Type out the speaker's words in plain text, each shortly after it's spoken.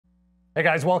Hey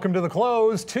guys, welcome to the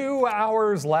close. 2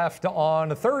 hours left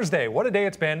on Thursday. What a day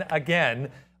it's been.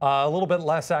 Again, a little bit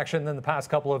less action than the past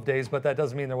couple of days, but that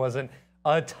doesn't mean there wasn't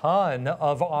a ton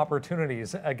of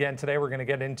opportunities. Again, today we're going to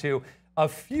get into a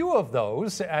few of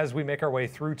those as we make our way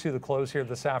through to the close here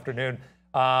this afternoon.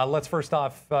 Let's first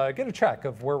off get a check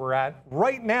of where we're at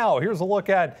right now. Here's a look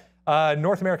at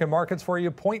North American markets for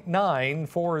you. 0.9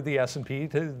 for the S&P,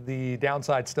 to the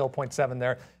downside still 0.7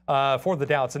 there for the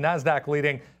Dow. It's the NASDAQ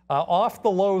leading. Off the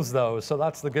lows, though, so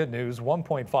that's the good news.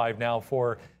 1.5 now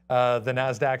for the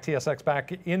NASDAQ. TSX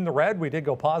back in the red. We did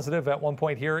go positive at one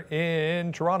point here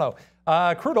in Toronto.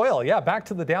 Crude oil, yeah, back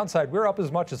to the downside. We were up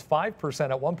as much as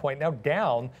 5% at one point, now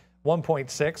down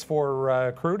 1.6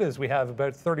 for crude, as we have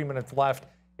about 30 minutes left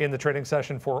in the trading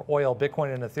session for oil,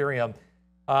 Bitcoin, and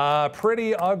Ethereum.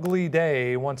 Pretty ugly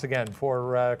day once again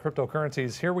for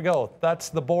cryptocurrencies. Here we go. That's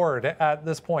the board at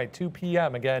this point, 2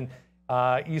 p.m. again.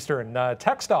 Eastern.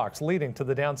 Tech stocks leading to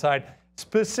the downside,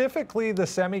 specifically the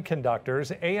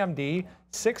semiconductors. AMD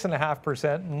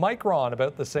 6.5%, Micron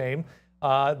about the same.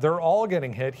 They're all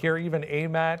getting hit here. Even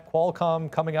AMAT, Qualcomm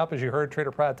coming up, as you heard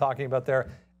Trader Pratt talking about their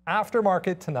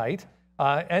aftermarket tonight.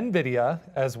 NVIDIA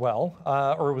as well,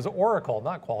 or it was Oracle,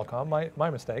 not Qualcomm. My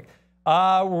mistake.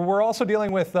 We're also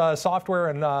dealing with software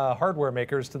and hardware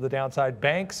makers to the downside.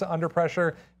 Banks under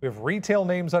pressure. We have retail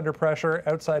names under pressure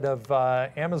outside of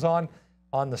Amazon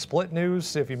on the split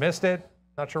news. If you missed it,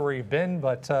 not sure where you've been,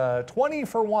 but 20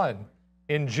 for 1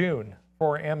 in June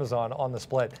for Amazon on the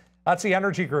split. That's the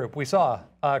energy group. We saw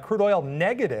crude oil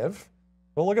negative.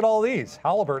 Well, look at all these.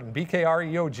 Halliburton, BKR,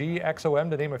 EOG, XOM,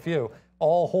 to name a few,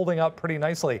 all holding up pretty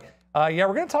nicely. Yeah,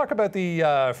 we're going to talk about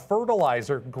the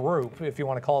fertilizer group, if you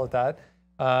want to call it that.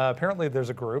 Apparently there's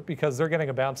a group because they're getting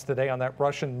a bounce today on that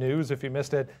Russian news. If you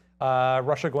missed it,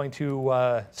 Russia going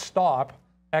to stop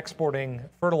exporting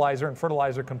fertilizer and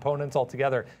fertilizer components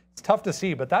altogether. It's tough to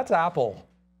see, but that's Apple,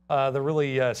 the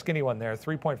really skinny one there,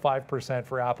 3.5%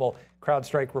 for Apple.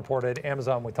 CrowdStrike reported.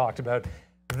 Amazon we talked about.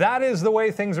 That is the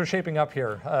way things are shaping up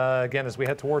here. Again, as we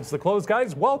head towards the close,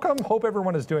 guys, welcome. Hope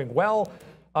everyone is doing well.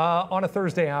 On a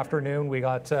Thursday afternoon, we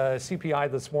got CPI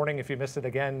this morning. If you missed it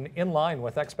again, in line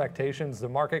with expectations, the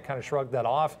market kind of shrugged that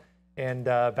off, and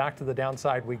back to the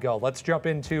downside we go. Let's jump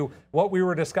into what we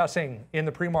were discussing in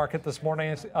the pre-market this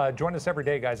morning. Join us every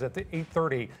day, guys, at the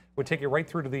 8:30. We'll take you right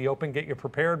through to the open, get you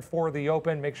prepared for the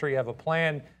open, make sure you have a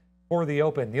plan for the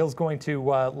open. Neil's going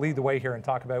to lead the way here and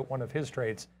talk about one of his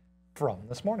trades from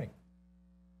this morning.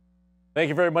 Thank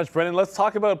you very much, Brendan. Let's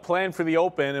talk about plan for the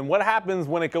open and what happens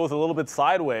when it goes a little bit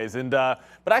sideways, and but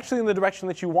actually in the direction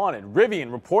that you wanted.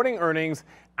 Rivian reporting earnings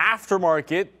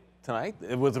aftermarket tonight.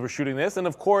 It was we're shooting this, and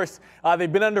of course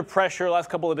they've been under pressure last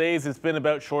couple of days. It's been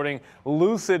about shorting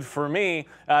Lucid for me.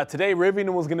 Today Rivian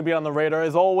was going to be on the radar.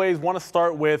 As always, want to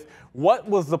start with what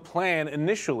was the plan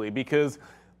initially, because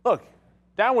look,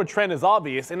 downward trend is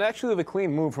obvious, and actually the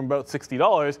clean move from about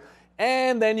 $60.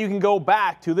 And then you can go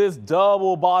back to this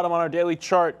double bottom on our daily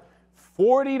chart,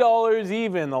 $40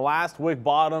 even. The last wick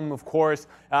bottom, of course,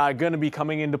 going to be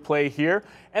coming into play here.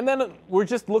 And then we're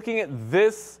just looking at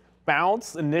this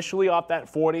bounce initially off that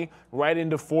 40 right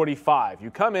into 45. You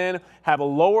come in, have a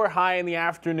lower high in the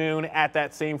afternoon at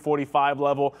that same 45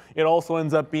 level. It also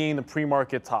ends up being the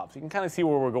pre-market top. So you can kind of see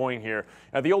where we're going here.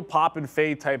 Now, the old pop and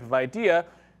fade type of idea.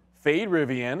 Fade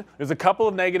Rivian. There's a couple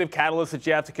of negative catalysts that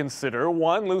you have to consider.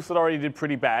 One, Lucid already did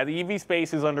pretty bad. The EV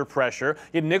space is under pressure.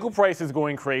 Yet nickel price is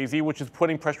going crazy, which is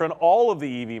putting pressure on all of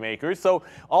the EV makers. So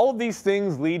all of these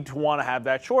things lead to want to have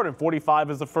that short, and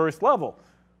 45 is the first level.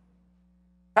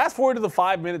 Fast forward to the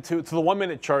 5-minute to the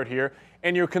 1-minute chart here,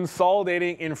 and you're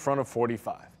consolidating in front of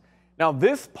 45. Now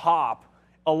this pop,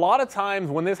 a lot of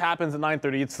times when this happens at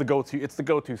 9:30, it's the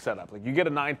go-to setup. Like you get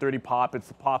a 9:30 pop, it's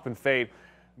the pop and fade.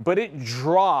 But it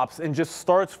drops and just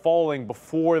starts falling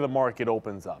before the market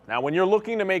opens up. Now, when you're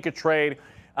looking to make a trade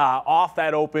off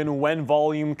that open, when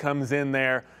volume comes in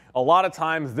there, a lot of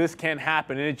times this can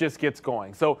happen and it just gets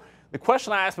going. So the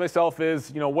question I ask myself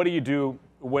is, what do you do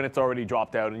when it's already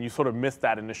dropped out and you sort of miss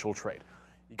that initial trade?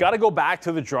 You got to go back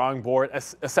to the drawing board,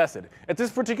 assess it. At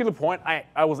this particular point,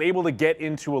 I was able to get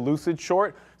into a Lucid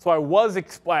short, so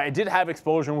I did have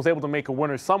exposure and was able to make a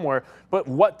winner somewhere. But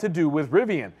what to do with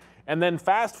Rivian? And then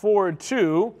fast forward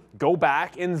to go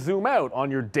back and zoom out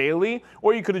on your daily,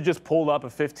 or you could have just pulled up a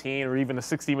 15 or even a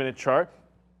 60-minute chart,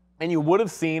 and you would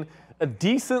have seen a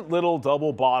decent little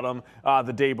double bottom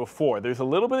the day before. There's a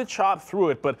little bit of chop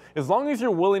through it, but as long as you're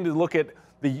willing to look at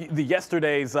the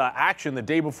yesterday's action, the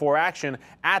day before action,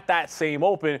 at that same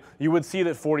open, you would see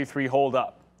that 43 hold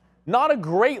up. Not a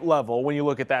great level when you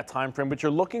look at that time frame, but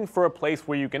you're looking for a place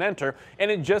where you can enter, and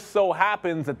it just so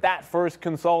happens that that first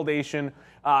consolidation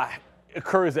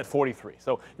occurs at 43.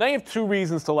 So now you have two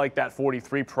reasons to like that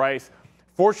 43 price.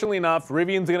 Fortunately enough,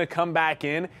 Rivian's going to come back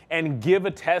in and give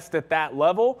a test at that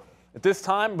level at this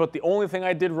time, but the only thing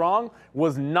I did wrong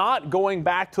was not going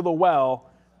back to the well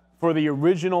for the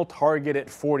original target at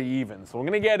 40 even. So I'm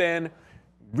going to get in,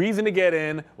 reason to get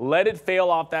in, let it fail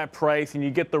off that price, and you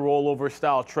get the rollover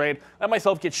style trade. Let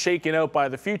myself get shaken out by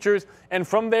the futures, and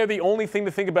from there, the only thing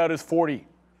to think about is 40.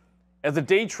 As a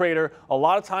day trader, a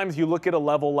lot of times you look at a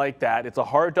level like that, it's a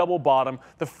hard double bottom.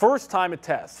 The first time it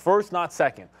tests, first not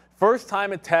second, first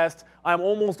time it tests, I'm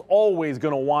almost always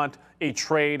going to want a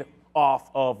trade off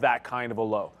of that kind of a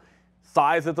low.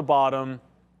 Size at the bottom,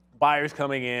 buyers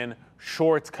coming in,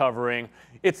 shorts covering.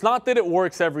 It's not that it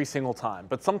works every single time,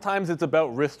 but sometimes it's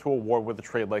about risk to reward with a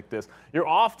trade like this. You're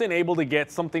often able to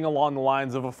get something along the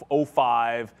lines of a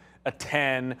 0.5, a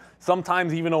 10,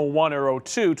 sometimes even a 1 or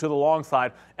 0.2 to the long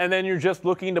side, and then you're just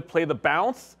looking to play the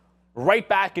bounce right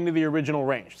back into the original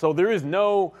range. So there is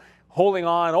no holding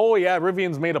on, oh yeah,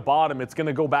 Rivian's made a bottom, it's going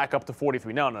to go back up to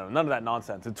 43. No, none of that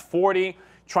nonsense. It's 40,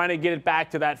 trying to get it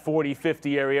back to that 40,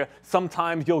 50 area.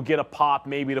 Sometimes you'll get a pop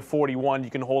maybe to 41. You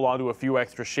can hold on to a few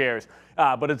extra shares.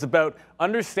 But it's about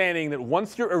understanding that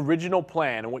once your original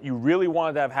plan and what you really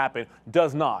wanted to have happen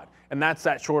does not, and that's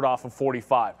that short off of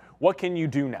 45. What can you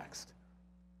do next?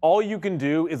 All you can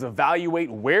do is evaluate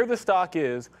where the stock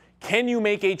is. Can you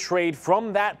make a trade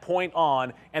from that point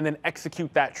on and then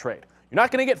execute that trade? You're not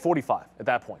going to get 45 at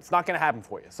that point. It's not going to happen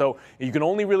for you. So you can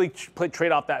only really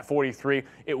trade off that 43.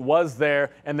 It was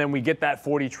there, and then we get that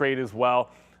 40 trade as well.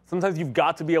 Sometimes you've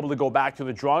got to be able to go back to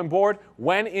the drawing board.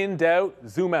 When in doubt,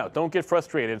 zoom out. Don't get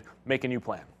frustrated. Make a new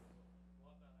plan.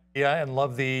 Yeah, and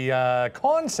love the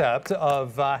concept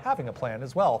of having a plan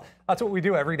as well. That's what we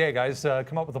do every day, guys.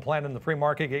 Come up with a plan in the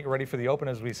pre-market, get you ready for the open,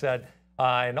 as we said.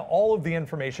 And all of the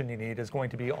information you need is going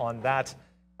to be on that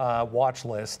watch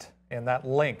list. And that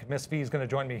link, Miss V is going to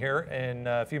join me here in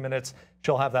a few minutes.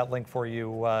 She'll have that link for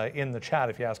you in the chat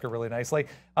if you ask her really nicely.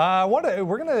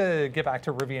 We're going to get back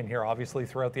to Rivian here, obviously,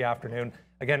 throughout the afternoon.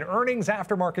 Again, earnings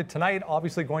aftermarket tonight,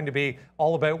 obviously going to be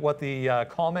all about what the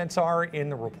comments are in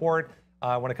the report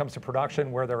when it comes to production,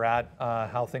 where they're at,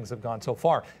 how things have gone so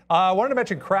far. I wanted to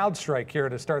mention CrowdStrike here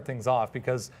to start things off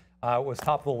because it was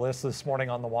top of the list this morning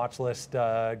on the watch list.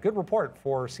 Good report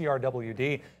for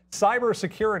CRWD.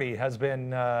 Cybersecurity has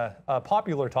been a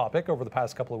popular topic over the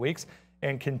past couple of weeks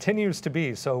and continues to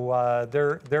be. So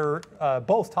they're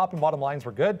both top and bottom lines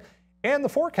were good. And the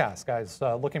forecast, guys,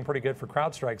 looking pretty good for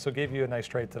CrowdStrike. So gave you a nice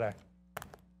trade today.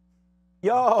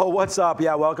 Yo, what's up?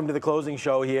 Yeah, welcome to the closing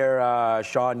show here.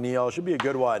 Sean, Neil, should be a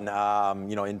good one,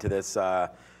 into this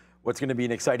what's going to be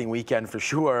an exciting weekend for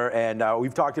sure. And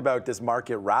we've talked about this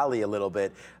market rally a little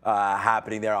bit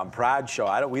happening there on Prad's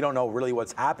show. We don't know really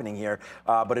what's happening here,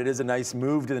 but it is a nice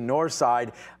move to the north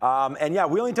side. And yeah,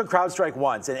 we only took CrowdStrike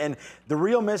once. And the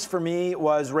real miss for me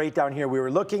was right down here. We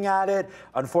were looking at it.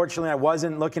 Unfortunately, I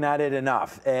wasn't looking at it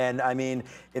enough. And I mean,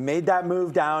 it made that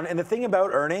move down. And the thing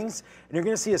about earnings, and you're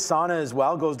going to see Asana as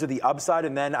well, goes to the upside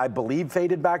and then I believe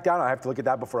faded back down. I have to look at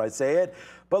that before I say it.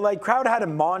 But like Crowd had a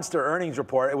monster earnings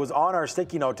report. It was on our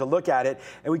sticky note to look at it,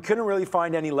 and we couldn't really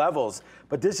find any levels.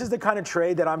 But this is the kind of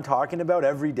trade that I'm talking about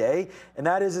every day, and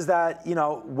that is that,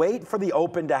 wait for the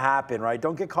open to happen, right?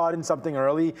 Don't get caught in something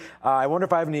early. I wonder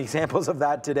if I have any examples of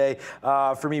that today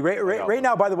for me. Right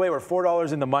now, by the way, we're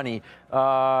 $4 in the money. Is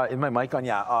my mic on?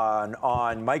 Yeah,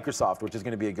 on Microsoft, which is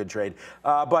going to be a good trade.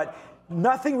 But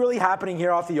nothing really happening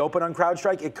here off the open on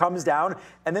CrowdStrike. It comes down,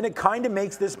 and then it kind of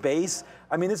makes this base.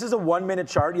 I mean, this is a 1 minute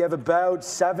chart. You have about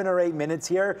 7 or 8 minutes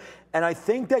here, and I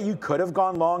think that you could have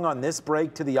gone long on this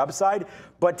break to the upside,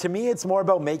 but to me, it's more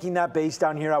about making that base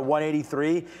down here at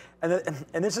 183,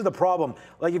 and this is the problem.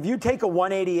 Like, if you take a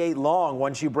 188 long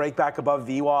once you break back above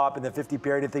VWAP and the 50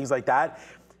 period and things like that,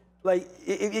 like,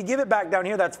 if you give it back down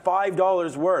here, that's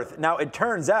 $5 worth. Now, it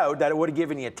turns out that it would have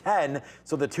given you 10,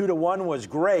 so the 2-to-1 was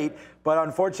great, but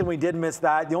unfortunately, we did miss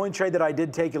that. The only trade that I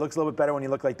did take, it looks a little bit better when you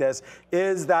look like this,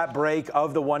 is that break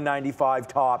of the 195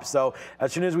 top. So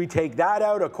as soon as we take that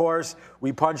out, of course,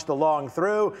 we punch the long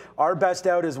through. Our best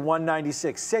out is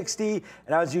 196.60,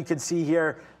 and as you can see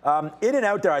here, in and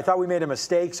out there, I thought we made a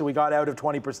mistake, so we got out of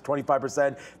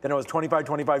 25%. Then it was 25,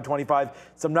 25,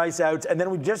 25, some nice outs, and then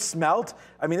we just smelt.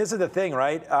 I mean, this is the thing,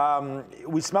 right?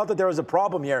 We smelt that there was a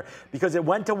problem here because it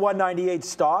went to 198,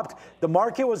 stopped. The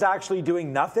market was actually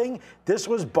doing nothing. This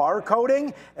was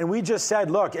barcoding, and we just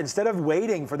said, look, instead of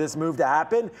waiting for this move to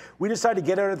happen, we decided to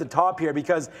get out at the top here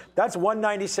because that's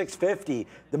 196.50.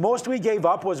 The most we gave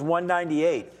up was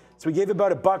 198. So we gave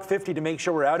about $1.50 to make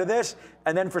sure we're out of this.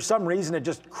 And then for some reason, it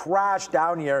just crashed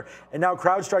down here. And now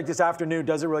CrowdStrike this afternoon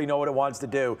doesn't really know what it wants to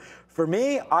do. For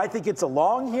me, I think it's a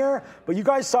long here, but you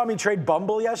guys saw me trade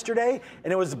Bumble yesterday,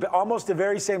 and it was almost the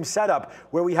very same setup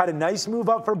where we had a nice move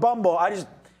up for Bumble. I just,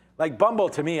 like Bumble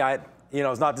to me,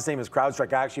 it's not the same as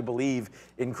CrowdStrike. I actually believe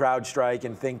in CrowdStrike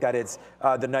and think that it's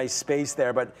the nice space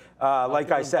there. But like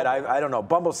I said, I don't know.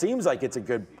 Bumble seems like it's a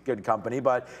good company,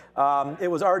 but it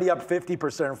was already up 50%,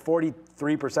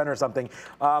 43% or something.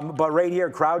 But right here,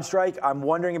 CrowdStrike, I'm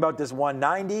wondering about this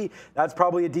 190. That's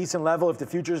probably a decent level. If the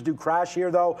futures do crash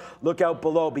here, though, look out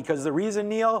below, because the reason,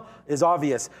 Neil, is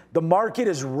obvious. The market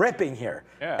is ripping here.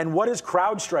 Yeah. And what is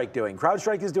CrowdStrike doing?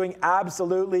 CrowdStrike is doing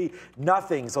absolutely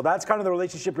nothing. So that's kind of the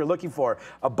relationship you're looking for.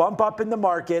 A bump up in the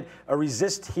market, a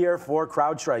resist here for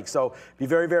CrowdStrike. So be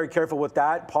very, very careful with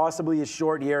that. Possibly a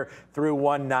short here through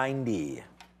 190.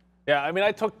 Yeah, I mean,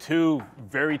 I took 2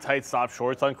 very tight stop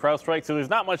shorts on CrowdStrike, so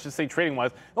there's not much to say trading-wise.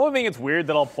 The only thing that's weird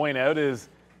that I'll point out is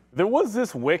there was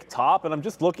this wick top, and I'm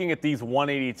just looking at these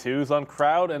 182s on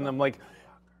Crowd, and I'm like,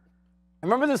 I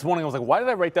remember this morning, I was like, why did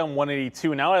I write down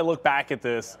 182? Now I look back at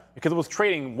this, because it was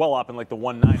trading well up in like the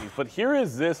 190s, but here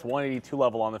is this 182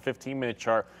 level on the 15-minute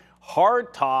chart.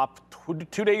 Hard top,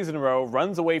 2 days in a row,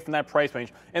 runs away from that price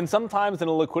range. And sometimes in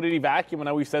a liquidity vacuum, and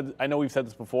I know we've said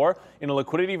this before, in a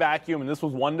liquidity vacuum, and this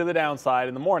was one to the downside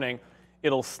in the morning,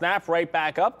 it'll snap right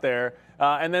back up there.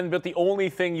 But the only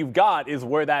thing you've got is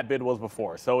where that bid was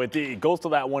before. So it goes to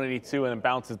that 182 and it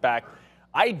bounces back.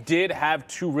 I did have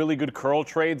 2 really good curl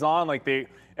trades on,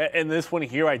 and this one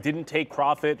here, I didn't take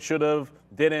profit, should have,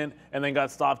 didn't, and then got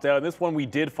stopped out. And this one, we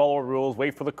did follow rules,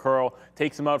 wait for the curl,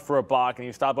 takes them out for $1, and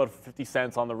you stop out for 50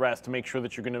 cents on the rest to make sure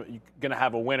that you're gonna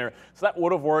have a winner. So that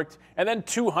would have worked. And then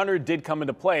 200 did come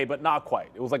into play, but not quite.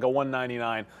 It was like a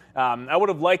 199. I would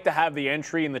have liked to have the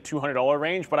entry in the $200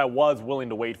 range, but I was willing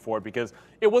to wait for it because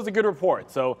it was a good report.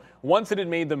 So once it had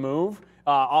made the move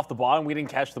off the bottom, we didn't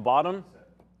catch the bottom.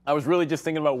 I was really just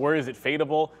thinking about where is it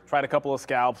fadeable, tried a couple of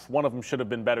scalps. One of them should have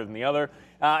been better than the other.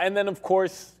 And then, of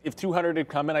course, if 200 had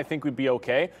come in, I think we'd be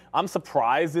okay. I'm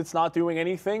surprised it's not doing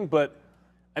anything, but,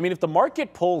 I mean, if the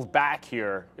market pulls back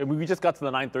here, and we just got to the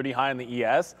 930 high in the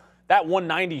ES, that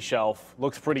 190 shelf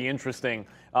looks pretty interesting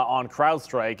on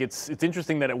CrowdStrike. It's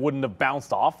interesting that it wouldn't have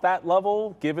bounced off that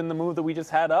level given the move that we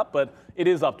just had up, but it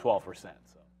is up 12%.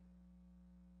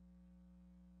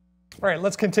 All right,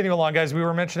 let's continue along, guys. We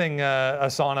were mentioning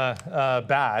Asana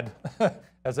bad,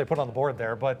 as they put on the board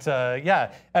there. But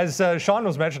yeah, as Sean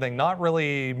was mentioning, not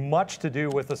really much to do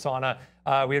with Asana.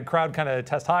 We had Crowd kind of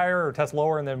test higher or test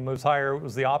lower and then moves higher. It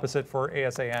was the opposite for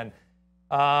ASAN.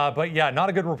 But yeah, not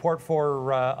a good report for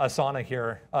Asana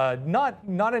here. Not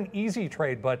an easy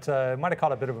trade, but might have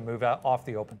caught a bit of a move off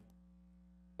the open.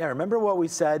 Yeah, remember what we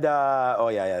said? Oh,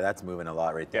 yeah, that's moving a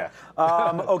lot right there.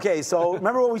 Yeah. Okay, so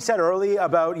remember what we said early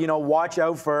about, watch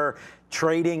out for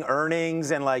trading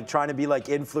earnings and trying to be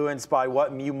influenced by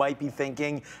what you might be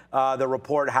thinking the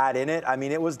report had in it. I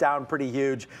mean, it was down pretty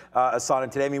huge, Asana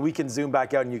today. I mean, we can zoom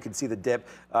back out and you can see the dip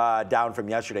down from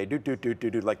yesterday.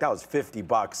 Like that was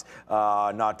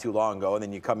 $50 not too long ago. And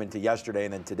then you come into yesterday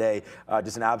and then today,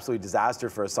 just an absolute disaster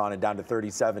for Asana, down to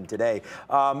 37 today.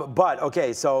 But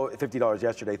okay, so $50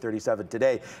 yesterday, 37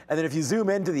 today. And then if you zoom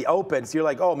into the open, so you're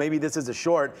like, oh, maybe this is a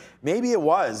short. Maybe it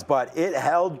was, but it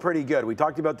held pretty good. We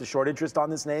talked about the short interest on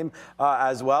this name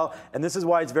as well. And this is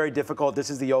why it's very difficult. This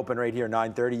is the open right here,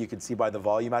 930. You can see by the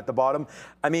volume at the bottom.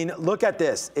 I mean, look at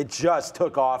this. It just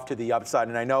took off to the upside.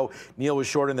 And I know Neil was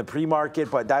short in the pre-market,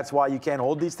 but that's why you can't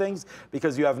hold these things,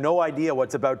 because you have no idea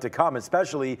what's about to come,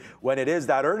 especially when it is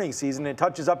that earnings season. It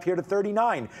touches up here to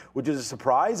 39, which is a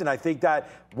surprise. And I think that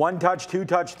 1 touch, 2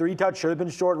 touch, 3 touch should have been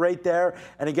short right there.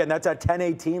 And again, that's at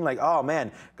 1018. Like, oh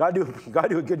man, gotta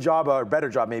do a good job, or a better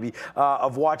job maybe,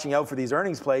 of watching out for these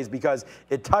earnings plays, because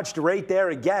it touched right there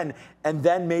again and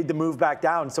then made the move back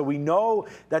down. So we know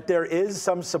that there is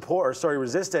some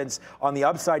resistance on the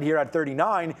upside here at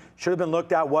 39. Should have been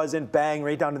looked at, wasn't. Bang,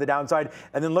 right down to the downside.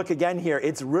 And then look again here.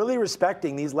 It's really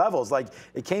respecting these levels. Like,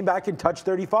 it came back and touched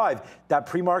 35, that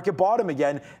pre-market bottom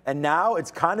again. And now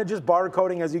it's kind of just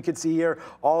barcoding, as you can see here,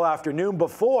 all afternoon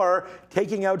before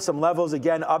taking out some levels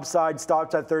again. Upside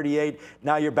stops at 38.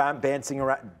 Now you're dancing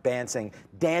around, bounce.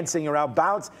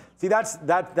 See, that's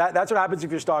what happens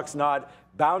if your stock's not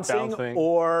bouncing.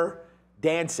 Or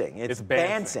dancing. It's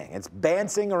dancing. It's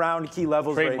bouncing around key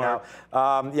levels trademark.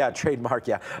 Right now. Yeah, trademark.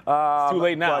 Yeah. It's too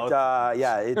late now. But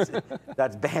yeah,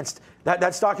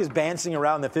 that stock is bouncing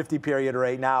around the 50 period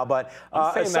right now. But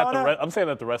I'm saying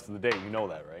that the rest of the day. You know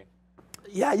that, right?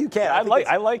 Yeah, you can.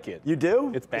 I like it. You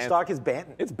do? It's the stock is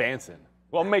bouncing. It's bouncing.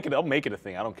 Well, I'll make it a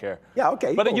thing. I don't care. Yeah,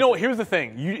 okay. But you know what? Here's the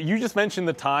thing. You just mentioned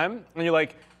the time, and you're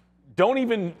like, don't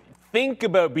even think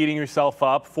about beating yourself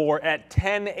up for at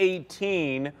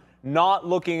 10:18 not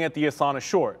looking at the Asana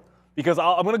short. Because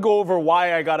I'm going to go over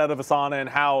why I got out of Asana and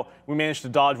how we managed to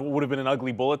dodge what would have been an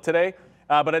ugly bullet today.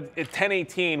 But at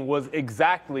 10:18 was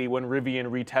exactly when Rivian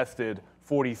retested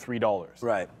 $43.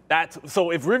 Right.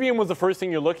 So if Rivian was the first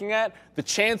thing you're looking at, the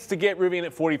chance to get Rivian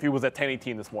at 43 was at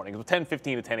 10:18 this morning. It was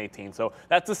 10:15 to 10:18. So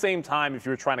that's the same time if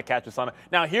you were trying to catch Asana.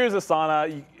 Now here's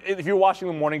Asana. If you're watching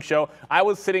the morning show, I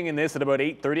was sitting in this at about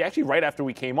 8:30, actually right after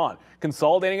we came on,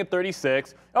 consolidating at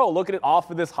 36. Oh, look at it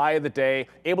off of this high of the day,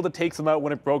 able to take some out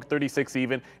when it broke 36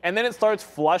 even, and then it starts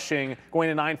flushing going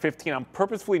to 9:15. I'm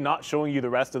purposefully not showing you the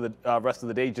rest of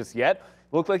the day just yet.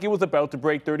 Looked like it was about to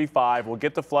break 35. We'll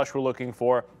get the flush we're looking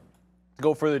for,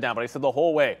 go further down. But I said the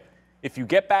whole way, if you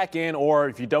get back in or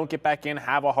if you don't get back in,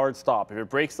 have a hard stop. If it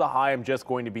breaks the high, I'm just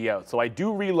going to be out. So I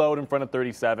do reload in front of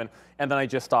 37, and then I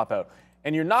just stop out.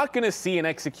 And you're not going to see an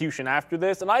execution after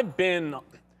this. And I've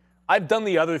done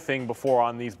the other thing before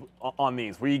on these,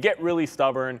 where you get really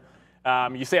stubborn.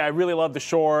 You say, I really love the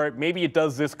short. Maybe it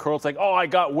does this curl. It's like, oh, I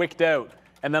got wicked out.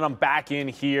 And then I'm back in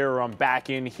here, or I'm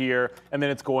back in here, and then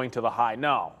it's going to the high.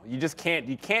 No, you just can't.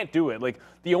 You can't do it. Like,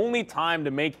 the only time to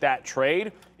make that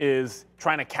trade is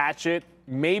trying to catch it,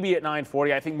 maybe at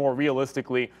 9:40. I think more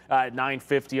realistically at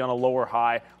 9:50 on a lower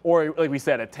high, or like we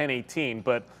said at 10:18.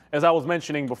 But as I was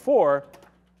mentioning before,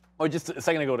 or just a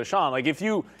second ago to Sean, like if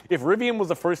Rivian was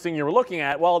the first thing you were looking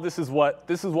at, well, this is what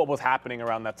was happening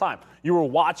around that time. You were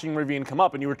watching Rivian come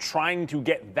up, and you were trying to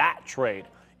get that trade,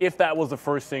 if that was the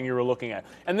first thing you were looking at.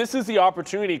 And this is the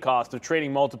opportunity cost of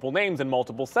trading multiple names and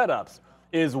multiple setups,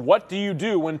 is what do you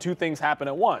do when two things happen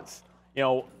at once? You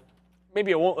know,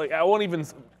 maybe I won't even,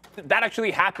 that actually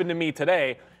happened to me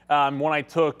today when I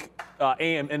took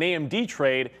an AMD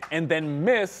trade and then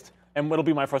missed, and it'll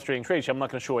be my frustrating trade, I'm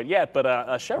not gonna show it yet, but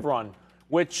a Chevron,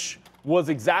 which was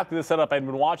exactly the setup I'd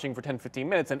been watching for 10, 15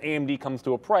 minutes, and AMD comes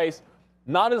to a price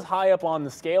not as high up on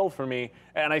the scale for me,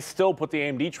 and I still put the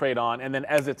AMD trade on, and then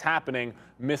as it's happening,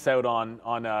 miss out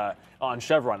on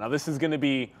Chevron. Now this is going to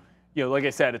be, you know, like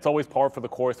I said, it's always par for the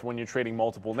course when you're trading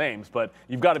multiple names, but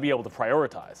you've got to be able to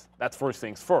prioritize. That's first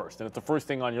things first, and if the first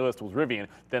thing on your list was Rivian,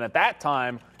 then at that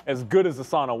time, as good as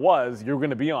Asana was, you're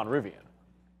going to be on Rivian.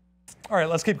 All right,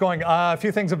 let's keep going. A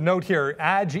few things of note here.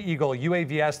 Ag Eagle,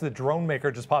 UAVS, the drone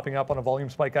maker, just popping up on a volume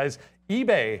spike, guys.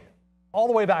 eBay, all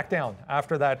the way back down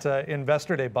after that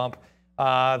Investor Day bump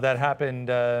that happened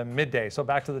midday. So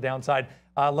back to the downside.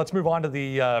 Let's move on to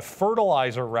the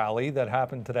fertilizer rally that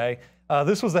happened today.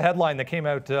 This was the headline that came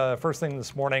out first thing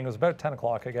this morning. It was about 10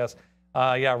 o'clock, I guess.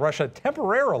 Yeah, Russia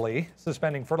temporarily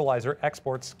suspending fertilizer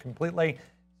exports completely.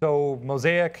 So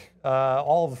Mosaic,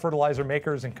 all of the fertilizer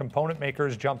makers and component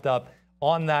makers jumped up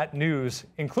on that news,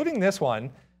 including this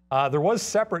one. There was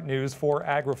separate news for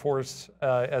AgriForce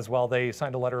as well. They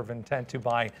signed a letter of intent to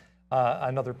buy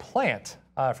another plant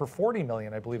for $40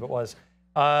 million, I believe it was.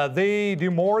 They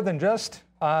do more than just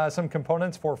some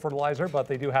components for fertilizer, but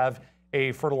they do have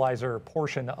a fertilizer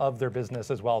portion of their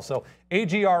business as well. So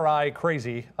AGRI,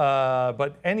 crazy,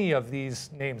 but any of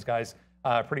these names, guys,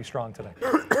 pretty strong today.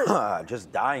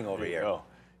 Just dying over here. Oh,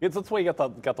 that's why you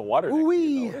got the water.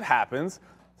 It happens.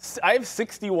 I have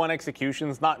 61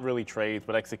 executions, not really trades,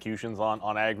 but executions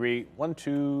on Agri. 1,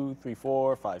 2, 3,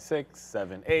 4, 5, 6,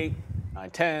 7, 8, 9,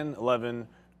 10, 11,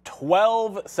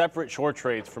 12 separate short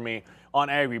trades for me on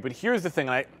Agri. But here's the thing.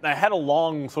 I had a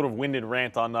long sort of winded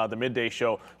rant on the midday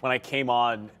show when I came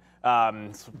on. I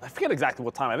forget exactly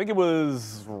what time. I think it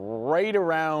was right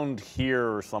around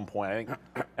here or some point. I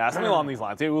think something along these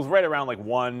lines. It was right around like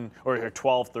 1 or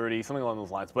 12:30, something along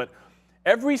those lines. But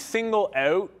every single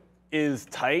out is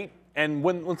tight, and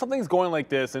when something's going like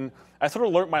this, and I sort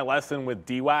of learned my lesson with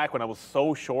DWAC when I was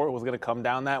so sure it was going to come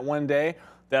down that one day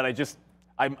that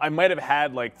I might have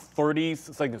had like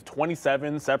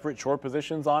 27 separate short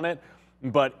positions on it,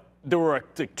 but there were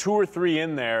like 2 or 3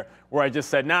 in there where I just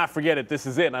said, nah, forget it, this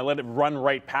is it, and I let it run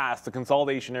right past the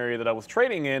consolidation area that I was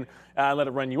trading in, and I let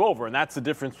it run you over, and that's the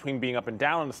difference between being up and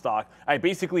down on the stock. I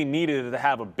basically needed it to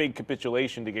have a big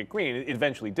capitulation to get green. It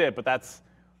eventually did, but that's,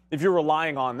 if you're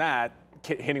relying on that,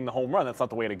 hitting the home run, that's not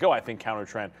the way to go, I think, counter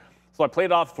trend. So I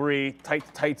played off 3,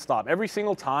 tight stop. Every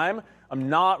single time, I'm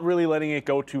not really letting it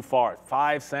go too far.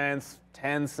 5 cents,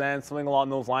 10 cents, something along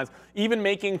those lines. Even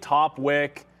making top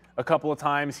wick a couple of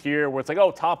times here where it's like,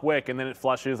 oh, top wick, and then it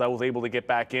flushes. I was able to get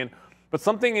back in. But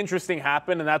something interesting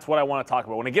happened, and that's what I want to talk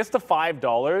about. When it gets to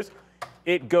 $5,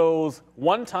 it goes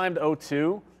one time to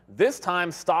 02, this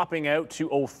time stopping out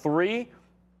to 03,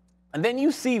 And then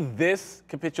you see this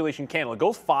capitulation candle. It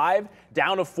goes 5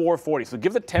 down to 440. So it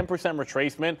gives a 10%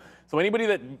 retracement. So anybody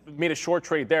that made a short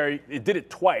trade there, it did it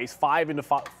twice, 5 into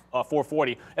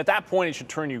 440. At that point, it should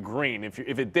turn you green. If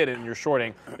it didn't and you're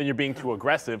shorting, then you're being too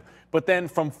aggressive. But then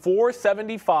from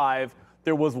 475,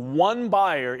 there was one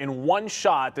buyer in one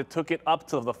shot that took it up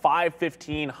to the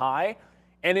 515 high.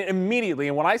 And it immediately,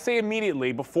 and when I say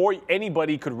immediately, before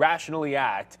anybody could rationally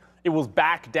act, it was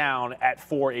back down at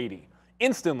 480.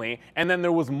 Instantly, and then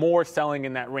there was more selling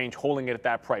in that range, holding it at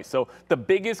that price. So the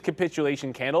biggest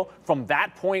capitulation candle from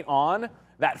that point on,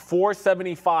 that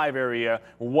 475 area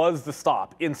was the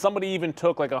stop. And somebody even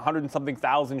took like 100 and something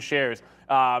thousand shares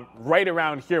right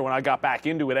around here when I got back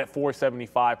into it at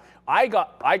 475. I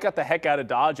got the heck out of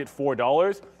Dodge at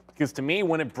 $4 because to me,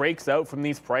 when it breaks out from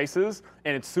these prices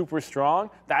and it's super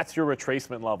strong, that's your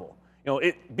retracement level. You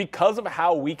know, because of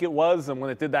how weak it was and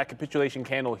when it did that capitulation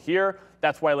candle here,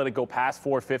 that's why I let it go past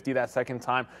 450 that second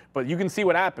time. But you can see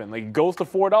what happened. Like it goes to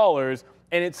 $4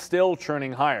 and it's still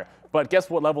churning higher. But guess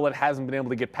what level it hasn't been able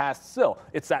to get past still?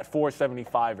 It's that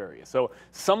 475 area. So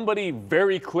somebody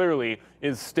very clearly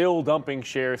is still dumping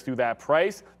shares through that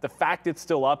price. The fact it's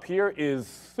still up here is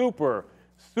super,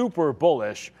 super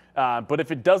bullish. But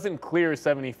if it doesn't clear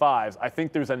 75s, I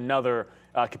think there's another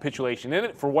capitulation in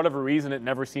it. For whatever reason, it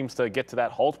never seems to get to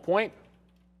that halt point,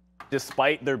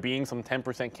 despite there being some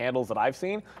 10% candles that I've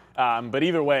seen. But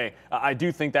either way, I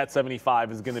do think that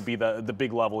 75 is going to be the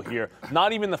big level here.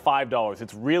 Not even the $5.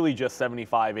 It's really just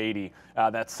 75.80.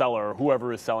 That seller or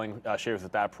whoever is selling shares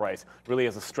at that price really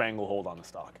has a stranglehold on the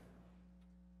stock.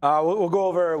 We'll go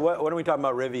over, what are we talking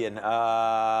about Rivian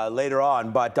later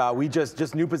on, but we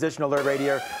just new position alert right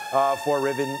here for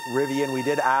Rivian. We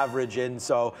did average in,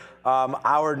 so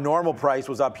our normal price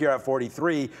was up here at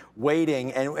 43,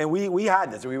 waiting, and we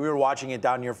had this. We were watching it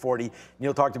down near 40.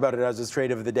 Neil talked about it as his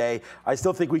trade of the day. I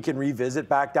still think we can revisit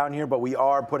back down here, but we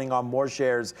are putting on more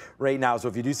shares right now. So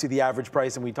if you do see the average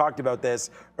price, and we talked about this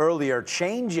earlier,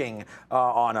 changing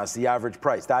on us, the average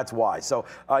price, that's why. So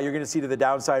you're going to see to the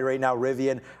downside right now,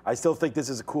 Rivian. I still think this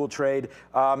is a cool trade.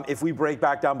 If we break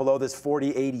back down below this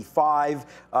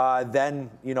 40.85, then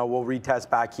we'll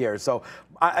retest back here. So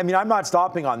I mean, I'm not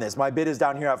stopping on this. My bid is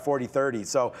down here at 40.30,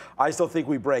 so I still think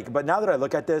we break. But now that I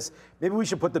look at this, maybe we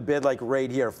should put the bid like right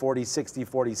here, 40.60,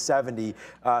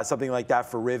 40.70, something like that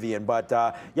for Rivian. But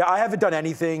yeah, I haven't done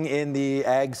anything in the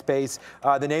ag space.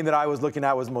 The name that I was looking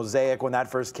at was Mosaic when that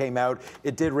first came out.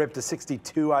 It did rip to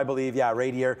 62, I believe. Yeah,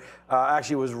 right here.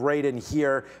 Actually, it was right in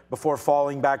here before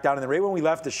falling back down. And then right when we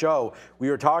left the show,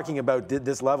 we were talking about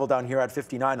this level down here at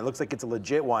 59. It looks like it's a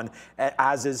legit one,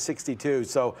 as is 62.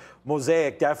 So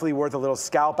Mosaic, definitely worth a little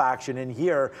scalp action in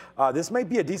here. This might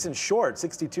be a decent short,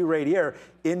 62 right here,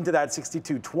 into that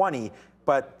 62.20.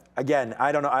 But again,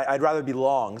 I don't know. I'd rather be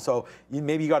long. So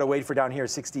maybe you got to wait for down here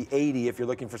 60.80 if you're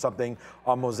looking for something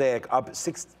on Mosaic, up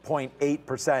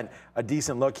 6.8%. A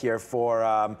decent look here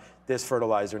for this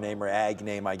fertilizer name or ag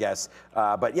name, I guess.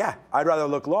 But yeah, I'd rather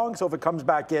look long. So if it comes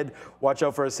back in, watch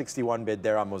out for a 61 bid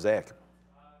there on Mosaic.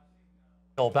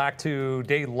 Back to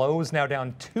day lows, now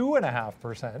down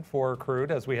 2.5% for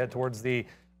crude as we head towards the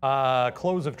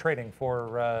close of trading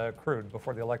for crude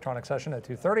before the electronic session at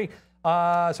 2:30.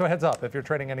 So heads up if you're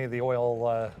trading any of the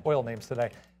oil names today.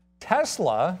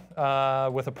 Tesla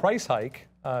with a price hike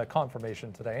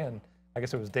confirmation today, and I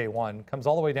guess it was day one, comes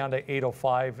all the way down to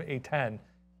 805, 810.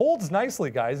 Holds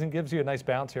nicely, guys, and gives you a nice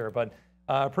bounce here, but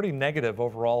pretty negative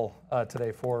overall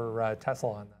today for Tesla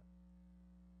on that.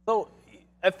 So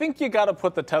I think you got to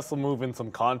put the Tesla move in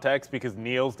some context because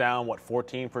Neil's down,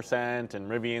 14%, and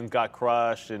Rivian's got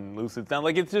crushed, and Lucid's down.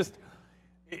 Like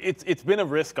it's been a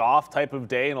risk-off type of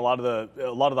day, and a lot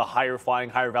of the higher flying,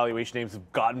 higher valuation names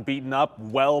have gotten beaten up,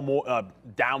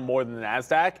 down more than the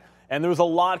NASDAQ. And there was a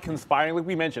lot conspiring, like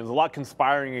we mentioned, there's a lot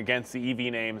conspiring against the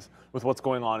EV names with what's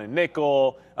going on in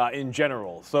nickel in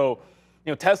general. So,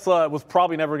 Tesla was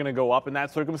probably never going to go up in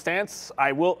that circumstance.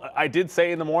 I did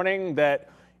say in the morning that,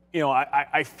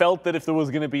 I felt that if there was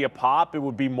going to be a pop, it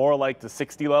would be more like the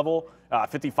 60 level,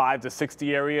 55 to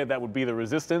 60 area. That would be the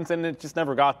resistance, and it just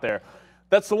never got there.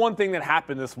 That's the one thing that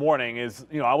happened this morning is,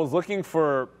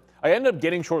 I ended up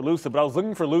getting short Lucid, but I was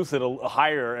looking for Lucid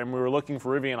higher, and we were looking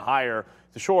for Rivian higher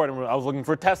to short, and I was looking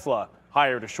for Tesla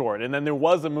higher to short. And then there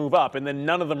was a move up, and then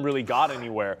none of them really got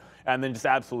anywhere, and then just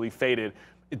absolutely faded.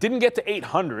 It didn't get to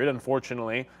 800,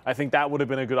 unfortunately. I think that would have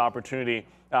been a good opportunity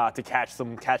to catch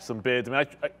some bids. I mean,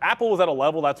 Apple was at a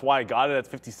level, that's why I got it. At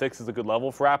 56 is a good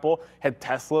level for Apple. Had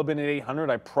Tesla been at 800,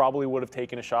 I probably would have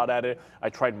taken a shot at it. I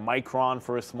tried Micron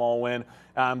for a small win.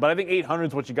 But I think 800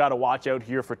 is what you got to watch out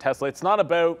here for Tesla. It's not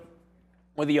about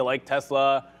whether you like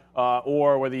Tesla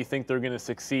or whether you think they're going to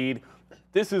succeed.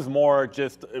 This is more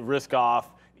just risk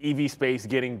off, EV space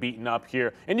getting beaten up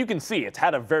here. And you can see it's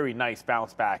had a very nice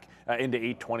bounce back into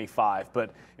 825.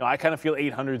 But I kind of feel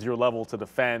 800 is your level to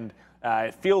defend.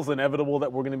 It feels inevitable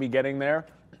that we're going to be getting there.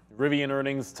 Rivian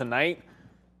earnings tonight.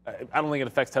 I don't think it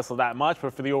affects Tesla that much,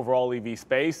 but for the overall EV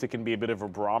space, it can be a bit of a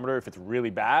barometer if it's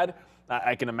really bad.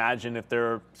 I can imagine if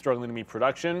they're struggling to meet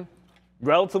production.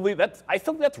 Relatively, I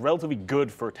think that's relatively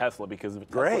good for Tesla because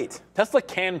Tesla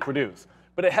can produce,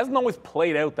 but it hasn't always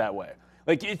played out that way.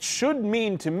 Like, it should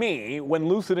mean to me, when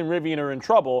Lucid and Rivian are in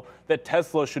trouble, that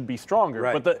Tesla should be stronger.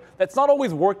 Right. But that's not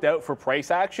always worked out for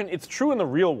price action. It's true in the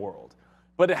real world,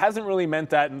 but it hasn't really meant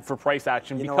that for price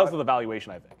action because of the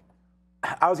valuation, I think.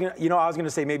 I was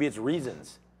gonna say maybe it's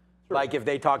reasons. Sure. Like if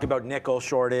they talk about nickel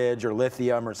shortage or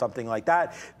lithium or something like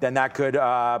that, then that could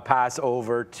pass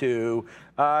over to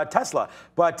Tesla.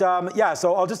 But yeah,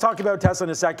 so I'll just talk about Tesla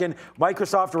in a second.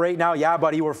 Microsoft right now, yeah,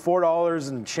 buddy, we're $4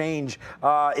 and change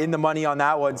in the money on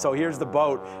that one. So here's the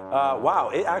boat.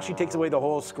 Wow, it actually takes away the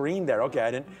whole screen there. Okay,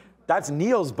 I didn't. That's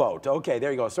Neil's boat. Okay,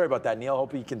 there you go. Sorry about that, Neil.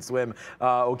 Hope you can swim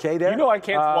okay there. You know I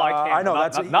can't. Well, I can't. I know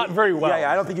not very well.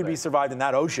 Yeah, I don't think you'd be survived in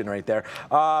that ocean right there.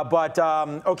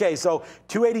 Okay, so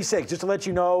 286. Just to let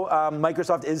you know,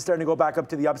 Microsoft is starting to go back up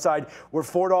to the upside. We're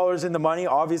 $4 in the money.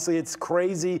 Obviously, it's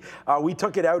crazy. We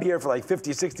took it out here for like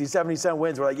 50, 60, 70 cent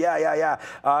wins. We're like, yeah.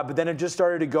 But then it just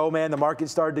started to go, man. The market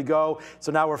started to go.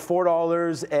 So now we're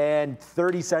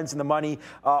 $4.30 in the money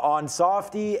on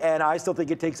Softy, and I still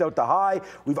think it takes out the high.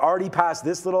 We've already passed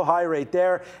this little high right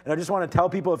there, and I just want to tell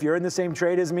people, if you're in the same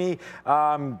trade as me,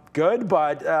 good,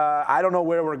 but I don't know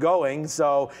where we're going.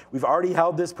 So we've already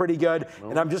held this pretty good,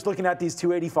 and I'm just looking at these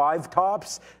 285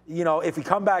 tops. If we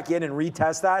come back in and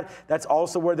retest that, that's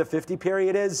also where the 50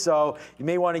 period is. So you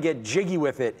may want to get jiggy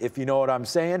with it, if you know what I'm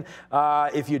saying.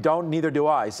 If you don't, neither do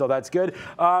I. So that's good.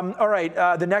 All right,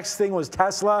 the next thing was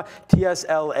Tesla,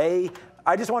 TSLA.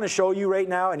 I just want to show you right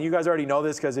now, and you guys already know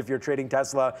this because if you're trading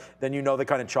Tesla, then you know the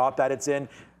kind of chop that it's in.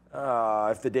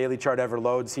 If the daily chart ever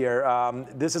loads here,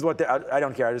 this is what I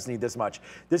don't care. I just need this much.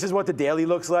 This is what the daily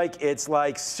looks like. It's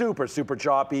like super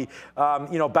choppy,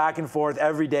 back and forth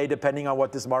every day, depending on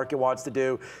what this market wants to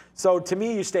do. So to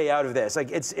me, you stay out of this.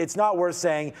 Like it's not worth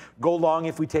saying go long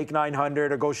if we take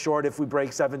 900 or go short if we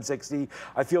break 760.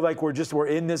 I feel like we're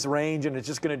in this range and it's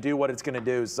just going to do what it's going to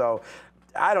do. So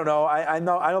I don't know. I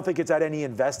don't think it's at any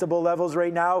investable levels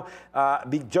right now,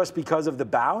 just because of the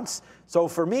bounce. So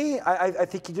for me, I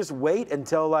think you just wait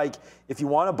until, like, if you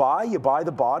want to buy, you buy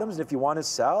the bottoms, and if you want to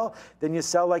sell, then you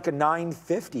sell like a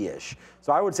 950-ish.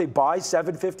 So I would say buy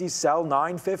 750, sell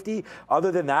 950.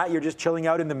 Other than that, you're just chilling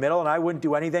out in the middle, and I wouldn't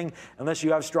do anything unless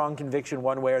you have strong conviction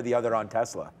one way or the other on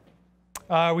Tesla.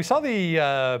 We saw the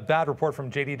bad report from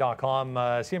JD.com,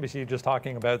 CNBC just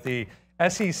talking about the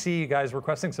SEC guys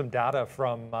requesting some data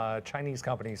from Chinese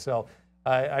companies. So,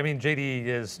 I mean, JD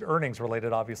is earnings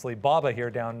related, obviously. BABA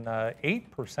here down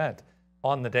 8%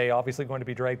 on the day, obviously going to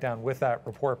be dragged down with that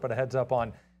report, but a heads up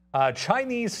on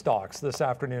Chinese stocks this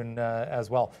afternoon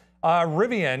as well.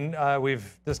 Rivian,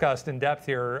 we've discussed in depth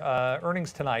here,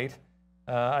 earnings tonight.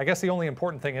 I guess the only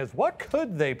important thing is, what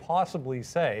could they possibly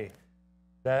say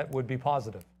that would be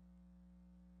positive?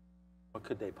 What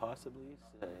could they possibly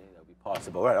say?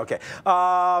 Possible, right? Okay.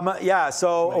 Yeah.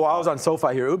 So, I was on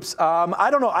SoFi here. Oops.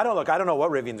 I don't know. I don't know what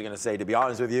Rivian's going to say, to be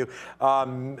honest with you.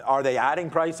 Are they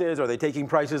adding prices? Are they taking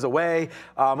prices away?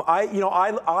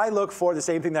 I look for the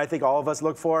same thing that I think all of us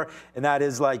look for, and that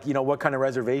is, like, what kind of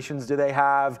reservations do they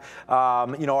have?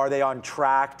 Are they on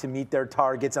track to meet their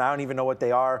targets? And I don't even know what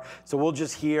they are. So we'll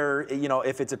just hear,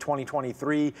 if it's a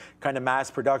 2023 kind of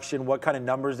mass production, what kind of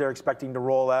numbers they're expecting to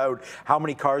roll out, how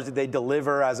many cars did they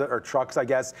deliver or trucks, I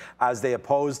guess, as they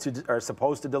are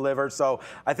supposed to deliver. So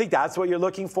I think that's what you're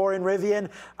looking for in Rivian.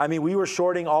 I mean, we were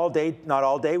shorting all day, not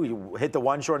all day. We hit the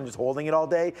one short and just holding it all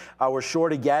day. We're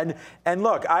short again. And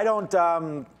look,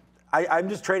 I'm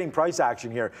just trading price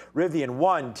action here. Rivian,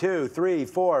 1, 2, 3,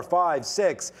 4, 5,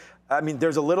 6. I mean,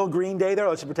 there's a little green day there.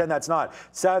 Let's just pretend that's not.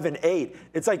 7, 8.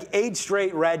 It's like 8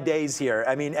 straight red days here.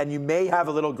 I mean, and you may have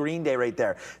a little green day right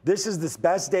there. This is the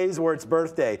best days where it's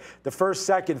birthday. The first,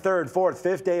 second, third, fourth,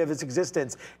 fifth day of its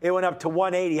existence. It went up to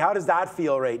 180. How does that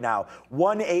feel right now?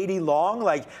 180 long?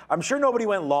 Like, I'm sure nobody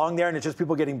went long there and it's just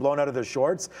people getting blown out of their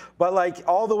shorts. But like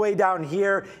all the way down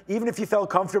here, even if you felt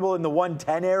comfortable in the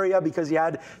 110 area because you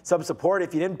had some support,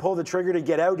 if you didn't pull the trigger to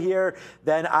get out here,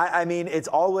 then I mean, it's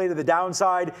all the way to the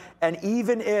downside. And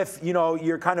even if,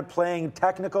 you're kind of playing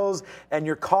technicals and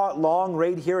you're caught long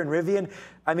right here in Rivian,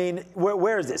 I mean,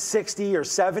 where is it, 60 or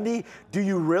 70? Do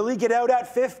you really get out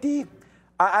at 50?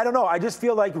 I don't know. I just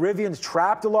feel like Rivian's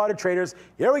trapped a lot of traders.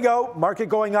 Here we go, market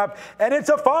going up, and it's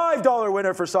a $5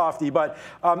 winner for Softy. But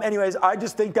anyways, I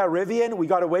just think that Rivian, we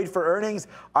got to wait for earnings.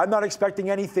 I'm not expecting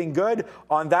anything good.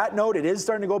 On that note, it is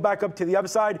starting to go back up to the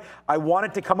upside. I want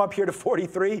it to come up here to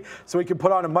 43 so we can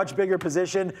put on a much bigger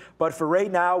position. But for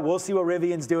right now, we'll see what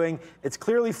Rivian's doing. It's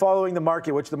clearly following the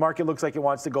market, which the market looks like it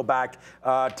wants to go back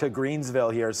to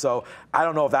Greensville here. So I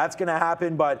don't know if that's going to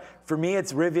happen, but for me,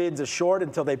 it's Rivian's a short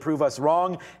until they prove us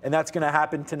wrong, and that's going to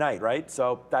happen tonight, right?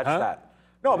 So that's that.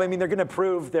 No, I mean, they're going to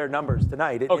prove their numbers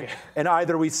tonight. Okay. And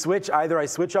either I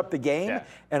switch up the game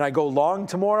and I go long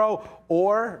tomorrow,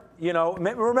 or, you know,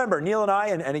 remember, Neil and I,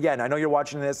 and again, I know you're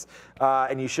watching this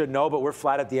and you should know, but we're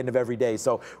flat at the end of every day.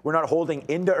 So we're not holding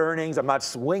into earnings. I'm not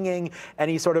swinging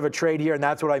any sort of a trade here, and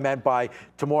that's what I meant by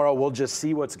tomorrow. We'll just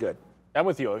see what's good. I'm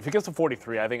with you. If it gets to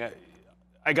 43, I think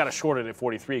I got to short it at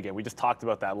 43 again. We just talked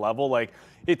about that level. Like,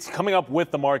 it's coming up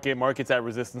with the market. Market's at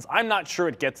resistance. I'm not sure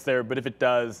it gets there, but if it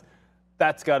does,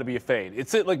 that's got to be a fade.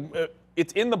 It's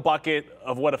in the bucket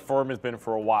of what a firm has been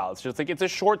for a while. It's just like it's a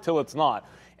short till it's not.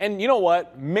 And you know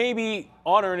what? Maybe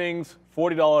on earnings,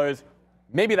 $40,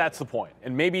 maybe that's the point.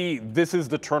 And maybe this is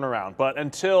the turnaround. But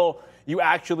until you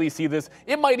actually see this,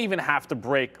 it might even have to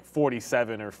break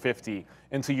 47 or 50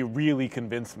 until you really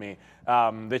convince me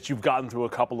that you've gotten through a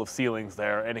couple of ceilings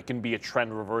there and it can be a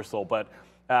trend reversal. But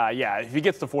yeah, if it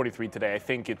gets to 43 today, I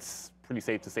think it's pretty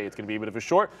safe to say it's going to be a bit of a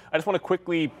short. I just want to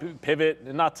quickly pivot,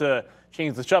 and not to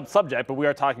change the subject, but we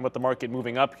are talking about the market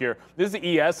moving up here. This is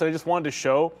the ES, so I just wanted to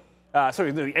show,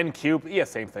 sorry, the NQ, ES,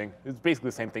 same thing. It's basically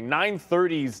the same thing.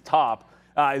 930's top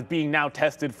is being now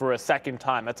tested for a second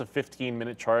time. That's a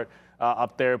 15-minute chart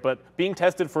up there, but being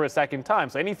tested for a second time.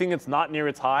 So anything that's not near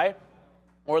its high,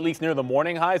 or at least near the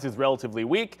morning highs, is relatively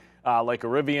weak, like a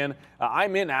Rivian.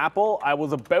 I'm in Apple. I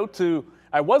was going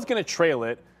to trail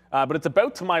it, but it's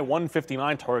about to my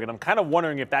 159 target. I'm kind of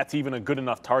wondering if that's even a good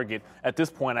enough target at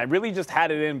this point. I really just had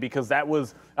it in because that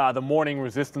was the morning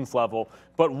resistance level.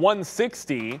 But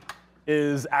 160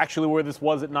 is actually where this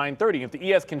was at 930. If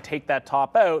the ES can take that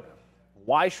top out,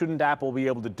 why shouldn't Apple be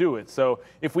able to do it? So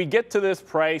if we get to this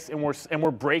price and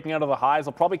we're breaking out of the highs,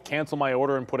 I'll probably cancel my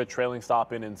order and put a trailing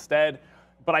stop in instead.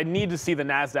 But I need to see the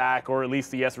NASDAQ, or at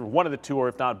least the ES, or one of the two, or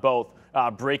if not both,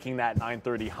 breaking that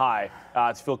 930 high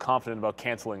to feel confident about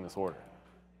canceling this order.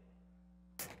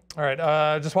 All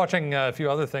right, just watching a few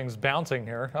other things bouncing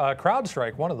here.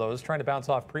 CrowdStrike, one of those, trying to bounce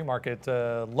off pre-market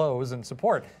lows and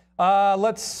support.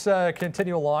 Let's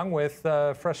continue along with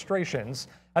frustrations.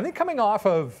 I think coming off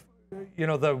of, you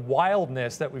know, the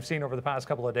wildness that we've seen over the past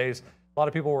couple of days, a lot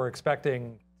of people were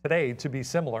expecting today to be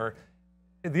similar.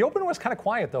 The open was kind of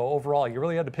quiet, though, overall. You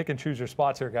really had to pick and choose your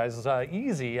spots here, guys. It's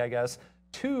easy, I guess,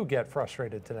 to get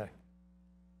frustrated today.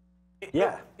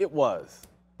 Yeah, it was.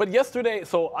 But yesterday,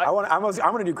 so I'm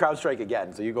going to do CrowdStrike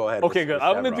again. So you go ahead. Okay, good.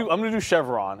 I'm going to do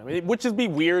Chevron, which is be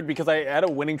weird because I had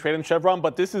a winning trade in Chevron.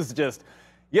 But this is just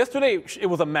yesterday. It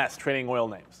was a mess trading oil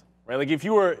names, right? Like if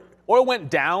oil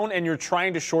went down and you're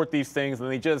trying to short these things,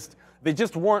 and they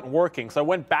just weren't working. So I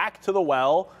went back to the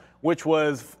well, which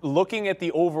was looking at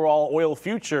the overall oil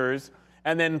futures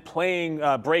and then playing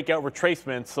breakout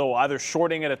retracements. So either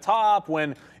shorting at a top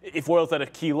if oil's at a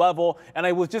key level. And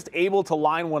I was just able to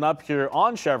line one up here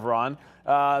on Chevron.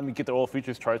 Let me get the oil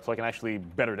futures chart so I can actually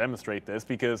better demonstrate this,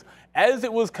 because as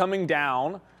it was coming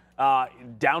down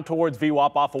towards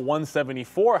VWAP off a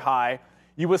 174 high,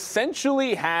 you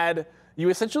essentially had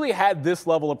this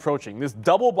level approaching, this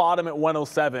double bottom at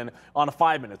 107 on a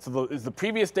 5-minute. So the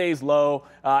previous day's low,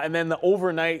 and then the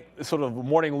overnight sort of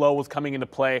morning low was coming into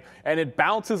play, and it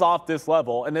bounces off this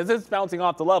level. And as it's bouncing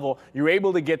off the level, you're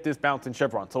able to get this bounce in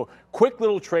Chevron. So quick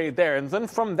little trade there. And then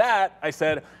from that, I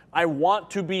said, I want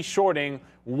to be shorting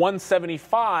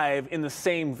 175 in the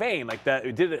same vein, like that.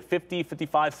 It did it at 50,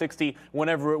 55, 60,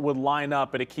 whenever it would line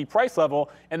up at a key price level.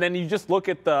 And then you just look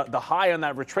at the high on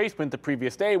that retracement the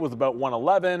previous day was about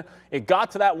 111. It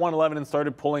got to that 111 and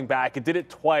started pulling back. It did it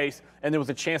twice, and there was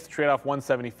a chance to trade off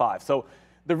 175. So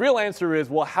the real answer is,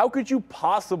 well, how could you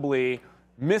possibly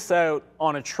miss out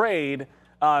on a trade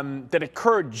that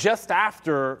occurred just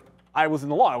after I was in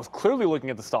the long? I was clearly looking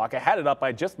at the stock. I had it up.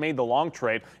 I just made the long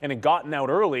trade and had gotten out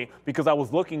early because I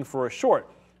was looking for a short.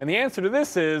 And the answer to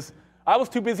this is I was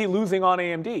too busy losing on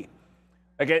AMD.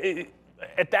 Like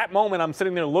at that moment, I'm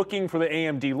sitting there looking for the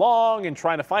AMD long and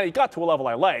trying to find it. It got to a level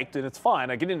I liked, and it's fine.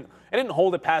 Like, I didn't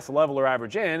hold it past the level or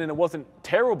average in, and it wasn't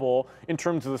terrible in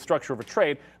terms of the structure of a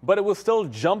trade, but it was still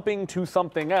jumping to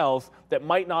something else that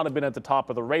might not have been at the top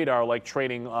of the radar, like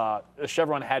trading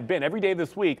Chevron had been. Every day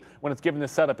this week, when it's given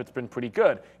this setup, it's been pretty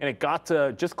good, and it got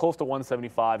to just close to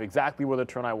 175, exactly where the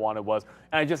turn I wanted was,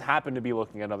 and I just happened to be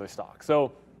looking at other stocks.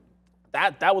 So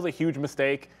that was a huge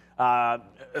mistake.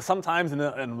 Sometimes,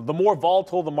 the more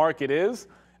volatile the market is,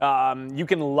 you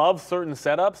can love certain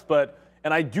setups,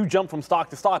 and I do jump from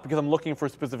stock to stock because I'm looking for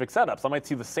specific setups. I might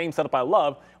see the same setup I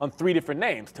love on 3 different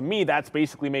names. To me, that's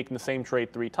basically making the same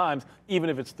trade 3 times, even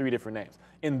if it's 3 different names.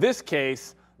 In this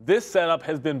case, this setup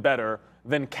has been better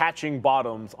than catching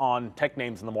bottoms on tech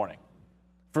names in the morning,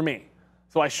 for me.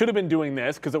 So I should have been doing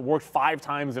this because it worked 5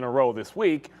 times in a row this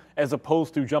week, as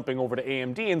opposed to jumping over to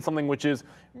AMD and something which is,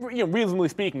 reasonably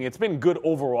speaking, it's been good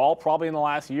overall probably in the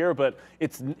last year, but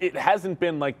it hasn't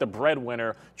been like the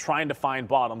breadwinner trying to find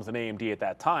bottoms in AMD at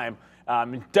that time.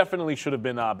 It definitely should have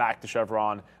been back to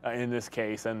Chevron in this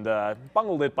case, and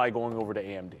bungled it by going over to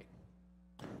AMD.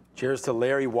 Cheers to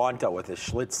Larry Wanta with his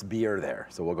Schlitz beer there.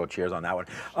 So we'll go cheers on that one.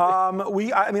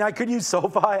 I could use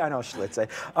SoFi. I know Schlitz.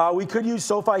 We could use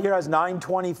SoFi here as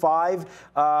 925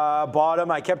 bottom.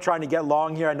 I kept trying to get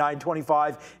long here at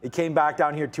 925. It came back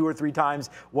down here 2 or 3 times.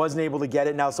 Wasn't able to get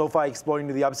it. Now SoFi exploding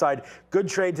to the upside. Good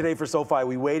trade today for SoFi.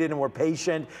 We waited and we're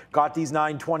patient. Got these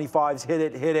 925s.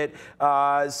 Hit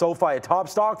it. SoFi, a top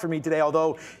stock for me today.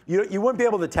 Although you wouldn't be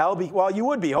able to tell. Well, you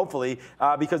would be hopefully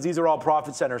because these are all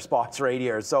profit center spots right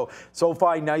here. So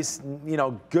SoFi, nice,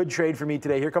 good trade for me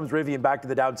today. Here comes Rivian back to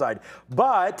the downside.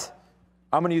 But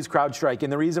I'm going to use CrowdStrike.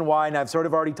 And the reason why, and I've sort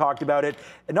of already talked about it,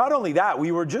 and not only that,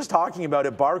 we were just talking about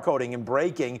it barcoding and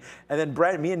breaking. And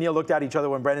then me and Neil looked at each other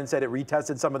when Brendan said it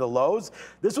retested some of the lows.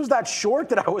 This was that short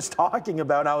that I was talking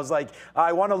about. I was like,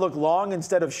 I want to look long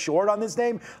instead of short on this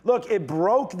name. Look, it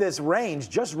broke this range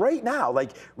just right now.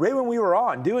 Like right when we were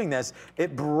on doing this,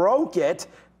 it broke it.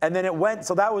 And then it went,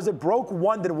 so that was, it broke the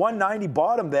 190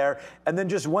 bottom there, and then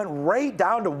just went right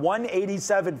down to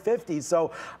 187.50.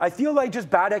 So I feel like just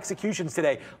bad executions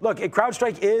today. Look,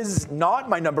 CrowdStrike is not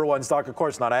my #1 stock, of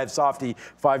course not. I have Softy,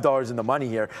 $5 in the money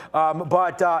here, and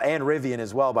Rivian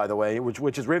as well, by the way,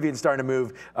 which is Rivian starting to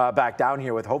move back down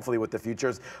here with hopefully with the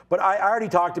futures. But I already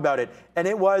talked about it, and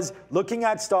it was looking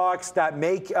at stocks that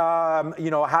make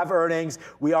have earnings.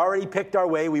 We already picked our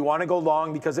way. We want to go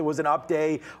long because it was an up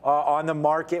day on the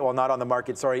market. Well, not on the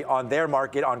market, sorry, on their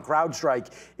market, on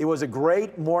CrowdStrike. It was a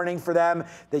great morning for them.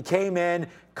 They came in,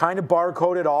 kind of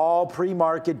barcoded all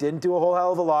pre-market, didn't do a whole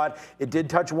hell of a lot. It did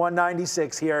touch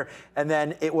 196 here, and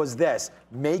then it was this,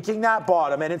 making that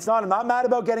bottom. And I'm not mad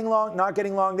about getting long, not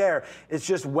getting long there. It's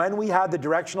just when we had the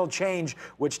directional change,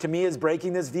 which to me is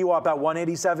breaking this view up at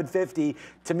 187.50,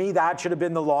 to me that should have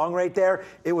been the long right there.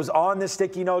 It was on the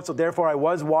sticky note, so therefore I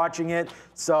was watching it.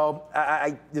 So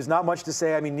there's not much to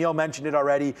say. I mean, Neil mentioned it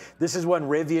already. This is when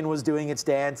Rivian was doing its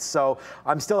dance, so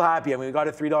I'm still happy. I mean, we got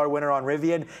a $3 winner on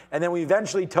Rivian, and then we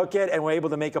eventually took it and were able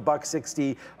to make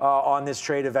 $1.60 on this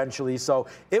trade eventually. So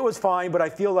it was fine, but I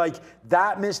feel like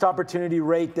that missed opportunity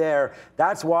right there.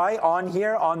 That's why on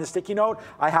here, on the sticky note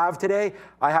I have today,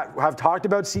 I have talked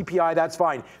about CPI, that's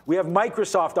fine. We have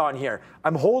Microsoft on here.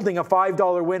 I'm holding a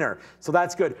 $5 winner, so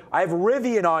that's good. I have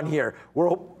Rivian on here. We're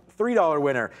 $3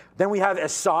 winner. Then we have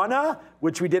Asana,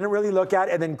 which we didn't really look at,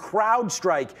 and then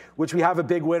CrowdStrike, which we have a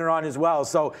big winner on as well.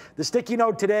 So the sticky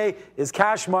note today is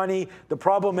cash money. The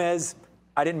problem is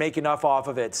I didn't make enough off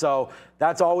of it. So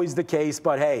that's always the case.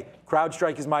 But hey,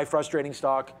 CrowdStrike is my frustrating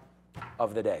stock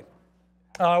of the day.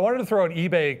 I wanted to throw out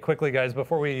eBay quickly, guys,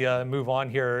 before we move on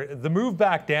here. The move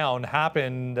back down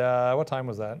happened, what time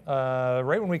was that?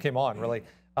 Right when we came on, really.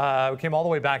 We came all the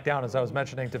way back down, as I was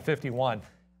mentioning, to 51.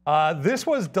 This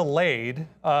was delayed,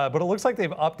 but it looks like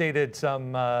they've updated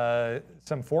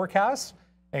some forecasts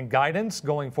and guidance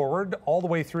going forward all the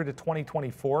way through to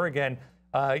 2024. Again,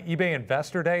 eBay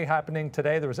Investor Day happening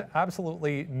today. There was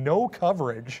absolutely no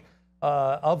coverage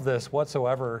of this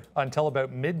whatsoever until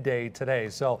about midday today.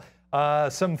 So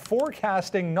some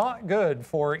forecasting not good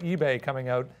for eBay coming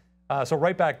out. So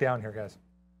right back down here, guys.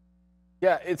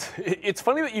 Yeah, it's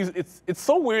funny that it's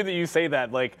so weird that you say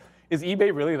that. Like, is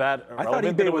eBay really that relevant? I thought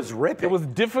eBay was ripping. It was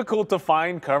difficult to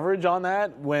find coverage on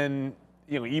that when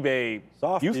eBay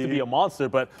used to be a monster.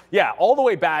 But yeah, all the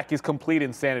way back is complete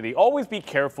insanity. Always be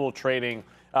careful trading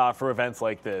for events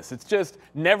like this. It's just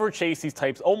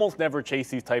almost never chase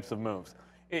these types of moves.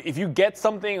 if you get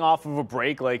something off of a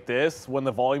break like this, when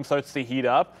the volume starts to heat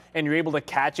up and you're able to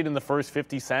catch it in the first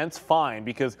 50 cents, fine,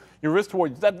 because your risk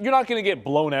reward, you're not going to get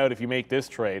blown out if you make this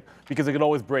trade because it could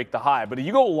always break the high. But if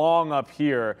you go long up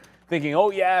here thinking,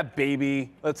 oh yeah,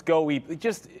 baby, let's go, a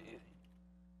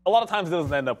lot of times it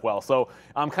doesn't end up well. So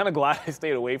I'm kind of glad I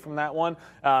stayed away from that one.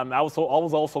 I was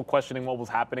also questioning what was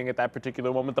happening at that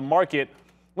particular moment. The market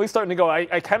really starting to go.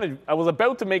 I was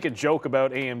about to make a joke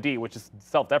about AMD, which is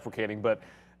self-deprecating, but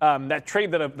that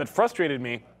trade that frustrated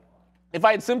me, if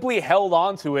I had simply held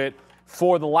on to it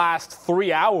for the last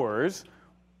 3 hours,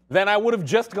 then I would have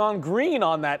just gone green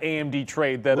on that AMD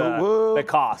trade that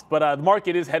cost. But the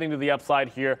market is heading to the upside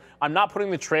here. I'm not putting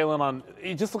the trail in on.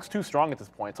 It just looks too strong at this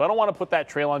point. So I don't want to put that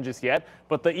trail on just yet.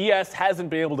 But the ES hasn't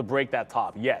been able to break that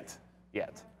top yet.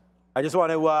 I just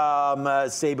want to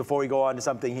say before we go on to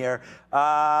something here,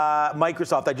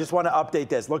 Microsoft, I just want to update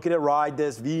this. Look at it, ride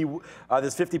this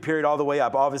this 50 period all the way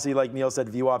up. Obviously, like Neil said,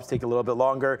 VWAPs take a little bit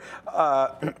longer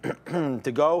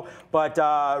to go. But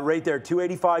right there,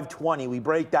 285.20, we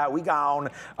break that, we down.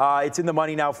 It's in the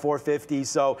money now, 450.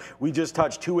 So we just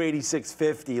touched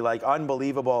 286.50, like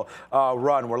unbelievable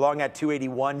run. We're long at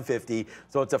 281.50.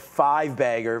 So it's a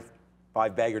 5-bagger.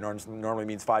 5-bagger normally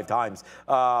means 5 times,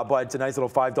 but it's a nice little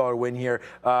 $5 win here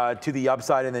to the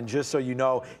upside. And then just so you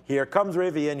know, here comes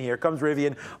Rivian, here comes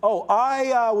Rivian. Oh,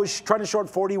 I was trying to short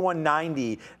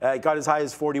 41.90. It got as high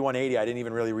as 41.80. I didn't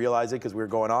even really realize it because we were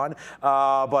going on.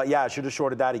 But yeah, I should have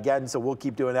shorted that again, so we'll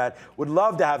keep doing that. Would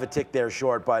love to have a tick there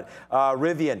short, but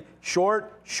Rivian,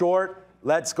 short.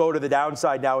 Let's go to the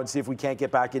downside now and see if we can't get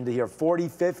back into here.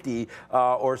 40.50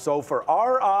 or so for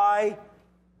RIVN.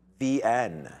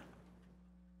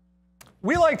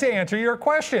 We like to answer your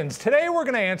questions. Today we're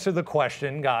going to answer the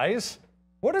question, guys,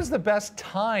 what is the best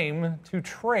time to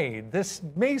trade? This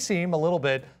may seem a little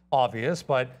bit obvious,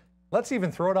 but let's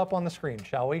even throw it up on the screen,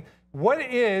 shall we? What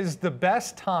is the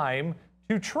best time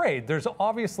to trade? There's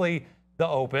obviously the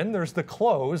open, there's the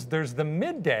close, there's the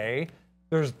midday,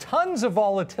 there's tons of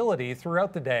volatility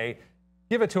throughout the day.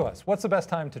 Give it to us. What's the best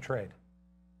time to trade?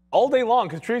 All day long,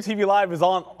 because TraderTV Live is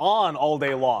on all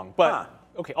day long. But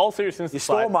okay, all seriousness aside, you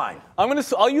stole mine.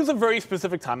 I'll use a very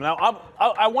specific time. Now,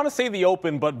 I want to say the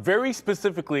open, but very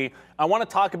specifically, I want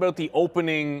to talk about the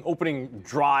opening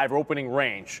drive or opening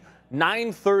range,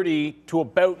 9:30 to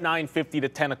about 9:50 to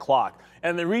 10 o'clock.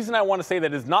 And the reason I want to say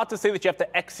that is not to say that you have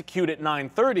to execute at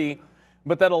 9:30,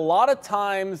 but that a lot of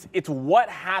times it's what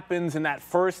happens in that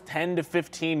first 10 to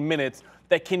 15 minutes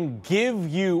that can give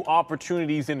you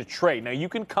opportunities in a trade. Now, you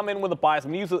can come in with a bias.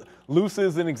 I'm going to use loose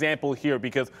as an example here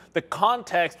because the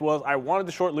context was I wanted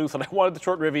to short loose and I wanted to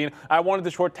short Rivian. I wanted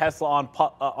to short Tesla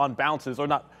on bounces, or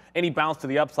not any bounce to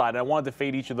the upside. And I wanted to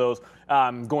fade each of those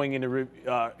going into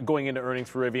earnings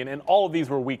for Rivian. And all of these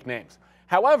were weak names.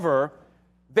 However,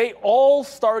 they all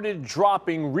started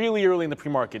dropping really early in the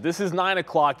pre-market. This is 9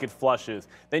 o'clock, it flushes.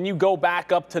 Then you go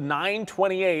back up to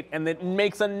 9:28, and it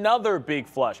makes another big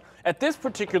flush. At this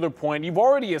particular point, you've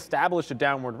already established a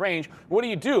downward range. What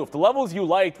do? If the levels you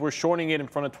liked were shorting it in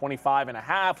front of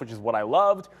 25.5, which is what I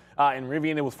loved, in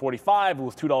Rivian it was 45, it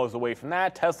was $2 away from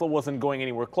that. Tesla wasn't going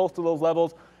anywhere close to those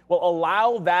levels. Well,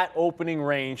 allow that opening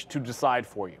range to decide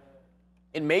for you.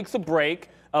 It makes a break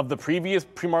of the previous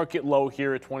pre-market low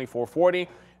here at 24.40.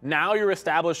 Now you're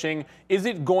establishing, is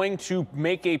it going to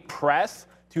make a press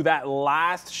to that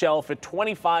last shelf at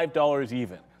 $25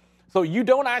 even? So you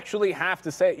don't actually have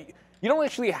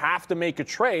to make a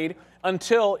trade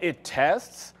until it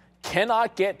tests,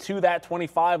 cannot get to that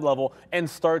 25 level, and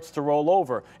starts to roll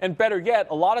over. And better yet,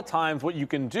 a lot of times what you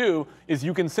can do is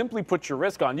you can simply put your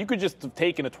risk on. You could just have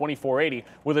taken a 24.80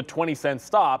 with a 20-cent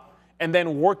stop and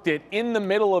then worked it in the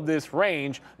middle of this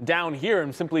range down here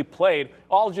and simply played,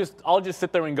 I'll just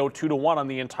sit there and go 2-to-1 on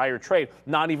the entire trade,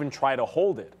 not even try to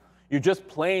hold it. You're just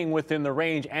playing within the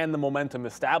range and the momentum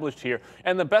established here.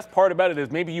 And the best part about it is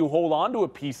maybe you hold on to a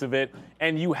piece of it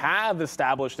and you have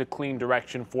established a clean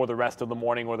direction for the rest of the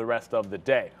morning or the rest of the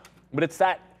day. But it's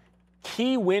that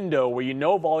key window where you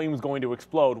know volume is going to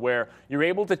explode, where you're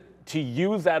able to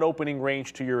use that opening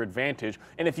range to your advantage.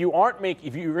 And if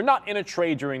you're not in a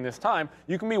trade during this time,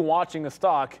 you can be watching a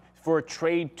stock for a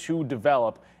trade to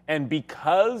develop. And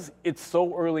because it's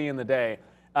so early in the day,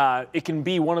 it can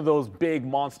be one of those big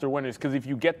monster winners, because if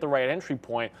you get the right entry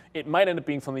point, it might end up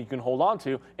being something you can hold on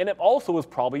to. And it also has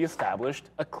probably established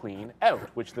a clean out,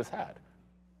 which this had.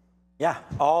 Yeah,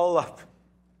 all up.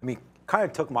 kind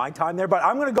of took my time there, but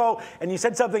I'm going to go, and you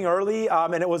said something early,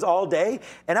 and it was all day,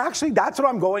 and actually that's what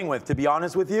I'm going with, to be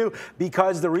honest with you,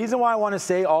 because the reason why I want to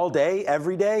say all day,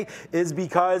 every day, is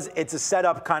because it's a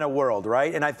setup kind of world,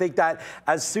 right? And I think that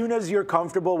as soon as you're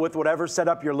comfortable with whatever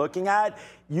setup you're looking at,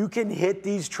 you can hit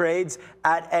these trades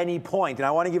at any point. And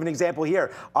I want to give an example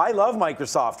here. I love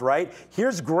Microsoft, right?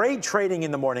 Here's great trading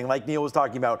in the morning, like Neil was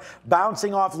talking about,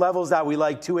 bouncing off levels that we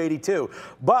like, 282.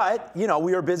 But, you know,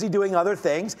 we were busy doing other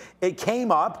things. It came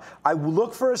up. I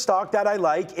look for a stock that I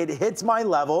like. It hits my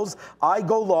levels. I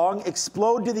go long,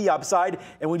 explode to the upside,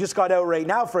 and we just got out right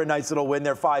now for a nice little win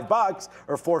there, $5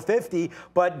 or $4.50.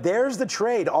 But there's the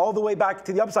trade all the way back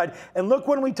to the upside. And look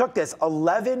when we took this,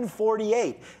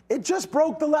 11.48. It just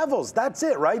broke the levels. That's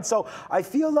it, right? So I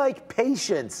feel like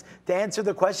patience, to answer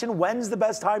the question, when's the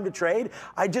best time to trade?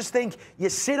 I just think you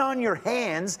sit on your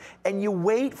hands and you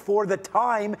wait for the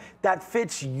time that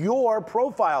fits your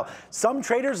profile. Some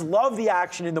traders love the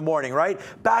action in the morning, right?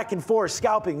 Back and forth,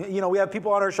 scalping. You know, we have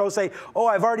people on our show say, oh,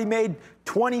 I've already made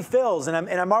 20 fills and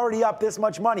I'm already up this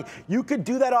much money. You could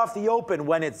do that off the open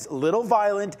when it's a little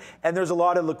violent and there's a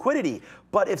lot of liquidity.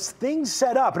 But if things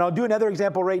set up, and I'll do another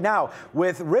example right now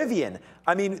with Rivian.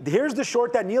 I mean, here's the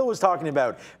short that Neil was talking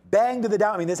about. Bang to the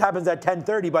down. I mean, this happens at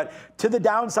 10:30, but to the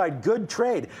downside, good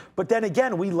trade. But then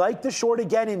again, we like the short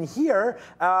again in here,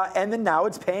 and then now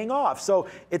it's paying off. So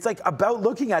it's like about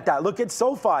looking at that. Look at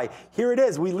SoFi. Here it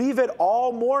is. We leave it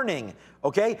all morning.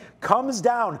 Okay, comes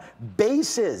down,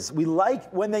 bases. We like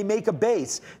when they make a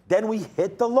base. Then we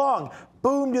hit the long.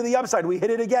 Boom to the upside. We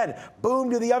hit it again. Boom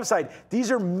to the upside.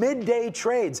 These are midday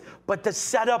trades, but the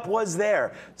setup was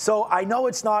there. So I know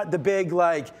it's not the big,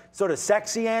 like, sort of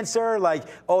sexy answer, like,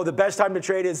 oh, the best time to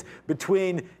trade is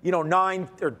between, you know, 9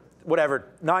 or whatever,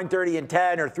 9:30 and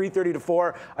 10 or 3:30 to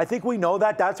 4. I think we know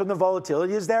that that's when the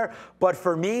volatility is there. But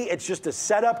for me, it's just a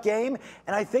setup game.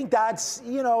 And I think that's,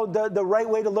 you know, the right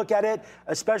way to look at it,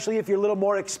 especially if you're a little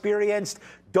more experienced.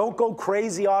 Don't go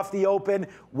crazy off the open.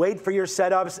 Wait for your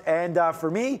setups. And for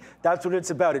me, that's what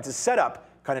it's about. It's a setup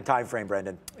kind of time frame,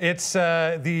 Brendan. It's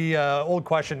the old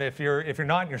question. If you're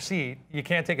not in your seat, you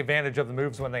can't take advantage of the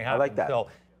moves when they happen. I like that. So,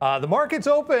 the market's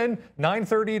open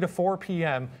 9:30 to 4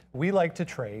 p.m. We like to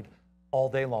trade all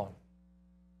day long.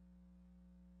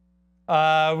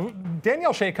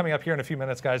 Danielle Shea coming up here in a few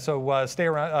minutes, guys. So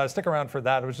stick around for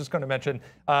that. I was just going to mention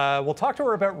we'll talk to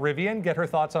her about Rivian, get her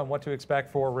thoughts on what to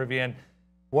expect for Rivian,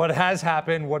 what has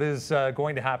happened, what is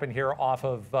going to happen here off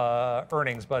of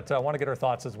earnings. But I want to get her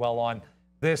thoughts as well on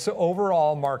this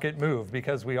overall market move,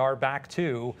 because we are back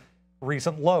to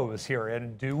recent lows here,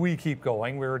 and do we keep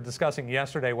going? We were discussing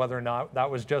yesterday whether or not that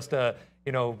was just a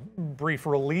brief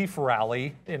relief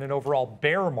rally in an overall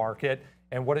bear market,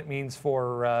 and what it means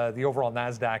for the overall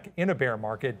NASDAQ in a bear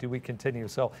market. Do we continue?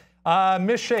 So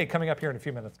Ms. Shea coming up here in a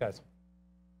few minutes, guys.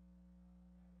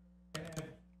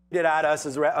 Did at us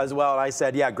as well, and I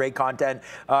said, yeah, great content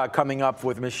coming up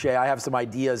with Ms. Shea. I have some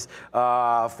ideas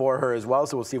for her as well,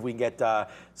 so we'll see if we can get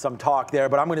some talk there.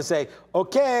 But I'm going to say,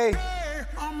 okay.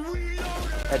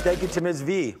 And thank you to Ms.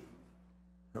 V.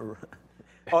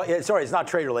 Oh, yeah, sorry, it's not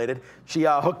trade related. She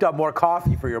hooked up more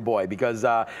coffee for your boy because,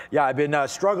 yeah, I've been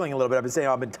struggling a little bit. I've been saying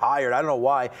I've been tired. I don't know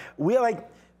why. We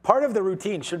part of the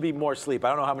routine should be more sleep. I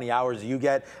don't know how many hours you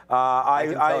get. I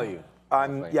can tell you.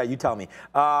 Yeah, you tell me.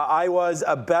 I was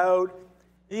about,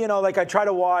 like I try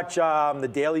to watch The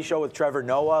Daily Show with Trevor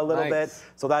Noah a little bit.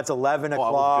 So that's 11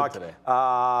 o'clock.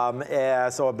 Yeah,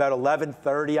 so about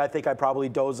 11:30, I think I probably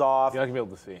doze off. You're not going to be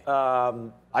able to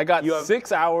see. I got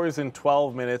 6 hours and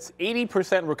 12 minutes,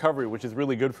 80% recovery, which is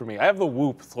really good for me. I have the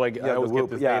Whoop, so I always get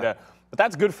this data. But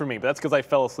that's good for me. But that's because I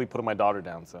fell asleep putting my daughter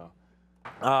down. So.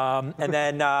 And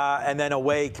then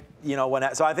awake,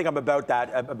 so I think I'm about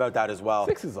that as well.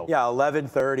 6 is okay. Yeah,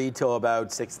 11:30 till about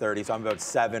 6:30, so I'm about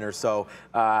 7 or so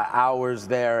hours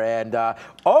there. And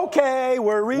okay,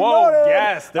 we're reloaded. Whoa,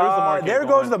 yes, there's the market. There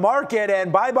goes the market,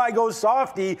 and bye goes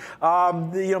Softy.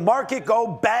 Market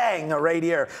go bang right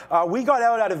here. We got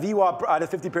out at a VWAP at a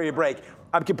 50-period break.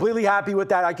 I'm completely happy with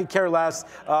that. I could care less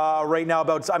right now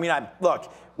about.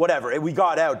 Look. Whatever. We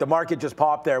got out. The market just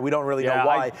popped there. We don't really know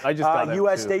why. I just got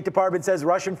U.S. State Department says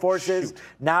Russian forces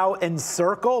now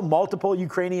encircle multiple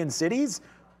Ukrainian cities.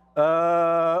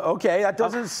 Okay, that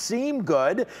doesn't seem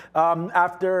good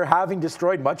after having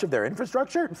destroyed much of their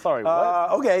infrastructure. I'm sorry,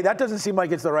 what? Okay, that doesn't seem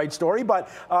like it's the right story, but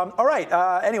all right.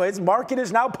 Anyways, market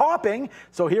is now popping,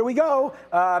 so here we go,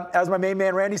 as my main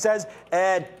man Randy says,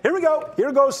 and here we go.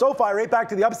 Here goes SoFi right back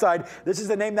to the upside. This is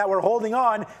the name that we're holding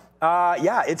on.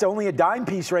 Yeah, it's only a dime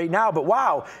piece right now, but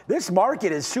wow, this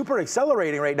market is super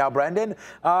accelerating right now, Brendan.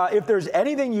 If there's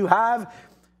anything you have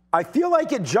I feel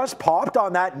like it just popped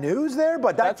on that news there,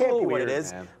 but that can't be what it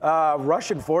is.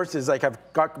 Russian forces have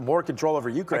got more control over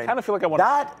Ukraine. I kind of feel like I want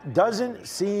that doesn't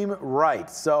seem right.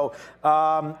 So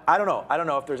I don't know. I don't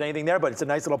know if there's anything there, but it's a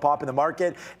nice little pop in the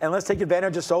market. And let's take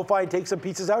advantage of SoFi and take some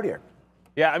pieces out here.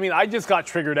 Yeah, I mean, I just got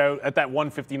triggered out at that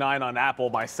 159 on Apple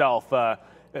myself. I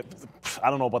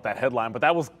don't know about that headline, but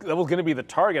that was going to be the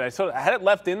target. I had it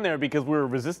left in there because we were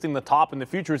resisting the top in the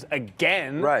futures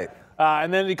again. Right.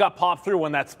 And then it got popped through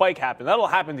when that spike happened. That'll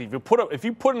happen to you. If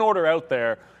you put an order out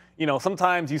there,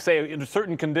 sometimes you say under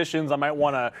certain conditions I might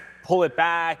want to pull it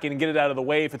back and get it out of the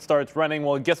way if it starts running.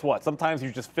 Well, guess what? Sometimes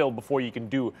you just fail before you can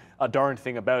do a darn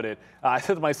thing about it. I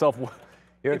said to myself,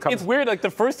 it's weird. Like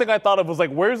the first thing I thought of was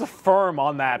where's the firm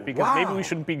on that? Because maybe we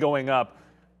shouldn't be going up.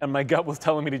 And my gut was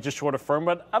telling me to just short a firm,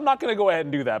 but I'm not going to go ahead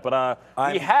and do that. But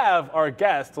we have our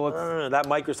guest. So let's that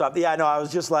Microsoft. Yeah, no, I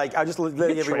was just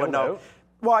letting everyone know.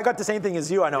 Well, I got the same thing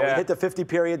as you. I know we hit the 50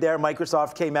 period there.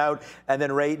 Microsoft came out, and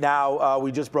then right now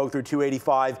we just broke through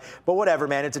 285. But whatever,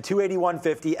 man. It's a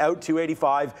 281.50 out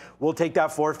 285. We'll take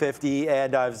that 450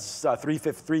 and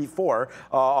 354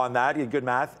 on that. Good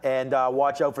math. And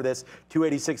watch out for this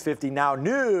 286.50 now.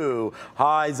 New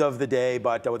highs of the day.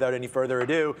 But without any further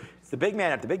ado, it's the big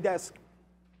man at the big desk.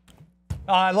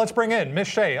 Let's bring in Miss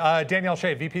Shea, Danielle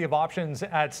Shea, VP of Options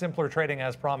at Simpler Trading,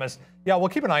 as promised. Yeah, we'll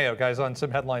keep an eye out, guys, on some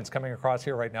headlines coming across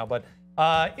here right now. But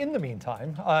in the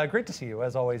meantime, great to see you,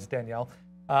 as always, Danielle.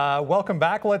 Welcome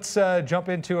back. Let's jump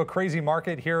into a crazy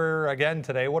market here again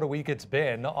today. What a week it's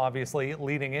been, obviously,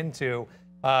 leading into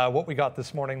what we got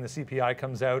this morning. The CPI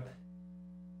comes out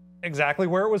exactly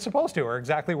where it was supposed to, or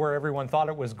exactly where everyone thought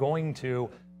it was going to.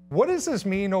 What does this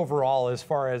mean overall as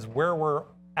far as where we're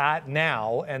at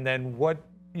now, and then what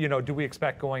do we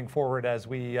expect going forward as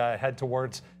we head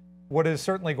towards what is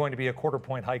certainly going to be a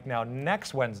quarter-point hike now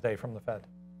next Wednesday from the Fed?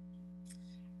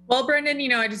 Well, Brendan,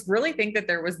 I just really think that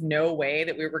there was no way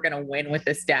that we were going to win with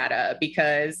this data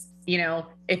because,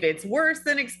 if it's worse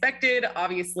than expected,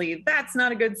 obviously that's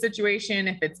not a good situation.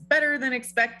 If it's better than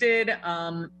expected,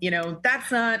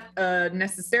 that's not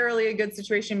necessarily a good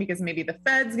situation because maybe the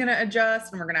Fed's going to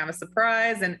adjust and we're going to have a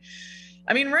surprise. And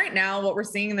I mean, right now, what we're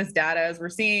seeing in this data is we're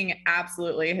seeing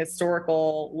absolutely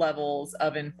historical levels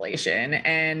of inflation.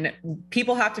 And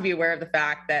people have to be aware of the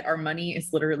fact that our money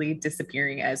is literally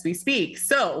disappearing as we speak.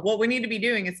 So what we need to be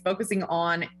doing is focusing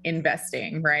on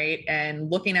investing, right?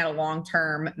 And looking at a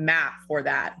long-term map for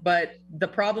that. But the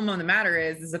problem on the matter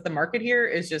is that the market here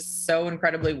is just so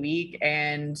incredibly weak.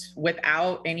 And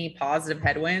without any positive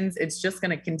headwinds, it's just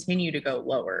going to continue to go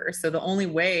lower. So the only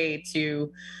way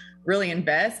to really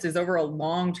invest is over a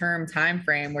long-term time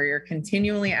frame where you're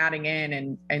continually adding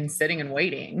in and sitting and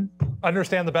waiting.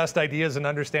 Understand the best ideas and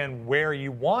understand where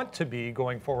you want to be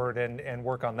going forward and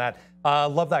work on that.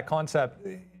 Love that concept.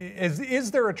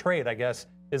 Is there a trade, I guess,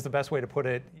 is the best way to put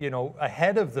it,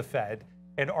 ahead of the Fed?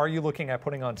 And are you looking at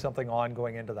putting on something on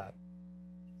going into that?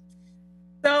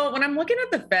 So when I'm looking at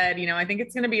the Fed, I think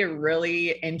it's going to be a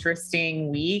really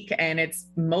interesting week, and it's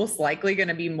most likely going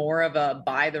to be more of a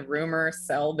buy the rumor,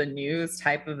 sell the news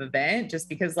type of event, just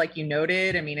because like you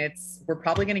noted, I mean, we're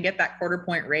probably going to get that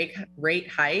quarter-point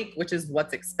rate hike, which is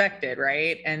what's expected,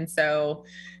 right? And so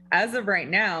as of right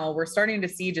now, we're starting to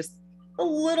see just a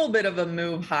little bit of a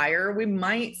move higher. We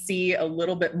might see a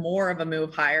little bit more of a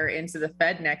move higher into the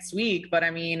Fed next week. But I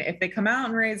mean, if they come out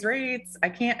and raise rates, I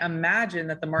can't imagine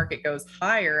that the market goes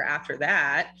higher after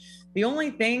that. The only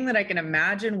thing that I can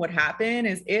imagine would happen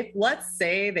is if, let's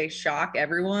say, they shock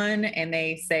everyone and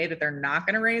they say that they're not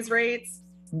going to raise rates,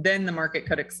 then the market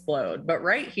could explode. But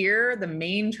right here, the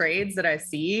main trades that I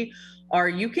see are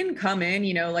you can come in,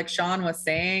 like Sean was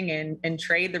saying, and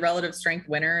trade the relative strength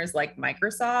winners like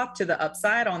Microsoft to the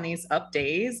upside on these up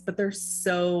days, but they're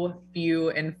so few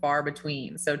and far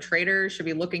between. So traders should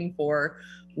be looking for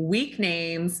weak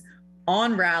names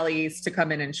on rallies to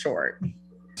come in and short.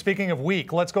 Speaking of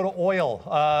weak, let's go to oil.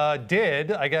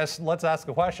 Let's ask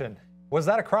a question. Was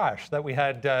that a crash that we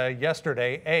had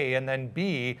yesterday, A, and then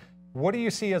B, what do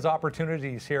you see as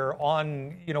opportunities here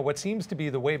on, what seems to be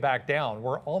the way back down?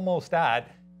 We're almost at,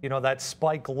 that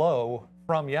spike low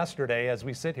from yesterday as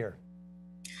we sit here.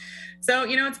 So,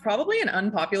 it's probably an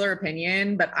unpopular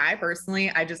opinion, but I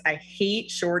personally, I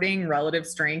hate shorting relative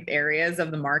strength areas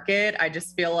of the market. I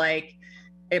just feel like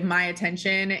my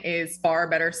attention is far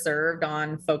better served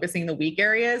on focusing the weak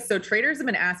areas. So traders have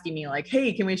been asking me like,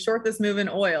 hey, can we short this move in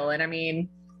oil? And I mean,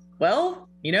 well,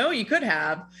 You could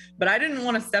have, but I didn't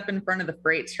want to step in front of the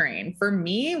freight train. For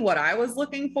me, what I was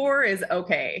looking for is,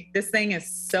 okay, this thing is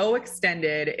so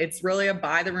extended. It's really a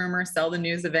buy the rumor, sell the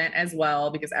news event as well,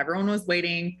 because everyone was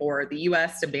waiting for the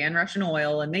US to ban Russian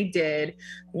oil, and they did.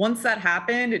 Once that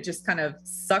happened, it just kind of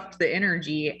sucked the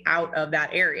energy out of that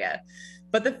area.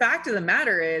 But the fact of the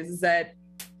matter is that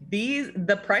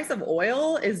the price of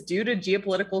oil is due to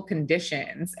geopolitical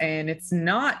conditions, and it's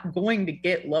not going to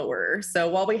get lower. So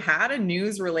while we had a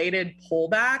news related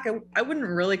pullback, I wouldn't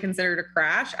really consider it a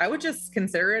crash. I would just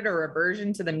consider it a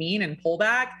reversion to the mean and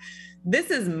pullback. This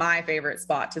is my favorite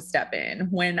spot to step in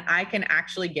when I can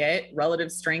actually get relative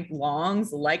strength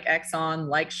longs like Exxon,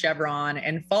 like Chevron,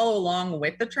 and follow along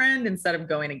with the trend instead of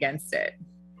going against it.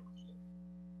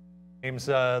 James,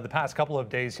 the past couple of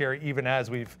days here, even as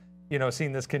we've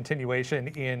seen this continuation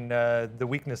in the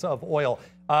weakness of oil.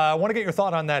 I want to get your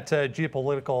thought on that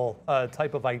geopolitical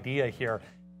type of idea here.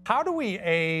 How do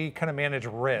we kind of manage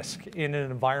risk in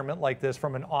an environment like this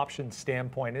from an option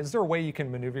standpoint? Is there a way you can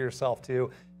maneuver yourself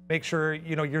to make sure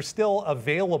you're still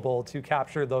available to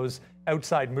capture those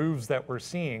outside moves that we're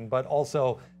seeing, but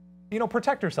also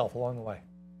protect yourself along the way?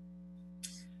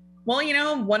 Well,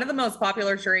 one of the most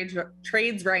popular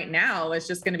trades right now is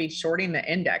just going to be shorting the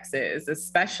indexes,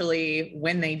 especially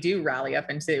when they do rally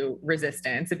up into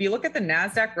resistance. If you look at the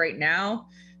NASDAQ right now,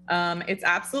 it's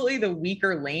absolutely the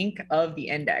weaker link of the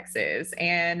indexes.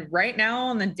 And right now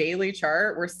on the daily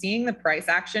chart, we're seeing the price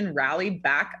action rally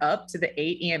back up to the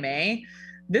 8 EMA.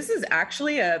 This is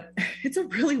actually it's a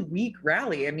really weak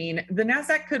rally. I mean, the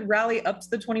NASDAQ could rally up to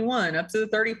the 21, up to the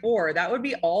 34. That would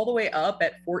be all the way up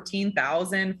at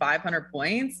 14,500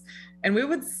 points, and we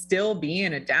would still be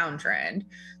in a downtrend.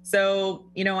 So,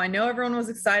 I know everyone was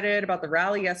excited about the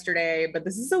rally yesterday, but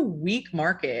this is a weak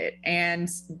market, and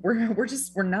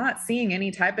we're not seeing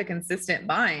any type of consistent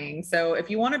buying. So if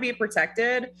you want to be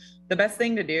protected, the best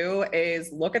thing to do is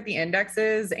look at the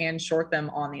indexes and short them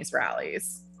on these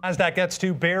rallies. NASDAQ gets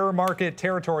to bear market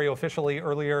territory officially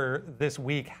earlier this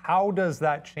week. How does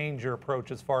that change your approach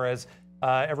as far as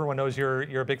everyone knows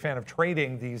you're a big fan of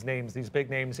trading these names, these big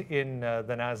names in the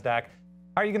NASDAQ?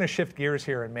 How are you going to shift gears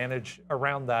here and manage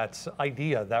around that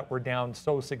idea that we're down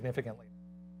so significantly?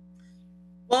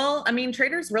 Well, I mean,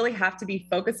 traders really have to be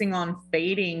focusing on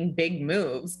fading big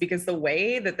moves, because the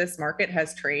way that this market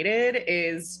has traded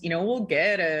is, we'll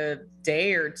get a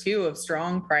day or two of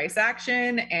strong price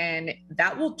action, and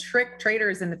that will trick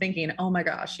traders into thinking, oh my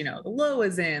gosh, the low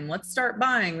is in, let's start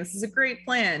buying. This is a great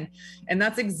plan. And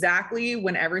that's exactly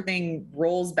when everything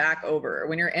rolls back over.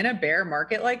 When you're in a bear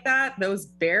market like that, those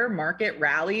bear market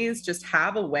rallies just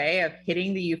have a way of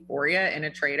hitting the euphoria in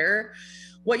a trader.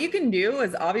 What you can do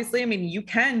is obviously, you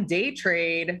can day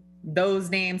trade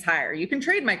those names higher. You can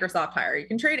trade Microsoft higher. You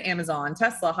can trade Amazon,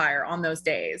 Tesla higher on those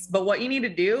days. But what you need to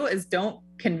do is don't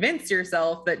convince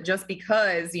yourself that just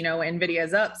because, NVIDIA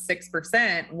is up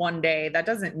 6% one day, that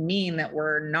doesn't mean that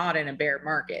we're not in a bear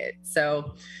market.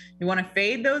 So you want to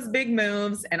fade those big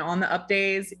moves. And on the up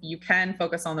days, you can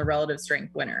focus on the relative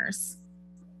strength winners.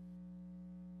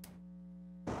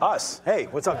 Us. Hey,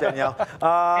 what's up, Danielle?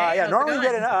 Yeah, normally we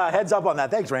get a heads up on that.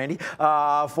 Thanks, Randy,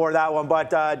 for that one. But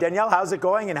Danielle, how's it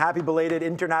going? And happy belated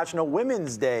International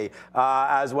Women's Day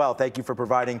as well. Thank you for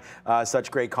providing such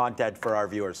great content for our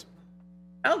viewers.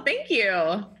 Oh, thank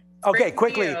you. Okay,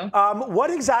 quickly,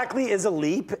 what exactly is a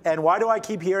leap, and why do I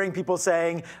keep hearing people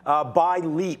saying buy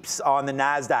leaps on the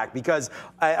NASDAQ? Because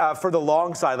for the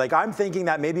long side, like I'm thinking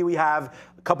that maybe we have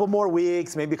a couple more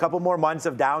weeks, maybe a couple more months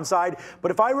of downside. But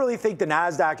if I really think the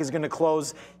NASDAQ is going to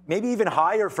close maybe even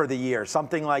higher for the year,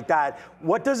 something like that,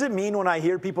 what does it mean when I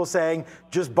hear people saying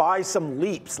just buy some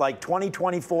leaps, like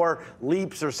 2024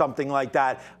 leaps or something like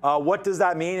that? What does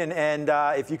that mean? And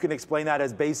if you can explain that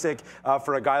as basic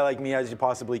for a guy like me as you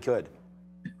possibly could.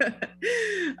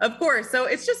 Of course. So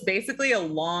it's just basically a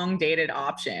long dated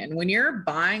option. When you're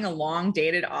buying a long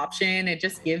dated option, it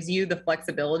just gives you the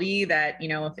flexibility that,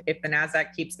 if the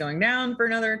NASDAQ keeps going down for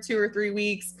another 2 or 3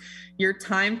 weeks, your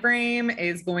time frame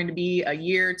is going to be a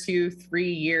year, 2,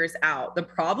 3 years out. The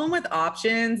problem with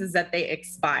options is that they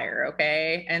expire.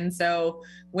 Okay. And so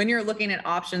when you're looking at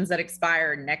options that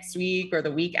expire next week or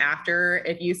the week after,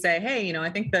 if you say, hey, I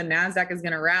think the NASDAQ is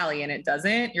going to rally and it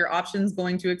doesn't, your option's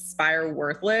going to expire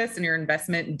worthless and your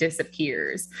investment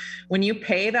disappears. When you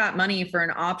pay that money for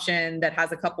an option that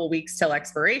has a couple weeks till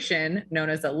expiration, known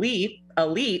as a leap,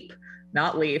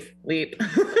 not leaf, leap,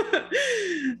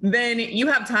 then you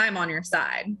have time on your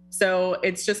side. So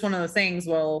it's just one of those things,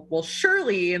 well,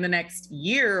 surely in the next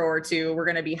year or two, we're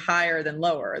going to be higher than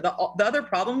lower. The other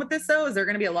problem with this, though, is they're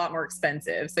going to be a lot more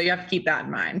expensive. So you have to keep that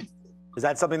in mind. Is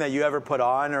that something that you ever put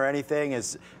on or anything,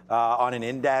 is on an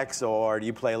index, or do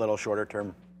you play a little shorter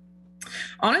term?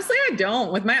 Honestly, I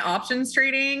don't. With my options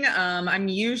trading, I'm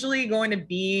usually going to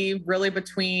be really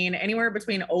anywhere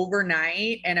between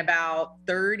overnight and about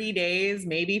 30 days,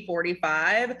 maybe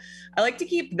 45. I like to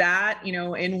keep that,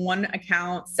 in one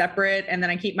account separate, and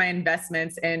then I keep my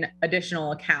investments in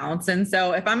additional accounts. And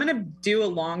so if I'm going to do a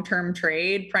long-term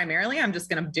trade, primarily, I'm just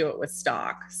going to do it with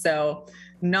stock. So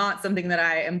not something that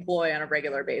I employ on a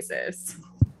regular basis.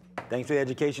 Thanks for the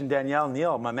education, Danielle.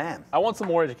 Neil, my man. I want some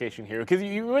more education here, because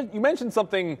you mentioned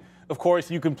something. Of course,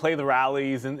 you can play the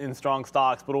rallies in strong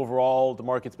stocks, but overall, the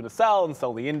market's been to sell and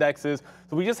sell the indexes.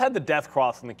 So we just had the death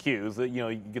cross in the Qs.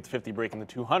 You get the 50 breaking the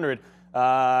 200.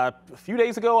 A few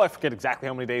days ago, I forget exactly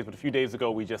how many days, but a few days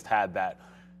ago, we just had that.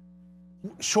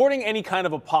 Shorting any kind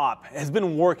of a pop has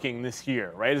been working this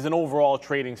year, right, as an overall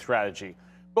trading strategy.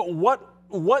 But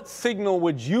what signal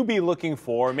would you be looking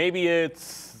for? Maybe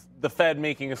it's the Fed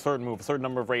making a certain move, a certain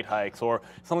number of rate hikes, or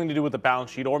something to do with the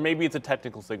balance sheet, or maybe it's a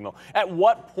technical signal. At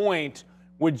what point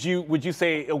would you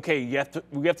say, okay, we have to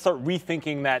start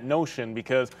rethinking that notion,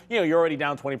 because you're already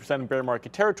down 20% in bear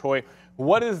market territory?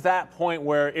 What is that point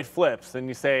where it flips and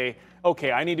you say,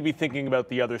 okay, I need to be thinking about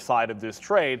the other side of this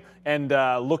trade and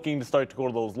looking to start to go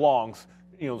to those longs?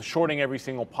 Shorting every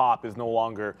single pop is no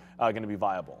longer going to be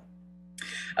viable.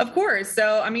 Of course.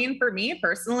 So, for me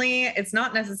personally, it's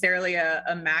not necessarily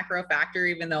a macro factor,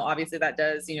 even though obviously that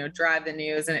does, drive the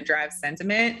news and it drives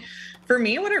sentiment. For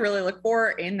me, what I really look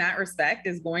for in that respect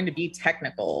is going to be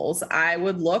technicals. I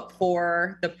would look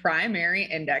for the primary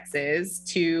indexes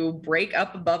to break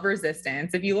up above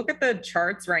resistance. If you look at the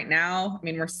charts right now,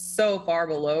 we're so far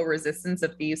below resistance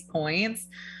of these points.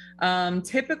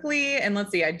 Typically, and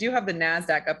let's see, I do have the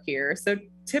NASDAQ up here. So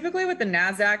typically with the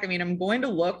NASDAQ, I'm going to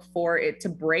look for it to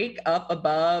break up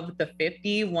above the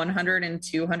 50, 100, and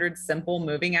 200 simple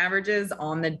moving averages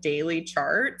on the daily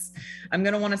charts. I'm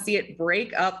going to want to see it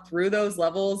break up through those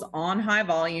levels on high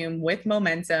volume with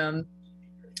momentum,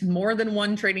 more than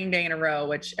one trading day in a row,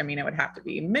 which, it would have to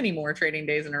be many more trading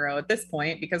days in a row at this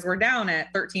point, because we're down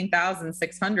at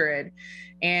 13,600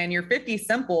 and your 50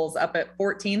 simples up at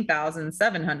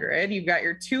 14,700. You've got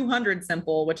your 200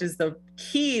 simple, which is the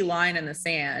key line in the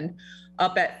sand,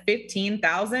 up at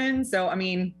 15,000. So,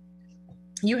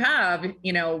 you have,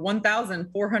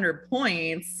 1,400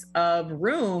 points of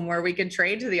room where we could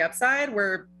trade to the upside,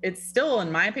 where it's still,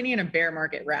 in my opinion, a bear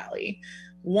market rally.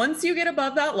 Once you get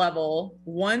above that level,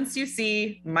 once you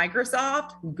see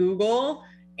Microsoft, Google,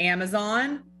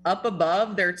 Amazon up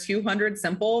above their 200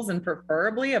 simples and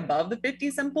preferably above the 50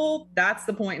 simple, that's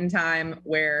the point in time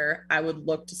where I would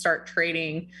look to start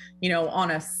trading,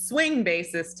 on a swing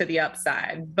basis to the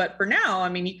upside. But for now,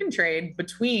 you can trade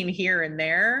between here and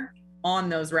there on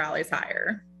those rallies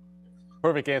higher.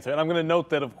 Perfect answer. And I'm going to note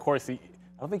that, of course, I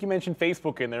don't think you mentioned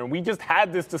Facebook in there. And we just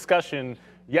had this discussion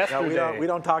yesterday. No, we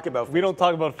don't talk about Facebook. We don't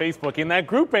talk about Facebook in that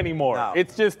group anymore. No.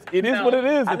 It is what it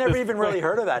is. I've never even really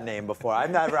heard of that name before.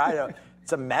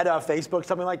 It's a Meta, Facebook,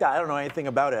 something like that. I don't know anything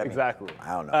about it. Exactly.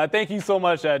 I don't know. Thank you so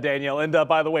much, Danielle. And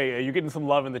by the way, you're getting some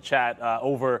love in the chat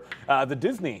over the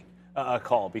Disney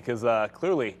call, because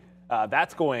clearly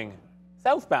that's going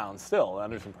southbound still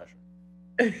under some pressure.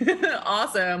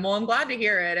 Awesome. Well, I'm glad to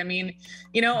hear it.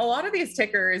 A lot of these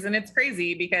tickers, and it's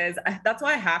crazy because that's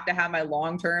why I have to have my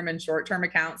long-term and short-term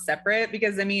accounts separate,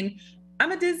 because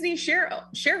I'm a Disney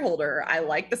shareholder. I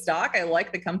like the stock, I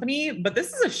like the company, but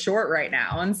this is a short right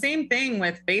now. And same thing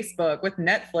with Facebook, with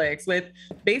Netflix, with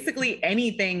basically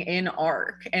anything in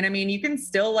ARK. And you can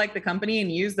still like the company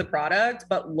and use the product,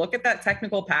 but look at that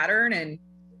technical pattern and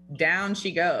down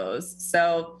she goes.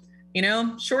 So,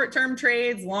 short-term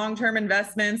trades, long-term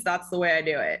investments, that's the way I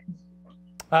do it.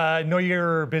 I know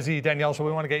you're busy, Danielle, so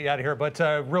we want to get you out of here. But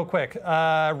real quick,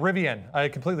 Rivian. I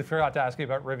completely forgot to ask you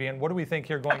about Rivian. What do we think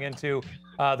here going into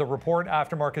the report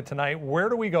aftermarket tonight? Where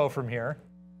do we go from here?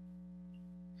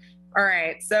 All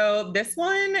right. So this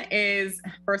one is,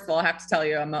 first of all, I have to tell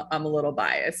you, I'm a little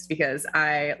biased because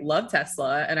I love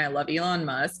Tesla and I love Elon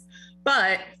Musk.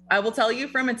 But I will tell you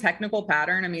from a technical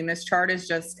pattern, this chart is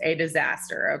just a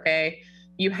disaster, okay?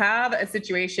 You have a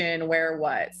situation where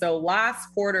So last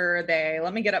quarter,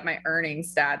 let me get up my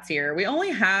earnings stats here. We only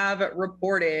have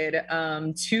reported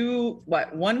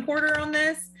one quarter on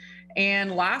this.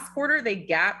 And last quarter, they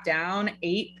gapped down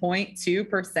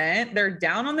 8.2%. They're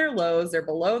down on their lows. They're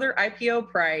below their IPO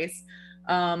price.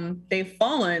 They've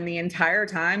fallen the entire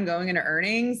time going into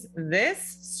earnings.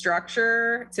 This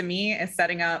structure to me is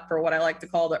setting up for what I like to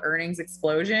call the earnings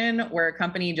explosion, where a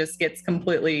company just gets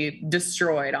completely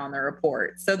destroyed on the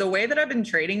report. So the way that I've been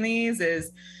trading these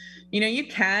is, You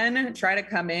can try to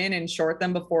come in and short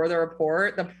them before the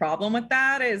report. The problem with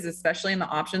that is, especially in the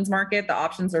options market, the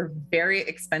options are very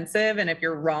expensive. And if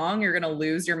you're wrong, you're going to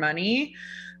lose your money.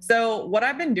 So what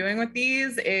I've been doing with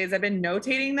these is I've been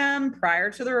notating them prior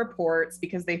to the reports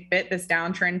because they fit this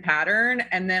downtrend pattern.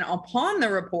 And then upon the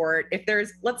report, if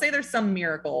let's say there's some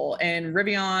miracle and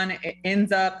Rivian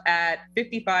ends up at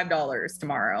 $55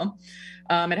 tomorrow.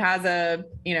 It has a,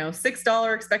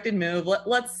 $6 expected move.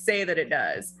 Let's say that it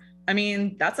does. I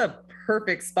mean, that's a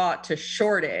perfect spot to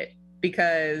short it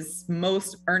because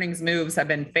most earnings moves have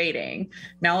been fading.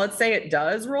 Now, let's say it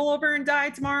does roll over and die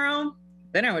tomorrow.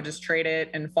 Then I would just trade it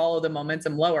and follow the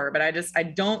momentum lower. But I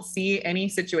don't see any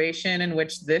situation in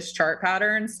which this chart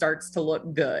pattern starts to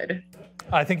look good.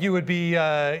 I think you would be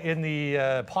in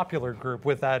the popular group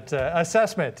with that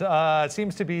assessment. It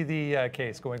seems to be the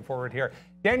case going forward here.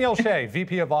 Danielle Shea,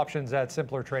 VP of Options at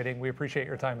Simpler Trading. We appreciate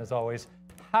your time as always.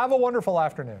 Have a wonderful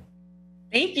afternoon.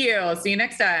 Thank you. See you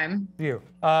next time. See you.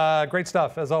 Great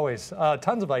stuff as always.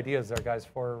 Tons of ideas there, guys,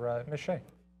 for Ms. Shea.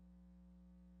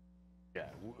 Yeah,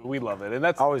 we love it, and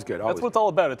that's always good. That's what it's all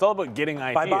about. It's all about getting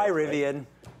ideas. Bye-bye, Rivian. Right?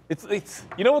 It's it's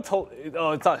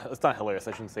not hilarious.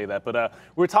 I shouldn't say that, but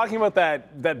we're talking about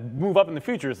that move up in the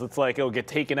futures. It's like it'll get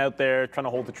taken out there, trying to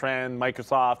hold the trend.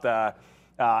 Microsoft,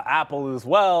 Apple as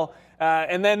well,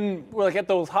 and then we're like at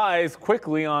those highs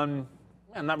quickly on.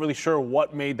 I'm not really sure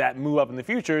what made that move up in the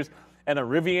futures. And a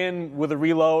Rivian with a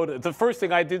reload. The first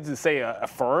thing I did is say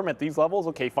affirm at these levels.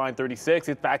 Okay, fine, 36.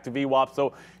 It's back to VWAP.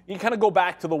 So you kind of go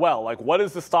back to the well. Like, what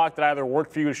is the stock that either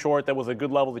worked for you to short that was a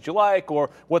good level that you like, or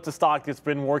what's the stock that's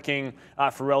been working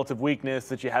for relative weakness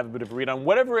that you have a bit of a read on?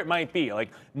 Whatever it might be. Like,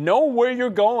 know where you're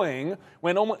going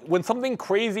when something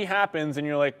crazy happens and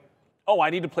you're like, oh,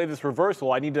 I need to play this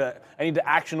reversal. I need to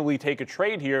actionably take a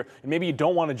trade here. And maybe you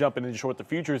don't want to jump in and short the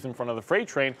futures in front of the freight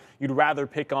train. You'd rather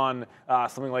pick on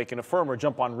something like an Affirm or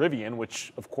jump on Rivian,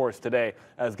 which, of course, today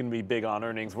is going to be big on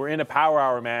earnings. We're in a power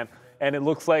hour, man. And it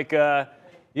looks like,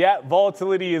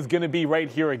 volatility is going to be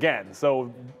right here again.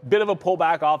 So bit of a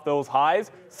pullback off those highs.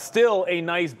 Still a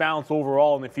nice bounce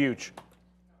overall in the future.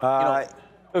 Go ahead.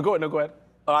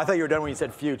 I thought you were done when you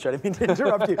said future. I didn't mean to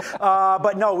interrupt you.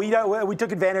 But no, we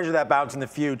took advantage of that bounce in the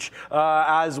future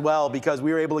as well because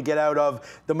we were able to get out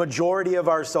of the majority of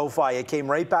our SoFi. It came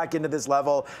right back into this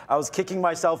level. I was kicking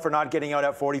myself for not getting out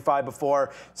at 45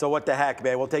 before. So what the heck,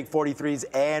 man? We'll take 43s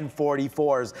and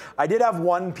 44s. I did have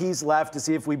one piece left to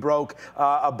see if we broke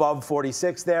above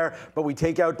 46 there, but we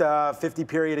take out the 50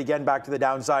 period again back to the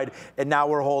downside, and now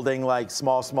we're holding like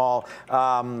small.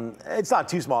 It's not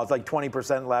too small. It's like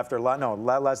 20% left or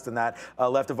less than that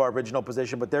left of our original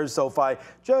position. But there's SoFi.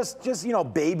 Just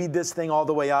babied this thing all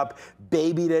the way up,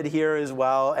 babied it here as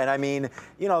well. And I mean,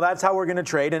 that's how we're going to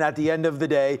trade. And at the end of the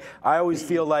day, I always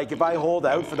feel like if I hold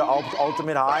out for the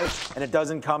ultimate high and it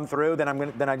doesn't come through,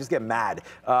 then I just get mad.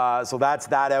 So that's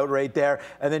that out right there.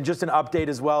 And then just an update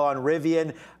as well on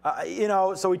Rivian.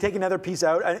 So we take another piece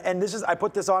out, and I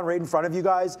put this on right in front of you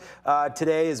guys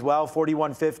today as well.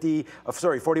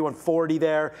 4140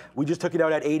 there. We just took it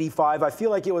out at 85. I feel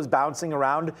like it was bouncing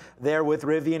around there with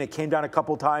Rivian. It came down a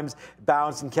couple times,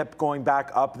 bounced and kept going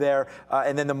back up there,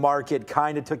 and then the market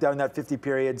kind of took down that 50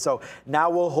 period. So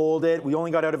now we'll hold it. We only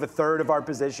got out of a third of our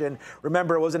position.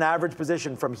 Remember, it was an average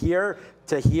position from here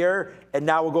to here, and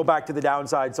now we'll go back to the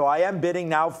downside. So I am bidding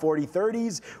now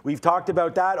 40-30s. We've talked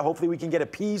about that. Hopefully we can get a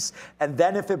piece, and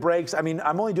then if it breaks, I mean,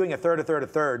 I'm only doing a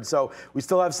third. So we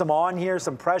still have some on here,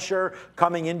 some pressure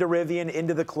coming into Rivian,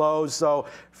 into the close. So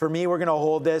for me, we're going to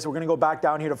hold this. We're going to go back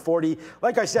down here to 40.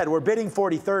 Like I said, we're bidding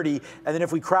 40-30, and then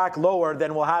if we crack lower,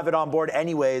 then we'll have it on board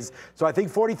anyways. So I think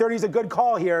 40-30 is a good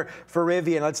call here for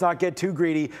Rivian. Let's not get too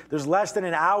greedy. There's less than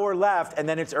an hour left, and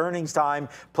then it's earnings time,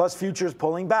 plus futures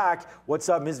pulling back. What's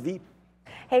up, Ms. V?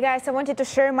 Hey guys, I wanted to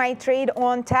share my trade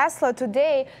on Tesla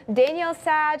today. Danielle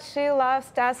said she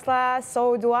loves Tesla,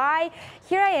 so do I.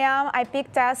 Here I am. I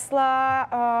picked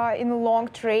Tesla in a long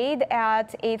trade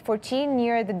at 8.14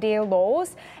 near the day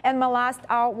lows, and my last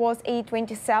out was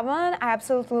 8.27. I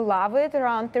absolutely love it,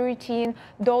 around $13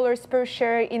 per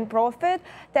share in profit.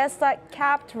 Tesla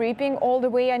kept ripping all the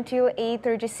way until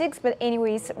 8.36, but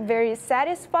anyways, very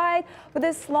satisfied with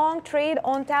this long trade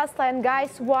on Tesla. And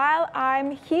guys, while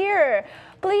I'm here,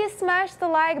 please smash the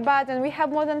like button. We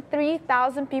have more than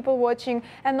 3,000 people watching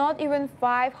and not even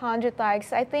 500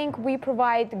 likes. I think we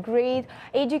provide great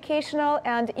educational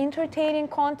and entertaining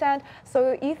content.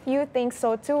 So if you think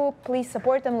so too, please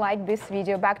support and like this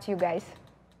video. Back to you guys.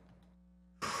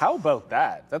 How about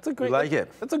that? That's a great. Like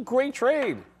it. That's a great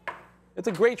trade. It's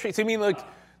a great trade. So you mean like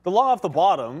the long off the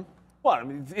bottom, Well, I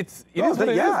mean, it is what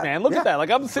it is, man. Look at that.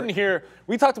 Like, I'm sitting here.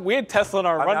 We had Tesla in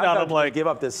our rundown. I'm like, give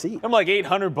up this seat. I'm like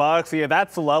 $800. Yeah,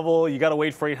 that's the level. You got to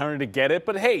wait for 800 to get it.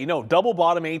 But hey, you know, double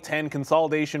bottom 810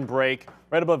 consolidation break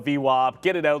right above VWAP.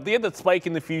 Get it out. They had that spike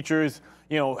in the futures.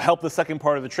 You know, help the second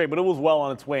part of the trade, but it was well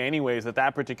on its way anyways at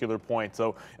that particular point.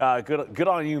 So good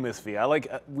on you, Miss V.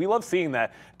 We love seeing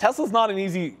that. Tesla's not an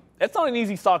easy. It's not an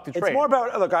easy stock to trade. It's more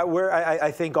about, look, I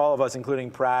think all of us,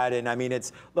 including Pratt, and I mean,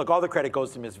 look, all the credit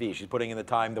goes to Ms. V. She's putting in the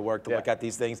time, the work to look at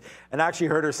these things. And I actually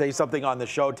heard her say something on the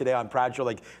show today on Pratt Show,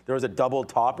 like there was a double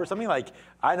top or something. Like,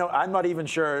 I'm not even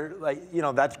sure, like, you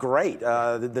know, that's great,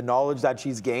 the knowledge that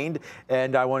she's gained.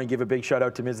 And I want to give a big shout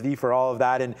out to Ms. V for all of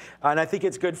that. And I think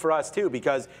it's good for us too,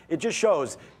 because it just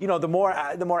shows, you know, the more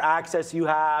access you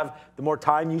have, the more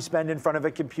time you spend in front of a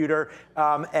computer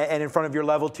and in front of your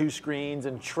level 2 screens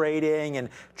and trading and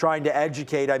trying to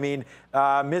educate. I mean,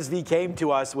 Ms. V came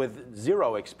to us with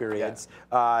zero experience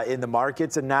in the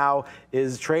markets and now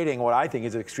is trading what I think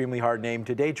is an extremely hard name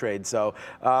to day trade. So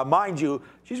mind you,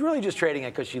 she's really just trading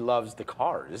it because she loves the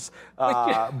cars.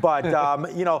 But,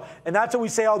 you know, and that's what we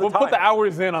say all the time. We'll put the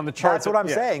hours in on the chart. That's what I'm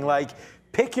saying. Like,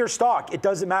 pick your stock. It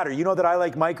doesn't matter. You know that I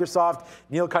like Microsoft.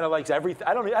 Neil kind of likes everything.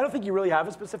 I don't think you really have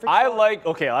a specific stock.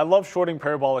 I love shorting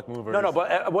parabolic movers. No,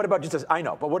 but what about just I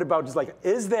know, but what about just like,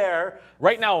 is there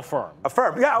right now a firm? A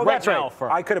firm, yeah, right that's now right. A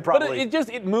firm. I could have probably. But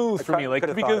it moves for me,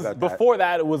 like because before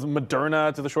that it was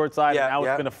Moderna to the short side, and now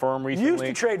it's been a firm recently. You used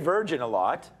to trade Virgin a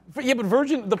lot. Yeah, but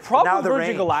Virgin. The problem with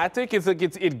Virgin Galactic is like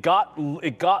it got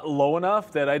low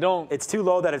enough that I don't. It's too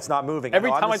low that it's not moving. Every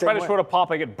time I try to short a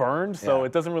pop, I get burned. So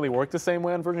it doesn't really work the same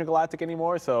way on Virgin Galactic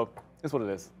anymore. So it's what it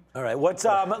is. All right, let's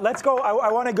go.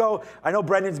 I want to go. I know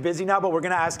Brendan's busy now, but we're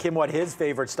going to ask him what his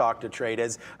favorite stock to trade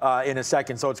is in a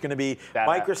second. So it's going to be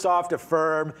Microsoft,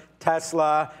 Affirm,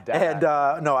 Tesla, and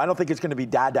no, I don't think it's going to be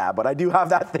Dada, but I do have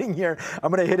that thing here.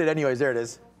 I'm going to hit it anyways. There it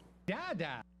is.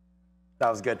 Dada. That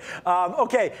was good.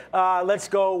 Okay, let's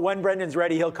go. When Brendan's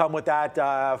ready, he'll come with that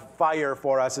fire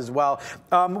for us as well.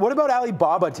 What about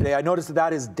Alibaba today? I noticed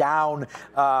that is down.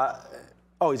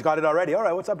 Oh, he's got it already. All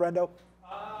right, what's up, Brendo?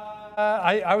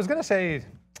 I was going to say, you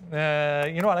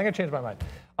know what, I'm going to change my mind.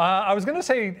 I was going to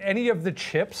say any of the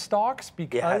chip stocks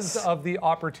because of the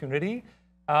opportunity.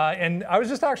 And I was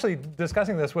just actually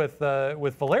discussing this with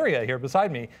Valeria here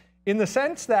beside me, in the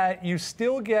sense that you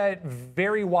still get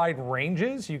very wide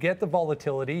ranges, you get the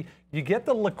volatility, you get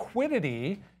the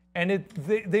liquidity, and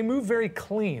they move very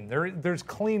clean. There's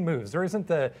clean moves. There isn't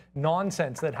the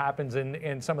nonsense that happens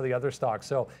in some of the other stocks.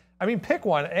 So, I mean, pick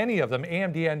one, any of them,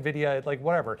 AMD, NVIDIA, like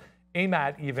whatever.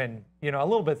 AMAT even, you know, a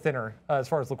little bit thinner as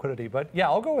far as liquidity. But yeah,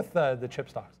 I'll go with the chip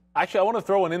stocks. Actually, I want to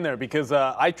throw one in there because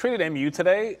I traded MU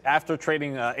today after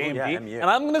trading AMD, and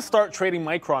I'm going to start trading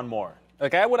Micron more.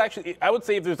 Like I would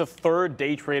say if there's a third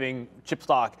day trading chip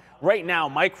stock, right now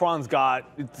Micron's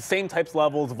got the same types of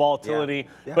levels, volatility,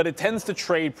 but it tends to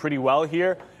trade pretty well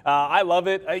here. I love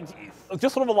it.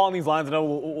 Just sort of along these lines, I know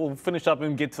we'll finish up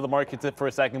and get to the markets for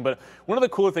a second, but one of the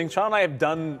cooler things, Sean and I have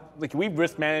done, like we've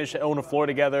risk managed, own a floor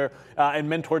together, and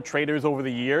mentored traders over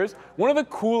the years. One of the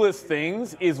coolest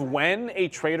things is when a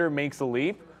trader makes a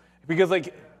leap, because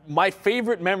like, my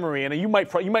favorite memory, and you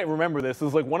might remember this,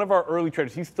 is like one of our early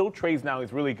traders. He still trades now.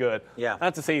 He's really good. Yeah.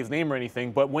 Not to say his name or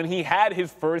anything, but when he had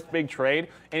his first big trade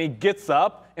and he gets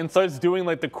up and starts doing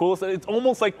like the coolest, it's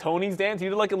almost like Tony's dance. He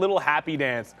did like a little happy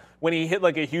dance when he hit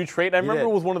like a huge trade. I remember it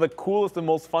was one of the coolest and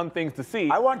most fun things to see.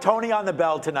 I want Tony on the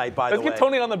bell tonight, by the way. Let's get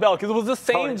Tony on the bell because it was the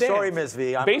same dance. Sorry, Ms.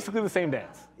 V. Basically the same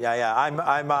dance. Yeah.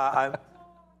 I'm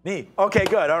me. Okay,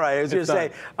 good. All right. I was going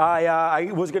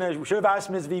to say, should have asked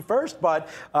Ms. V first, but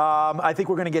I think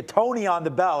we're going to get Tony on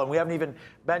the bell, and we haven't even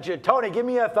mentioned Tony. Give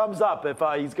me a thumbs up if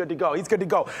he's good to go. He's good to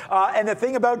go. And the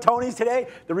thing about Tony's today,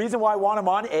 the reason why I want him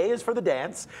on, A, is for the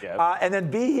dance, and then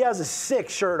B, he has a sick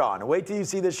shirt on. Wait till you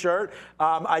see this shirt.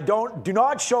 Do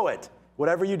not show it.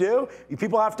 Whatever you do,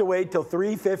 people have to wait till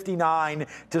 3:59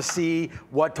 to see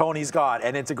what Tony's got.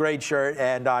 And it's a great shirt,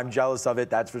 and I'm jealous of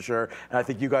it, that's for sure. And I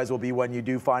think you guys will be when you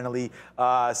do finally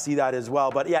see that as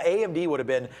well. But yeah, AMD would have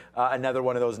been another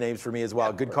one of those names for me as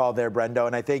well. Good call there, Brendo.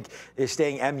 And I think is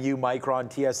staying MU, Micron,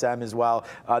 TSM as well.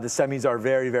 The semis are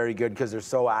very, very good because they're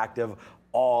so active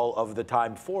all of the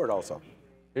time. Ford also.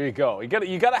 There you go. You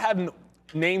got to have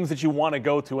names that you want to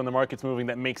go to when the market's moving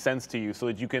that make sense to you so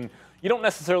that you don't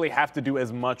necessarily have to do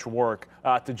as much work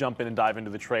to jump in and dive into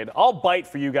the trade. I'll bite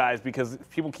for you guys because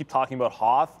people keep talking about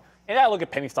Hoth, and I look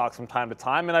at penny stocks from time to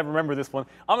time, and I remember this one.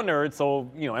 I'm a nerd,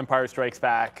 so you know, Empire Strikes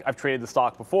Back. I've traded the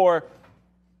stock before.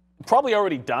 Probably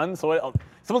already done, so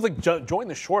someone's like, join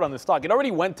the short on this stock. It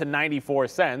already went to 94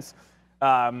 cents.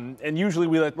 And usually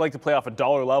we like to play off a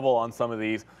dollar level on some of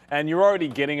these. And you're already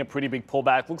getting a pretty big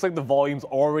pullback. Looks like the volume's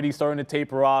already starting to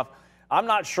taper off. I'm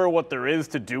not sure what there is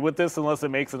to do with this unless it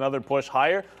makes another push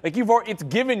higher. Like it's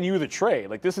given you the trade.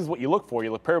 Like this is what you look for.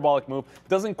 You look parabolic move.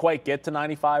 Doesn't quite get to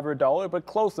 95 or $1, but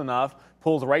close enough.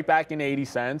 Pulls right back into 80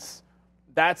 cents.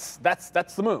 That's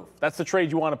the move. That's the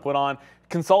trade you want to put on.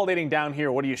 Consolidating down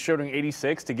here, what are you shorting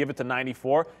 86 to give it to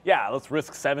 94? Yeah, let's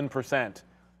risk 7%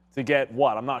 to get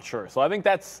what? I'm not sure. So I think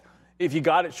that's, if you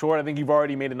got it short, I think you've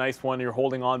already made a nice one. You're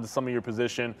holding on to some of your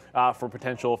position for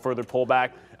potential further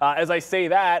pullback. As I say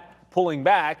that, pulling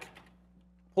back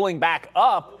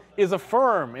up is a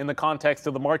firm in the context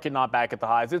of the market not back at the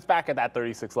highs. It's back at that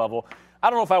 36 level. I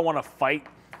don't know if I want to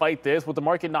fight this with the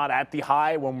market not at the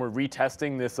high when we're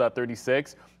retesting this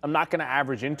 36. I'm not going to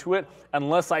average into it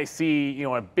unless I see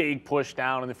a big push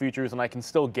down in the futures and I can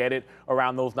still get it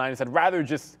around those 90s. I'd rather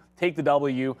just take the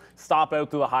W, stop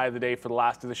out to the high of the day for the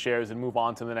last of the shares and move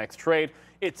on to the next trade.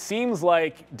 It seems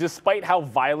like despite how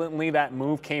violently that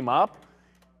move came up,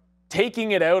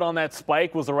 taking it out on that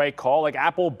spike was the right call. Like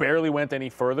Apple barely went any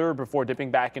further before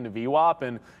dipping back into VWAP,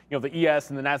 and the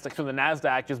ES and the NASDAQ. So the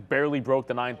NASDAQ just barely broke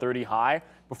the 930 high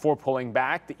before pulling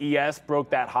back. The ES broke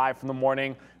that high from the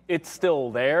morning. It's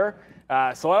still there.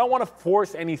 So I don't want to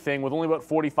force anything with only about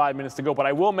 45 minutes to go, but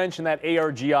I will mention that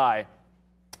ARGI.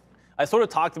 I sort of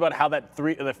talked about how that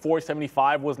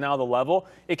 475 was now the level.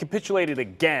 It capitulated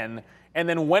again, and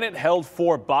then when it held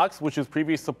 $4, which is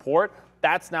previous support,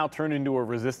 that's now turned into a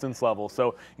resistance level.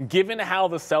 So given how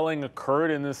the selling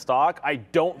occurred in this stock, I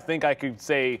don't think I could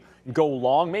say go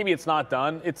long. Maybe it's not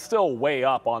done. It's still way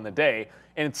up on the day.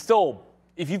 And it's still,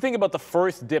 if you think about the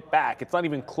first dip back, it's not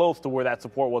even close to where that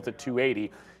support was at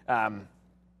 280.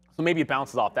 So maybe it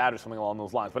bounces off that or something along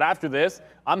those lines. But after this,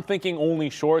 I'm thinking only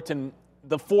shorts, and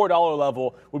the $4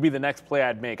 level would be the next play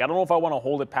I'd make. I don't know if I want to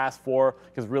hold it past 4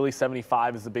 because really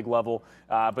 75 is the big level.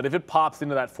 But if it pops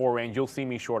into that 4 range, you'll see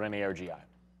me short on ARGI.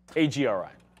 AGRI.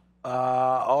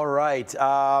 All right.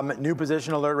 New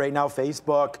position alert right now,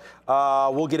 Facebook.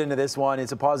 We'll get into this one.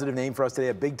 It's a positive name for us today,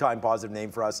 a big-time positive name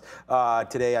for us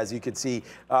today, as you can see. It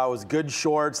was good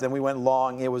shorts, then we went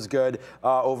long. It was good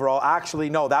overall. Actually,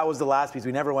 no, that was the last piece.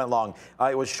 We never went long.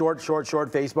 It was short,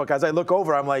 Facebook. As I look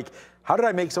over, I'm like, how did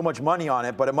I make so much money on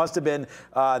it? But it must have been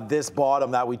this bottom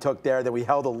that we took there that we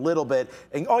held a little bit.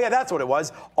 And, oh, yeah, that's what it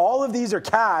was. All of these are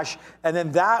cash, and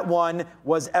then that one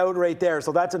was out right there.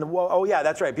 So that's oh, yeah,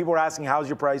 that's right. People were asking, how's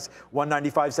your price?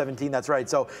 195.17. That's right.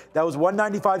 So that was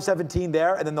 195.17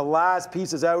 there, and then the last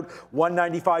piece is out,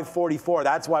 195.44.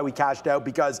 That's why we cashed out,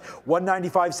 because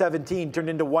 195.17 turned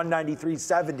into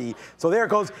 193.70. So there it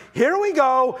goes. Here we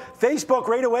go. Facebook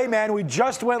right away, man. We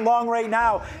just went long right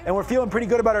now, and we're feeling pretty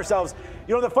good about ourselves.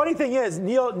 The funny thing is,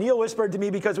 Neil whispered to me,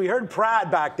 because we heard Prad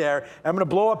back there, and I'm going to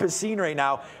blow up his scene right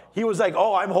now. He was like,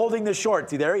 oh, I'm holding this short.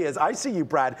 See, there he is. I see you,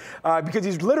 Brad, because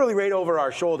he's literally right over our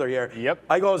shoulder here. Yep.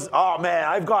 I goes, oh, man,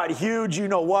 I've got huge, you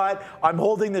know what? I'm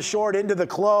holding the short into the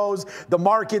close. The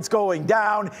market's going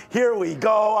down. Here we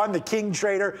go. I'm the king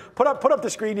trader. Put up the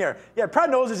screen here. Yeah,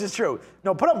 Brad knows this is true.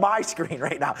 No, put up my screen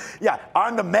right now. Yeah,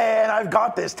 I'm the man. I've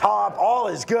got this top. All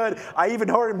is good. I even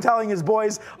heard him telling his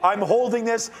boys, I'm holding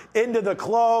this into the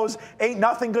close. Ain't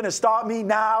nothing going to stop me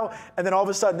now. And then all of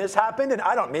a sudden this happened,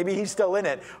 and maybe he's still in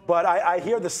it. But I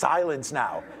hear the silence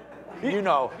now.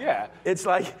 Yeah. It's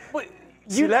like,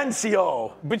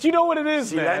 silencio. But you know what it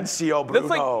is, man. Silencio, Bruno. That's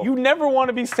like, you never want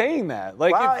to be saying that.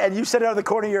 Like, wow, and you said it out of the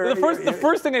corner of your... The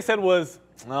first thing I said was,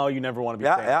 no, you never want to be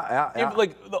saying that. Yeah.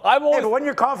 I've always... Hey, but when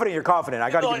you're confident, you're confident.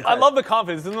 I got to give you credit. I love the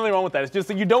confidence. There's nothing wrong with that. It's just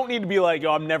that you don't need to be like,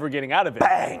 I'm never getting out of it.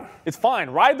 Bang. It's fine.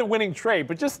 Ride the winning trade,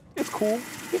 but just, it's cool.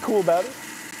 Be cool about it.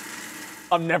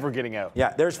 I'm never getting out.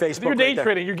 Yeah, there's Facebook. You're day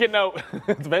trading. You're getting out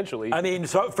eventually. I mean,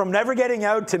 so from never getting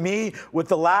out to me with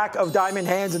the lack of diamond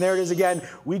hands, and there it is again.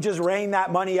 We just rained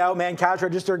that money out, man. Cash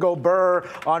register go burr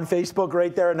on Facebook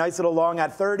right there. A nice little long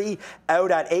at 30,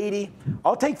 out at 80.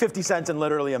 I'll take 50 cents in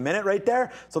literally a minute right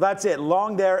there. So that's it.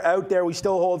 Long there, out there. We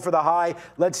still hold for the high.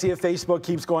 Let's see if Facebook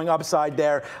keeps going upside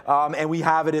there. And we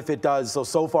have it if it does.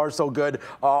 So far, so good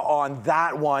on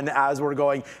that one as we're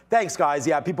going. Thanks, guys.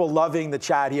 Yeah, people loving the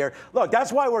chat here. Look,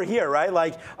 that's why we're here, right?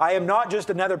 Like, I am not just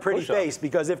another pretty face,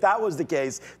 because if that was the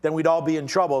case, then we'd all be in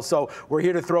trouble. So we're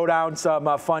here to throw down some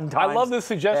fun times. I love this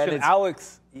suggestion.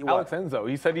 Alex Enzo,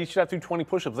 he said he should have to do 20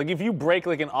 push-ups. Like, if you break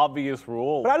like an obvious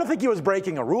rule. But I don't think he was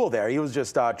breaking a rule there. He was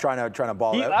just trying to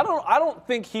ball out. I don't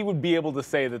think he would be able to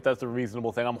say that that's a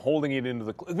reasonable thing. I'm holding it into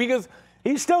the, because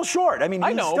he's still short. I mean,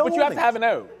 I know, but you have to have an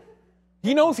out.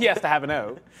 He knows he has to have an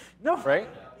out. No, right?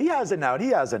 He has an out.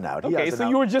 Okay, so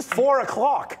you were just 4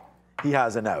 o'clock. he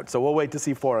has an out. So we'll wait to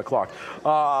see 4 o'clock.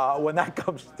 When that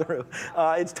comes through,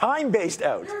 it's time-based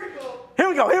out. Here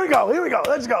we go.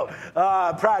 Let's go.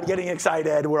 Brad getting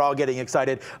excited. We're all getting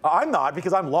excited. I'm not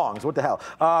because I'm long, so what the hell.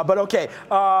 But okay.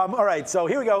 All right, so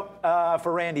here we go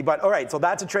for Randy. But all right, so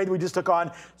that's a trade we just took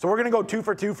on. So we're going to go 2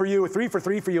 for 2 for you, 3 for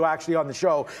 3 for you actually on the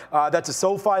show. That's a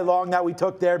SoFi long that we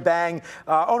took there. Bang.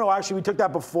 Oh, no, actually, we took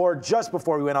that just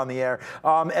before we went on the air.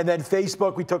 And then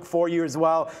Facebook, we took for you as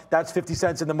well. That's 50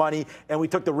 cents in the money. And we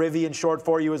took the Rivian short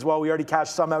for you as well. We already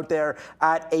cashed some out there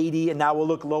at 80, and now we'll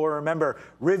look lower. Remember,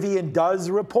 Rivian does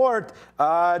report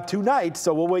tonight,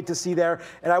 so we'll wait to see there.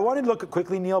 And I wanted to look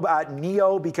quickly, Neil, at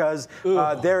NEO because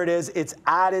there it is. It's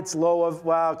at its low of,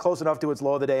 well, close enough to its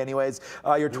low of the day anyways.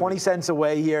 You're 20 cents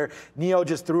away here. NEO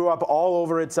just threw up all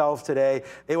over itself today.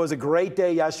 It was a great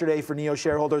day yesterday for NEO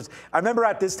shareholders. I remember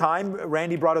at this time,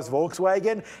 Randy brought us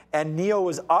Volkswagen, and NEO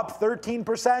was up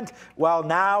 13%. Well,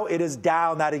 now it is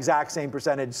down that exact same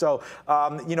percentage. So,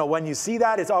 you know, when you see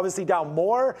that, it's obviously down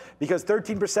more because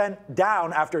 13%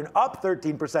 down after an up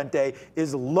 13% day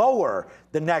is lower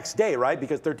the next day, right?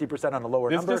 Because 13% on a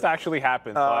lower number. This just actually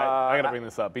happened. So I got to bring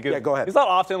this up because go ahead. It's not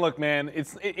often. Look, man,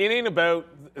 it ain't about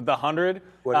the 100.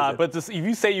 But if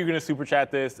you say you're going to super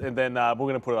chat this, and then we're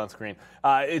going to put it on screen.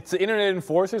 It's Internet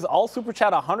Enforcers. I'll super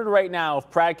chat 100 right now if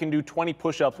Prad can do 20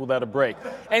 push-ups without a break.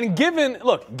 And given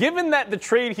that the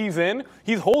trade he's in,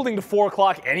 he's holding to 4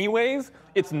 o'clock anyways.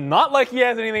 It's not like he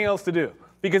has anything else to do,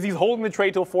 because he's holding the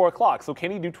trade till 4 o'clock. So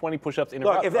can he do 20 push-ups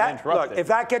uninterrupted? If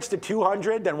that gets to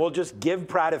 200, then we'll just give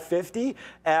Pratt a 50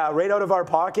 right out of our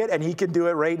pocket, and he can do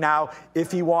it right now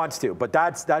if he wants to. But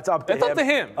that's up to him. It's up to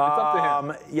him. It's up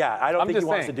to him. Yeah, I don't think he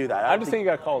wants to do that. I'm just saying he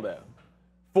got called out.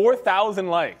 4,000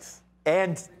 likes.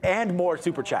 And more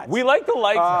super chats. We like the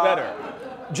likes better.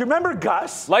 Do you remember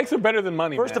Gus? Likes are better than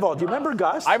money, First of all, do you remember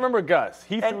Gus? I remember Gus.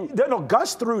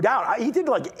 Gus threw down. He did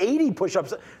like 80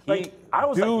 push-ups.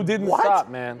 Dude didn't stop,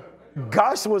 man.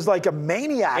 Gus was like a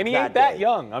maniac. And he ain't that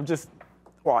young. I'm just.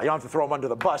 Well, you don't have to throw him under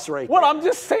the bus, right? What? I'm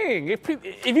just saying.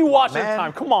 If you watch this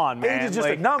time, come on, man. Age is just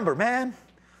a number, man.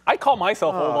 I call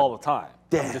myself old all the time.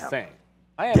 Damn. I'm just saying.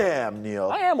 Damn, Neil.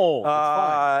 I am old.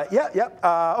 It's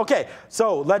fine. Okay,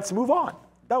 so let's move on.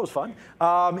 That was fun.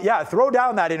 Throw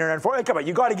down that internet for. Come on,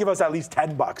 you got to give us at least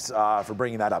 $10 for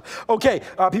bringing that up. Okay,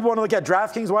 people want to look at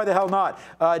DraftKings. Why the hell not?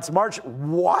 It's March.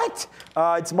 What?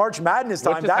 It's March Madness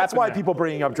time. That's why people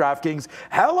bringing up DraftKings.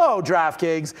 Hello,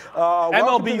 DraftKings.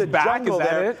 MLB's back. Is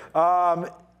that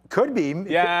it? Could be.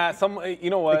 Yeah, you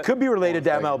know what? It could be related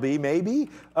to MLB, maybe.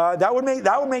 That would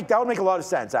make a lot of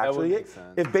sense, actually.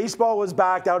 If baseball was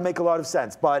back, that would make a lot of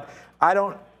sense. But I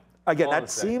don't. Again, that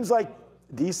seems like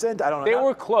decent. I don't know. They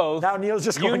were close. Now Neil's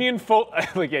just Union vote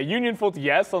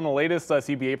yes on the latest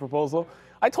CBA proposal.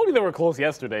 I told you they were close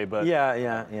yesterday, but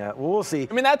yeah. Well, we'll see.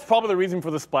 I mean, that's probably the reason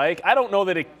for the spike. I don't know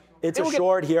that it's a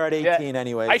short here at 18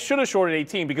 anyway. I should have shorted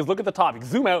 18 because look at the top.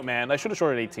 Zoom out, man. I should have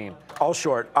shorted 18. I'll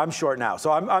short. I'm short now.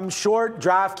 So I'm short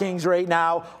DraftKings right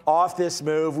now off this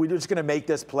move. We're just going to make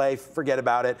this play. Forget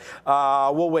about it.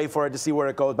 We'll wait for it to see where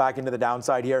it goes back into the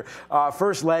downside here.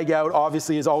 First leg out,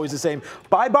 obviously, is always the same.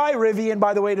 Bye-bye, Rivian,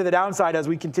 by the way, to the downside as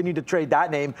we continue to trade that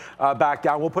name back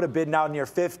down. We'll put a bid now near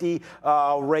 50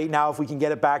 right now if we can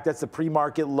get it back. That's the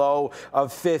pre-market low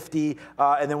of 50.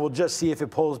 And then we'll just see if it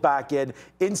pulls back in.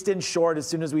 Instant short as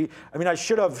soon as I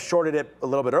should have shorted it a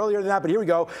little bit earlier than that, but here we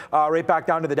go. Right back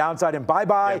down to the downside, and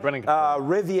bye-bye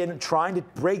Rivian trying to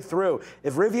break through.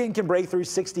 If Rivian can break through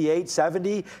 68,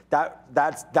 70,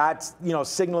 that's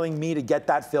signaling me to get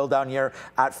that fill down here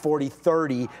at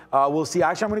 40.30. We'll see.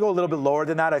 Actually, I'm going to go a little bit lower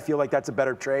than that. I feel like that's a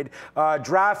better trade.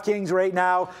 DraftKings right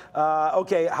now.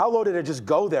 Okay, how low did it just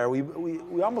go there? We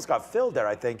almost got filled there,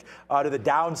 I think, to the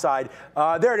downside.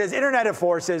 There it is. Internet of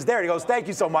Forces. There it goes. Thank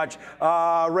you so much.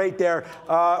 Right there.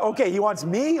 Okay, he wants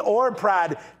me or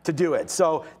Prad to do it.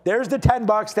 So there's the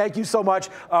 $10. Thank you so much.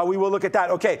 We will look at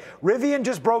that. Okay, Rivian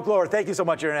just broke lower. Thank you so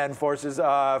much, Internet Forces,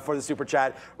 for the super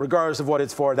chat, regardless of what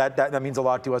it's for. That means a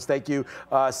lot to us. Thank you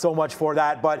so much for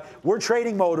that. But we're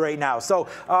trading mode right now. So,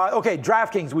 okay,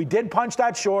 DraftKings, we did punch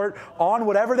that short on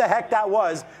whatever the heck that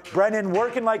was. Brennan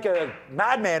working like a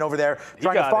madman over there,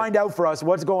 trying to find out for us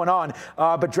what's going on.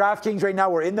 But DraftKings right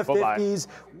now, we're in the 50s.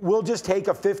 We'll just take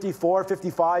a 54,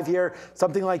 55 here,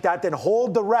 something like that, then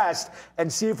hold the rest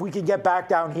and see if we can get back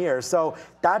down here. So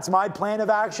that's my plan of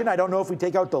action. I don't know if we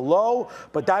take out the low,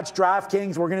 but that's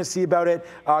DraftKings. We're going to see about it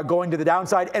going to the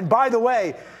downside. And by the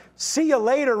way, see you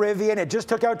later, Rivian. It just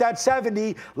took out that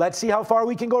 70. Let's see how far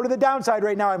we can go to the downside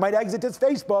right now. I might exit this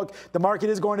Facebook. The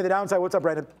market is going to the downside. What's up,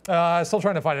 Brandon? Still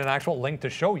trying to find an actual link to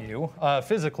show you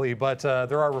physically, but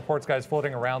there are reports, guys,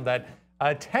 floating around that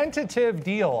A tentative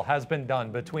deal has been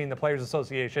done between the Players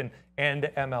Association and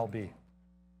MLB.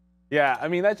 Yeah, I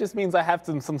mean, that just means I have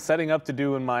some setting up to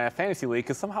do in my fantasy league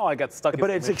because somehow I got stuck in. But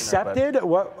it's accepted?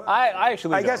 What? I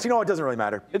actually I guess, you know, it doesn't really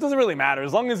matter. It doesn't really matter.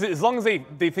 As long as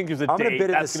they think there's a date,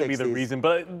 that's going to be the 60s. reason.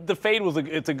 But the fade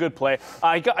it's a good play.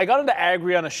 I got into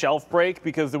Agri on a shelf break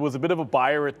because there was a bit of a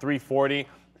buyer at 340.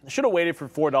 I should have waited for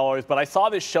 $4, but I saw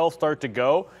this shelf start to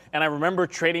go, and I remember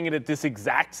trading it at this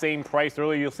exact same price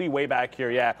earlier. You'll see way back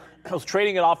here, yeah. I was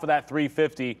trading it off of that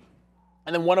 350.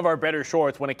 And then one of our better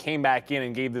shorts, when it came back in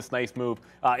and gave this nice move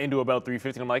into about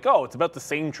 350, I'm like, oh, it's about the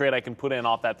same trade I can put in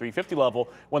off that 350 level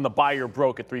when the buyer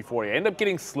broke at 340. I ended up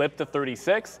getting slipped to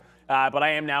 36, but I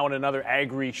am now in another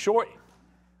Agri short,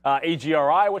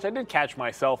 AGRI, which I did catch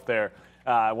myself there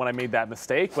when I made that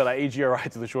mistake, but AGRI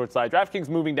to the short side. DraftKings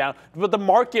moving down, but the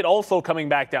market also coming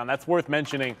back down. That's worth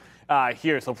mentioning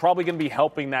here. So probably going to be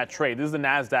helping that trade. This is the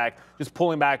NASDAQ just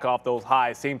pulling back off those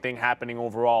highs. Same thing happening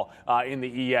overall in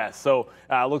the ES. So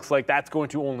looks like that's going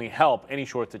to only help any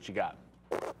shorts that you got.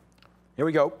 Here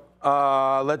we go.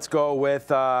 Let's go with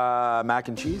mac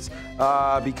and cheese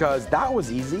because that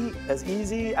was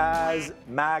easy as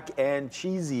mac and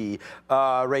cheesy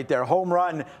right there. Home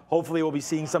run. Hopefully we'll be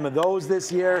seeing some of those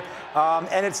this year.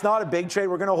 And it's not a big trade.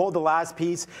 We're going to hold the last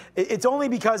piece. It's only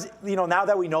because, you know, now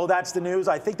that we know that's the news,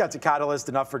 I think that's a catalyst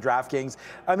enough for DraftKings.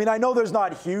 I mean, I know there's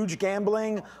not huge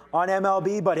gambling on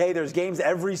MLB, but hey, there's games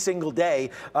every single day.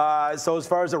 So as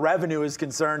far as the revenue is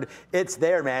concerned, it's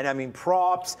there, man. I mean,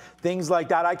 props, things like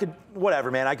that. I could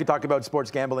talk about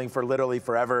sports gambling for literally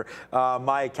forever.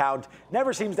 My account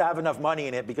never seems to have enough money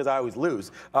in it because I always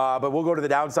lose. But we'll go to the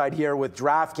downside here with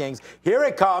DraftKings. Here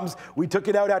it comes. We took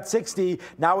it out at 60.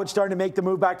 Now it's starting to make the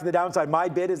move back to the downside. My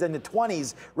bid is in the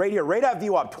 20s right here. Right at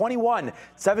view up. 21,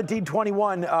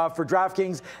 17.21 for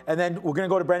DraftKings. And then we're going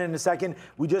to go to Brendan in a second.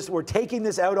 We're taking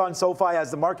this out on SoFi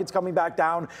as the market's coming back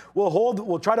down.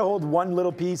 We'll try to hold one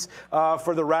little piece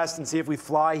for the rest and see if we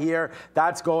fly here.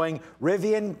 That's going.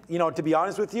 Rivian, you know, to be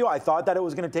honest with you, I thought that it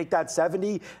was going to take that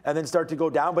 70 and then start to go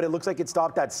down, but it looks like it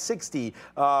stopped at 60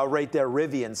 right there,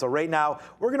 Rivian. So right now,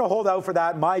 we're going to hold out for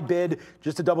that. My bid,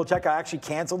 just to double check, I actually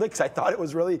canceled it because I thought it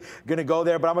was really going to go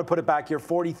there, but I'm going to put it back here.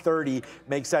 40-30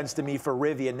 makes sense to me for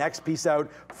Rivian. Next piece out,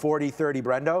 40-30.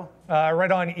 Brendo?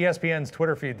 Right on ESPN's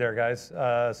Twitter feed there, guys.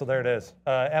 So there it is.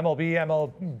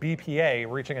 MLBPA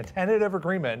reaching a tentative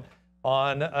agreement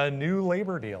on a new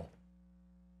labor deal.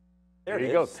 There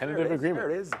you go, tentative agreement. There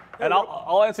it is. And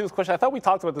I'll answer this question. I thought we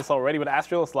talked about this already, but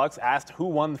Astrios Lux asked who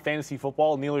won the fantasy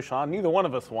football, Neil or Sean. Neither one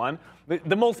of us won.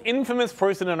 The most infamous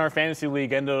person in our fantasy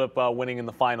league ended up winning in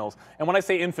the finals. And when I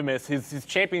say infamous, his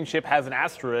championship has an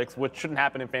asterisk, which shouldn't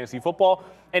happen in fantasy football.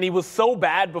 And he was so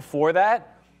bad before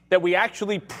that we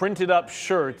actually printed up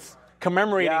shirts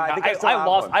commemorating. Yeah,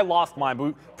 I lost mine, but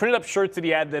we printed up shirts that he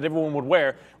had that everyone would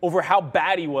wear over how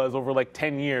bad he was over like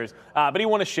 10 years. But he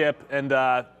won a ship, and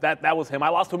that was him. I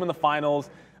lost to him in the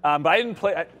finals, but I didn't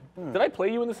play. Did I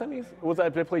play you in the semis? Or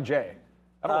did I play Jay?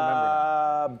 I don't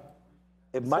remember.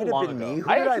 It might have been me. Who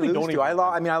I did I actually lose to? I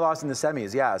lost in the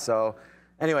semis, yeah. So,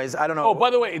 anyways, I don't know. Oh, by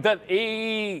the way, that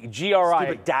AGRI.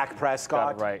 Stupid Dak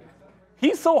Prescott. Got it right.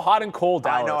 He's so hot and cold,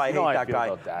 Dallas. I know, I hate that guy.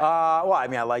 Well, I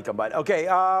mean, I like him, but okay.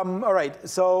 All right,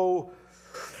 so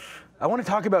I want to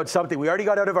talk about something. We already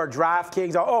got out of our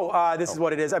DraftKings. This is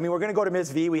what it is. I mean, we're going to go to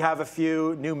Ms. V. We have a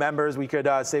few new members. We could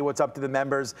say what's up to the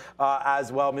members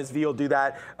as well. Ms. V will do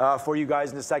that for you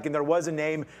guys in a second. There was a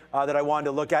name that I wanted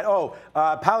to look at.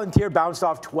 Palantir bounced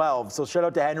off 12. So shout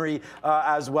out to Henry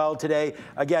as well today.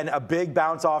 Again, a big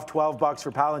bounce off, $12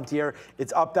 for Palantir.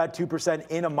 It's up that 2%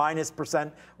 in a minus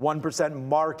 1%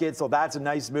 market. So that's a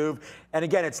nice move. And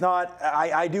again, it's not,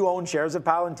 I do own shares of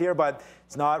Palantir, but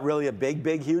it's not really a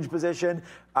big, huge position.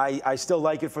 I still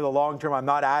like it for the long term. I'm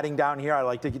not adding down here. I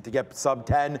like to get sub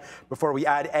 10 before we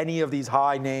add any of these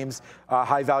high names,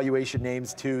 high valuation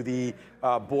names to the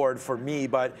board for me.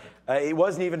 But it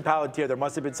wasn't even Palantir. There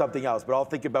must have been something else, but I'll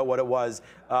think about what it was.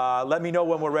 Let me know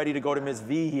when we're ready to go to Ms.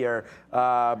 V here.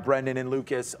 Brendan and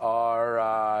Lucas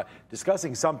are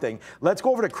discussing something. Let's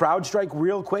go over to CrowdStrike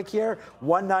real quick here.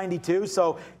 192.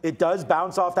 So it does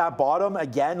bounce off that bottom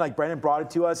again, like Brendan brought it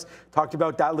to us. Talked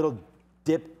about that little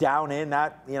dip down in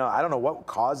that, I don't know what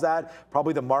caused that.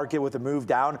 Probably the market with a move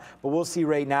down, but we'll see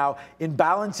right now.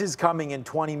 Imbalance is coming in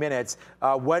 20 minutes.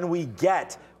 When we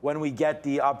get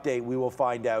the update, we will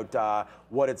find out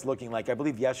what it's looking like. I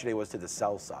believe yesterday was to the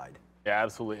sell side. Yeah,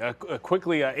 absolutely.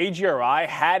 Quickly, AGRI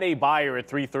had a buyer at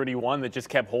 331 that just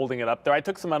kept holding it up there. I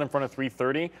took some out in front of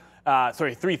 330.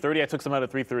 330. I took some out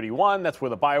at 331. That's where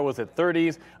the buyer was at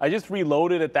 30s. I just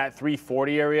reloaded at that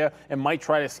 340 area and might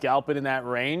try to scalp it in that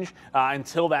range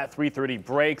until that 330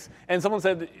 breaks. And someone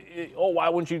said, oh, why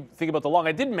wouldn't you think about the long?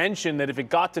 I did mention that if it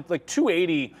got to like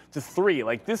 280 to 3,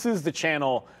 like this is the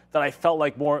channel that I felt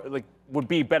like more like would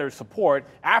be better support.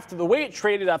 After the way it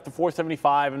traded after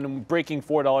 475 and then breaking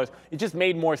 $4, it just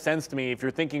made more sense to me if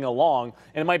you're thinking along,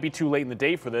 and it might be too late in the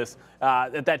day for this,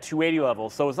 at that 280 level.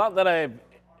 So it's not that I have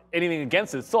anything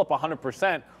against it. It's still up 100%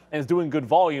 and is doing good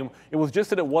volume. It was just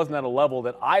that it wasn't at a level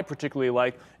that I particularly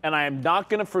liked. And I am not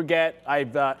going to forget,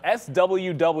 I've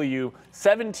SWW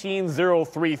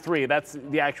 17033. That's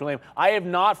the actual name. I have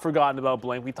not forgotten about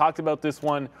Blink. We talked about this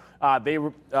one.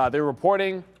 They're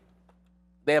reporting.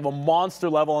 They have a monster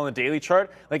level on the daily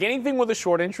chart. Like anything with a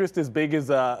short interest as big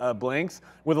as Blink's,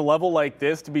 with a level like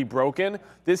this to be broken,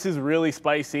 this is really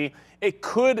spicy. It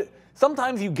could.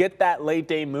 Sometimes you get that late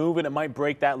day move and it might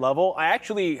break that level. I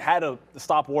actually had a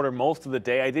stop order most of the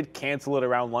day. I did cancel it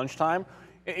around lunchtime.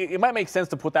 It might make sense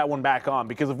to put that one back on,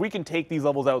 because if we can take these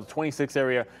levels out, the 26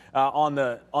 area on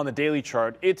the daily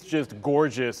chart, it's just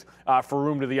gorgeous for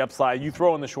room to the upside. You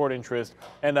throw in the short interest,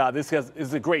 and this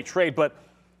is a great trade. But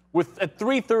at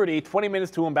 3:30, 20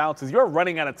 minutes to imbalances, you're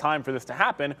running out of time for this to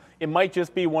happen. It might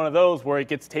just be one of those where it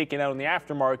gets taken out in the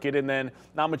aftermarket and then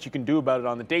not much you can do about it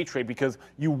on the day trade, because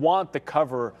you want the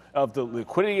cover of the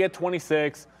liquidity at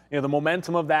 26, the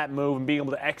momentum of that move and being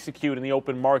able to execute in the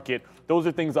open market. Those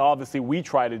are things obviously we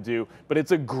try to do, but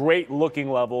it's a great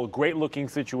looking level, great looking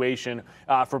situation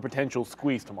for potential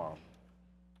squeeze tomorrow.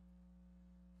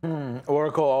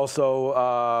 Oracle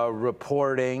also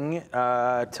reporting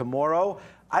tomorrow.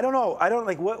 I don't know. I don't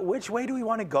like which way do we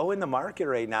want to go in the market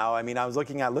right now? I mean, I was look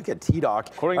at TDOC.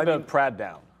 According to Prad,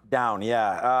 down. Down,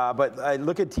 yeah. But I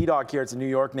look at TDOC here. It's a New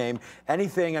York name.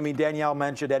 Anything, I mean, Danielle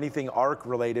mentioned anything ARC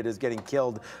related is getting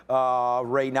killed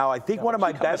right now. I think one of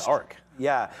my best,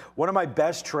 one of my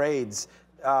best trades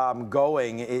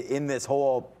going in this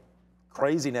whole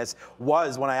craziness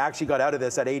was when I actually got out of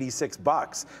this at 86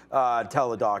 bucks,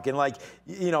 Teladoc. And like,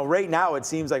 right now it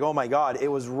seems like, oh my God, it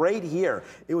was right here.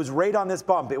 It was right on this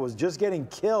bump. It was just getting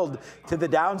killed to the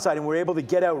downside, and we're able to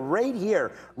get out right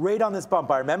here, right on this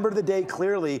bump. I remember the day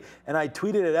clearly, and I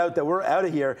tweeted it out that we're out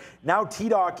of here. Now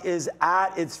TDOC is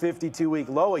at its 52-week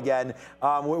low again.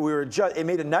 It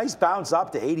made a nice bounce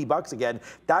up to 80 bucks again.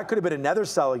 That could have been another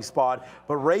selling spot,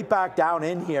 but right back down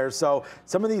in here. So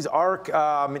some of these ARC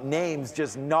names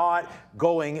just not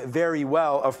going very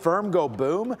well. Affirm go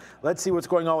boom. Let's see what's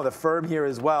going on with Affirm here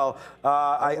as well.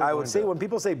 I would say when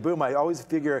people say boom, I always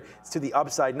figure it's to the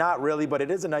upside. Not really, but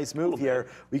it is a nice move here.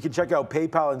 We can check out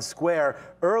PayPal and Square.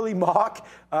 Early mock.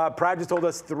 Prad just told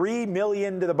us 3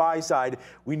 million to the buy side.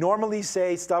 We normally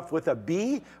say stuff with a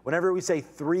B. Whenever we say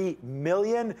 3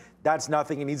 million, that's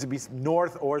nothing. It needs to be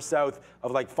north or south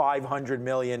of like 500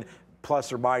 million.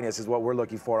 Plus or minus is what we're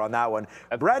looking for on that one.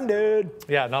 Brendan.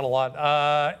 Yeah, not a lot.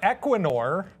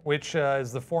 Equinor, which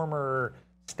is the former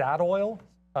Statoil.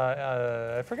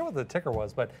 I forget what the ticker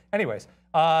was, but anyways,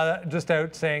 just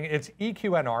out saying it's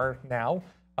EQNR now.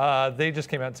 They just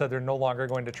came out and said they're no longer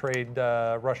going to trade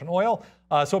Russian oil.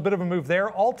 So a bit of a move there.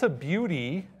 Alta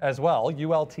Beauty as well,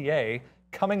 ULTA,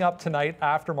 coming up tonight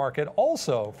after market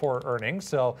also for earnings.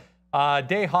 So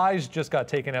day highs just got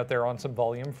taken out there on some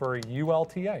volume for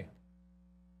ULTA.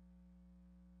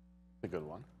 A good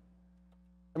one.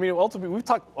 I mean, ultimately, we've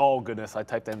talked. Oh goodness, I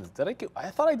typed NZ.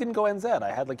 I thought I didn't go NZ.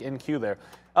 I had like NQ there.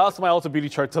 Also, my Ulta Beauty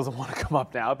chart doesn't want to come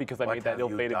up now because I made that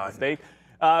ill-fated mistake.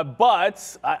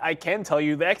 But I can tell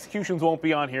you the executions won't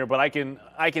be on here. But I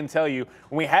can tell you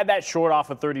when we had that short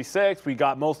off of 36, we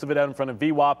got most of it out in front of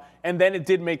VWAP, and then it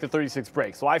did make the 36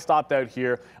 break. So I stopped out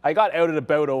here. I got out at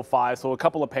about 05, so a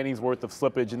couple of pennies worth of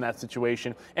slippage in that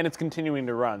situation, and it's continuing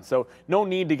to run. So no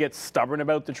need to get stubborn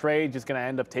about the trade. Just going to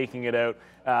end up taking it out.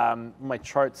 My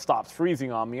chart stops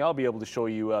freezing on me. I'll be able to show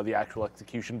you the actual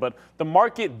execution. But the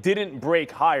market didn't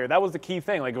break higher. That was the key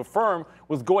thing. Like Affirm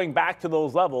was going back to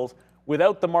those levels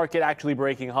without the market actually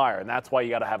breaking higher. And that's why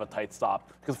you got to have a tight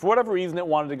stop. Because for whatever reason, it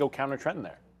wanted to go counter trend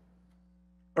there.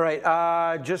 All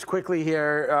right, just quickly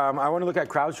here, I want to look at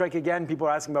CrowdStrike again. People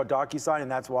are asking about DocuSign,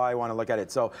 and that's why I want to look at it.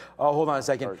 So hold on a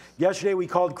second. Yesterday, we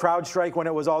called CrowdStrike when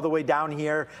it was all the way down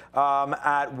here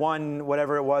at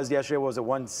whatever it was. Yesterday, was it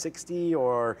 160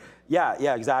 or?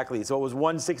 Yeah, exactly. So it was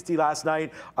 160 last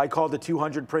night. I called the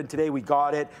 200 print today. We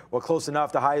got it. Well, close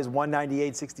enough. The high is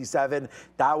 198.67.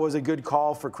 That was a good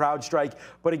call for CrowdStrike.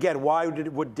 But again, why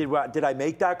did I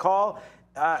make that call?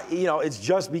 you know, it's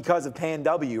just because of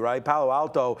PANW, right? Palo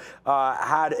Alto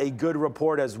had a good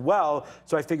report as well,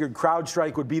 so I figured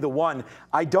CrowdStrike would be the one.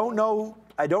 I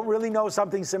don't really know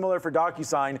something similar for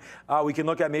DocuSign. We can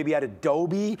look at maybe at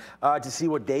Adobe to see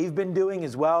what they've been doing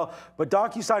as well. But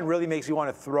DocuSign really makes me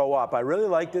want to throw up. I really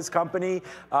like this company,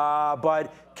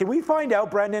 but can we find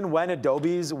out, Brendan, when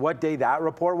Adobe's, what day that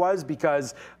report was?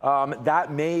 Because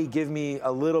that may give me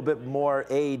a little bit more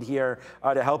aid here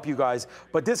to help you guys.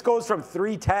 But this goes from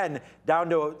 310 down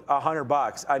to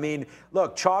 $100. I mean,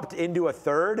 look, chopped into a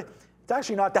third. It's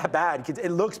actually not that bad.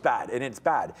 It looks bad, and it's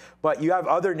bad. But you have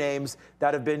other names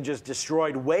that have been just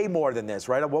destroyed way more than this,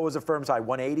 right? What was the firm side?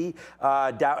 180?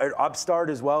 Upstart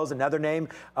as well as another name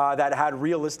that had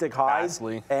realistic highs.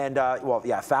 Fastly. And, well,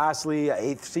 yeah, Fastly,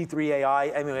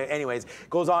 C3AI. I mean, anyways,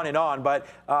 goes on and on. But,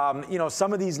 you know,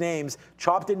 some of these names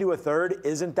chopped into a third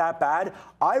isn't that bad.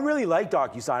 I really like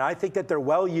DocuSign. I think that they're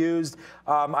well used.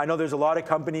 I know there's a lot of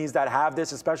companies that have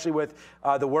this, especially with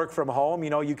the work from home. You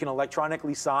know, you can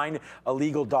electronically sign a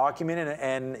legal document,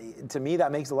 and to me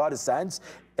that makes a lot of sense.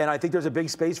 And I think there's a big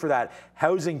space for that.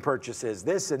 Housing purchases,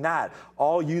 this and that,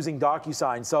 all using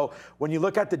DocuSign. So when you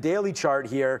look at the daily chart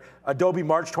here, Adobe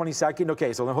March 22nd.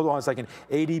 Okay, so hold on a second.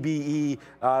 ADBE.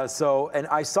 And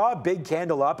I saw a big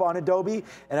candle up on Adobe,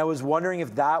 and I was wondering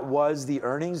if that was the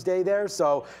earnings day there.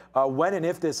 So when and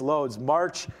if this loads,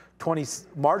 March 20,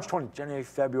 January,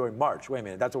 February, March. Wait a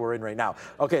minute, that's what we're in right now.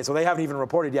 Okay, so they haven't even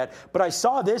reported yet. But I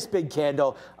saw this big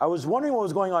candle. I was wondering what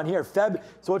was going on here.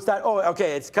 So it's that, oh,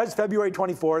 okay, it's because February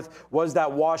 24th was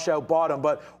that washout bottom.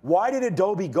 But why did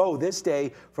Adobe go this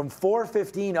day from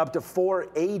 415 up to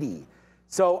 480?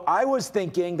 So I was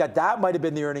thinking that that might have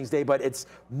been the earnings day, but it's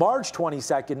March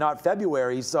 22nd, not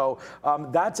February. So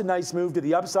that's a nice move to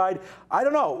the upside. I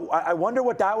don't know. I wonder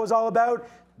what that was all about,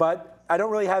 but I don't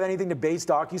really have anything to base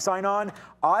DocuSign on.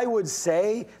 I would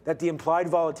say that the implied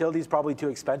volatility is probably too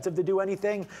expensive to do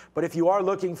anything. But if you are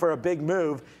looking for a big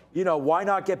move, you know, why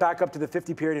not get back up to the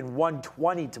 50 period in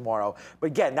 120 tomorrow? But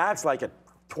again, that's like a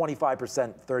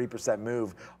 25%, 30%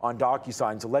 move on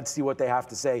DocuSign. So let's see what they have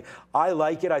to say. I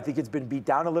like it. I think it's been beat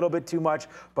down a little bit too much,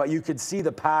 but you could see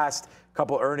the past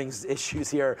couple earnings issues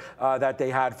here that they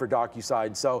had for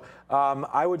DocuSign. So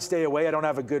I would stay away. I don't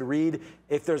have a good read.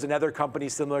 If there's another company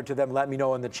similar to them, let me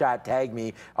know in the chat, tag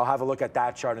me. I'll have a look at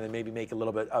that chart and then maybe make a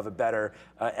little bit of a better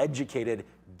educated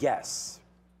guess.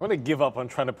 I'm going to give up on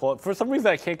trying to pull it. For some reason,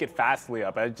 I can't get Fastly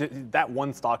up. That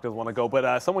one stock doesn't want to go.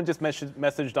 But someone just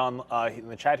messaged on in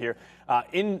the chat here.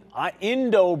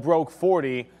 Indo broke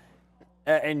 40,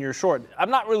 and you're short. I'm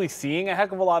not really seeing a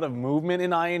heck of a lot of movement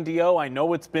in INDO. I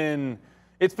know it's been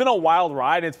a wild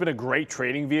ride. It's been a great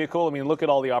trading vehicle. I mean, look at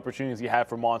all the opportunities you had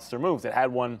for monster moves. It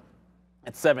had one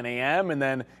at 7 a.m., and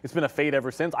then it's been a fade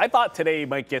ever since. I thought today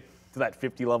might get to that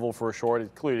 50 level for a short.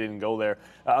 It clearly didn't go there.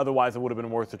 Otherwise, it would have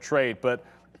been worth a trade. But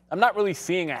I'm not really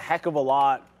seeing a heck of a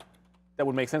lot that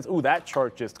would make sense. Ooh, that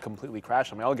chart just completely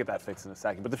crashed on me. I'll get that fixed in a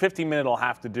second. But the 15-minute will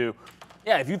have to do.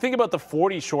 Yeah, if you think about the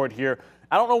 40 short here,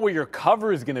 I don't know where your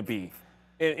cover is going to be.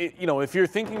 You know, if you're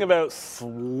thinking about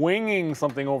swinging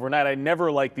something overnight, I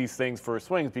never like these things for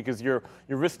swings because your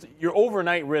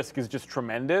overnight risk is just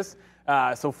tremendous.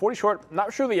 So 40 short,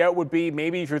 not sure the out would be.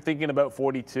 Maybe if you're thinking about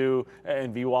 42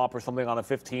 and VWAP or something on a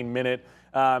 15-minute.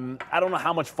 I don't know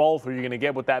how much follow-through you're going to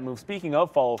get with that move. Speaking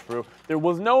of follow-through, there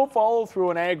was no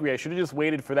follow-through in Agri. I should have just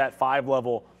waited for that 5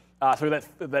 level.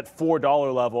 That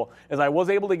 $4 level, as I was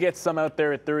able to get some out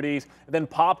there at 30s, then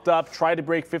popped up, tried to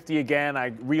break 50 again.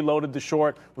 I reloaded the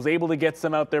short, was able to get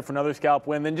some out there for another scalp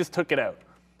win, then just took it out.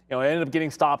 You know, I ended up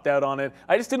getting stopped out on it.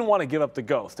 I just didn't want to give up the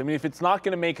ghost. I mean, if it's not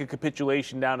going to make a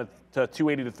capitulation down to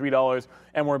 $2.80 to $3,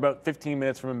 and we're about 15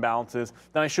 minutes from imbalances,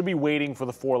 then I should be waiting for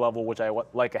the 4 level, which I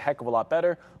like a heck of a lot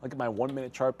better. I'll get my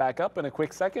 1-minute chart back up in a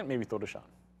quick second, maybe throw to Sean.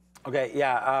 Okay,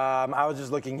 yeah, I was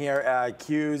just looking here.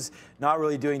 Qs not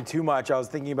really doing too much. I was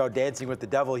thinking about dancing with the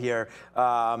devil here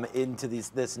into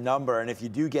this number. And if you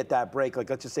do get that break,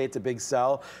 like let's just say it's a big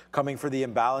sell coming for the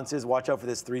imbalances, watch out for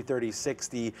this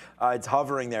 330.60. It's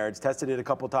hovering there. It's tested it a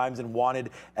couple times and wanted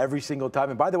every single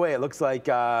time. And by the way, it looks like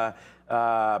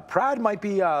Prad might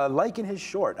be liking his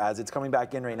short as it's coming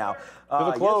back in right now.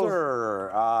 Yes, sir.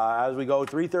 As we go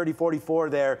 330.44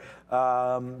 there.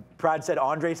 Prad said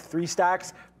Andres 3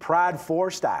 stacks. Prad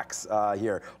 4 stacks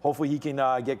here. Hopefully he can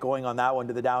get going on that one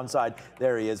to the downside.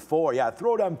 There he is, 4. Yeah,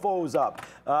 throw them foes up.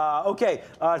 Okay,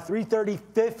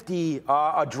 330.50,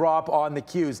 a drop on the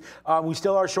Qs. We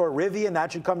still are short Rivian.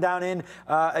 That should come down in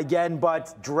again,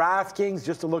 but DraftKings,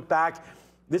 just to look back,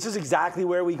 This is exactly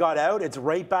where we got out. It's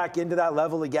right back into that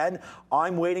level again.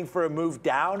 I'm waiting for a move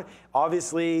down.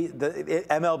 Obviously, the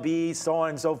MLB, so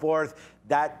on and so forth,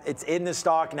 that it's in the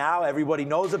stock now. Everybody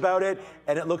knows about it,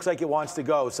 and it looks like it wants to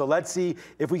go. So let's see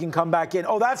if we can come back in.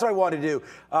 Oh, that's what I want to do.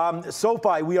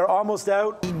 SoFi, we are almost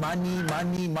out. Money,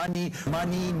 money, money,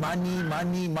 money, money,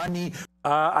 money, money.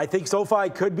 I think SoFi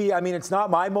could be, I mean, it's not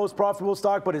my most profitable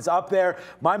stock, but it's up there.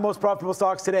 My most profitable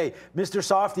stocks today, Mr.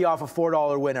 Softy off a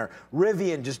 $4 winner.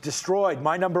 Rivian just destroyed,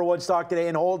 my #1 stock today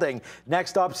in holding.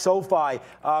 Next up, SoFi.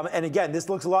 And again, this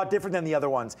looks a lot different than the other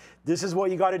ones. This is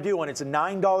what you got to do when it's a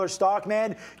 $9 stock,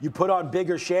 man. You put on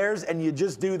bigger shares and you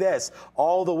just do this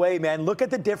all the way, man. Look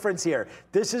at the difference here.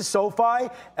 This is SoFi,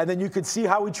 and then you could see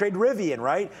how we trade Rivian,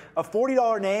 right? A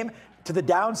 $40 name. To the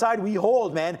downside, we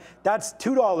hold, man. That's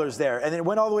 $2 there. And then it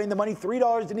went all the way in the money.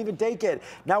 $3 didn't even take it.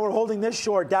 Now we're holding this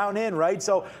short down in, right?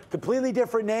 So completely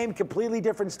different name, completely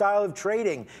different style of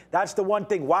trading. That's the one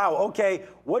thing. Wow, okay.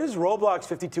 What is Roblox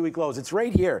 52-week lows? It's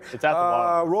right here. It's at the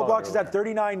bottom. Roblox is at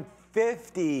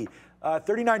 39.50.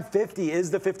 39.50 is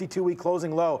the 52-week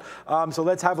closing low. So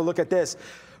let's have a look at this.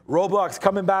 Roblox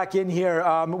coming back in here.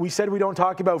 We said we don't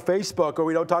talk about Facebook or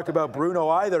we don't talk about Bruno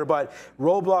either, but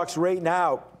Roblox right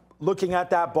now, looking at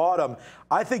that bottom,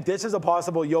 I think this is a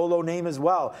possible YOLO name as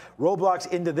well.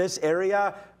 Roblox into this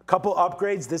area, couple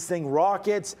upgrades, this thing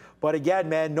rockets, but again,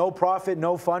 man, no profit,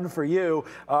 no fun for you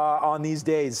on these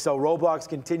days. So Roblox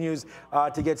continues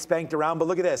to get spanked around, but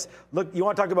look at this. Look, you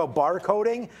want to talk about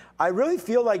barcoding? I really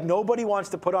feel like nobody wants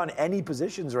to put on any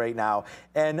positions right now.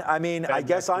 And I mean, I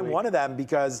guess I'm one of them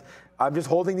because I'm just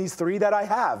holding these three that I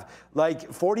have. Like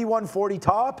 41.40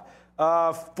 top,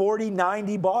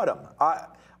 40.90 bottom.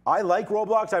 I like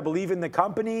Roblox. I believe in the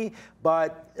company,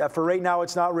 but for right now,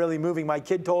 it's not really moving. My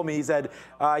kid told me, he said,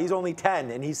 he's only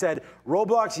 10, and he said,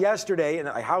 Roblox yesterday, and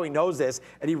how he knows this,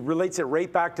 and he relates it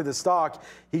right back to the stock.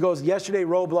 He goes, yesterday,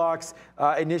 Roblox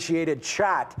initiated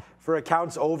chat for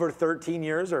accounts over 13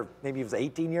 years, or maybe it was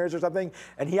 18 years or something,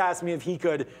 and he asked me if he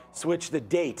could switch the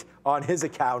date on his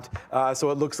account,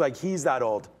 so it looks like he's that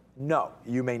old. No,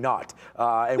 you may not.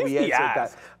 And we answered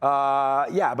that.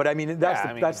 Yeah, but I mean,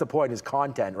 that's the point, is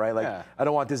content, right? Like, I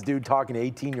don't want this dude talking to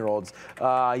 18-year-olds.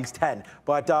 He's 10.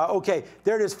 But, okay,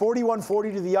 there it is,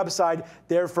 41.40 to the upside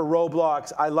there for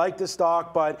Roblox. I like the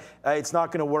stock, but it's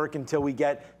not going to work until we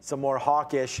get some more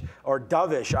hawkish or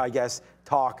dovish, I guess,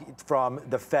 talk from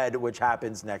the Fed, which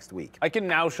happens next week. I can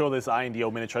now show this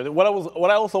INDO minute chart. What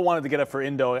I also wanted to get at for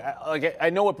Indo, like I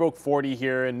know it broke 40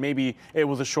 here, and maybe it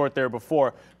was a short there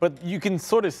before, but you can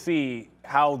sort of see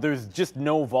how there's just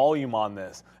no volume on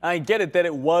this. And I get it that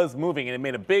it was moving, and it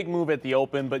made a big move at the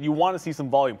open, but you want to see some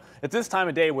volume. At this time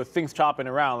of day with things chopping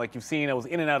around, like you've seen, it was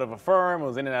in and out of Affirm, it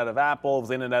was in and out of Apple, it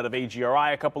was in and out of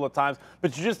AGRI a couple of times,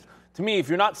 but you just, to me, if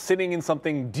you're not sitting in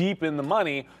something deep in the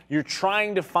money, you're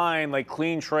trying to find like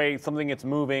clean trade, something that's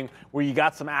moving, where you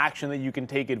got some action that you can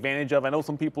take advantage of. I know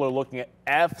some people are looking at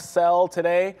F-Cell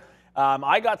today.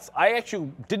 I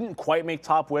actually didn't quite make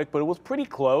top wick, but it was pretty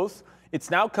close. It's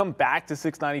now come back to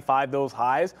 695, those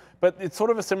highs, but it's sort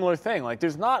of a similar thing. Like,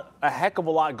 there's not a heck of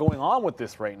a lot going on with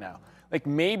this right now. Like,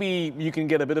 maybe you can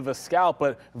get a bit of a scalp,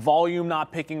 but volume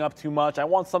not picking up too much. I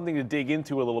want something to dig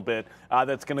into a little bit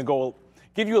that's going to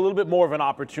give you a little bit more of an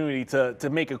opportunity to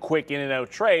make a quick in and out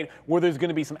trade where there's going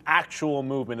to be some actual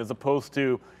movement, as opposed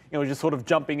to, just sort of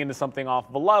jumping into something off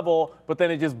of a level, but then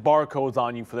it just barcodes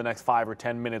on you for the next 5 or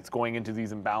 10 minutes going into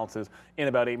these imbalances in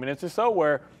about 8 minutes or so,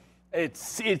 where it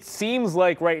seems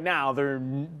like right now there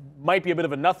might be a bit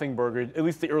of a nothing burger, at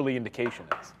least the early indication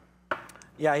is.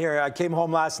 Yeah, here, I came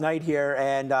home last night here,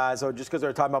 and so just because we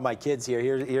were talking about my kids here,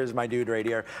 here's my dude right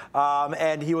here.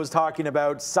 And he was talking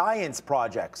about science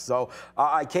projects. So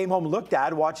I came home, looked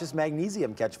at, watched this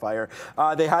magnesium catch fire.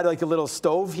 They had like a little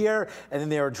stove here, and then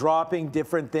they were dropping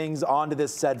different things onto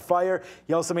this said fire.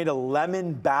 He also made a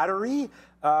lemon battery.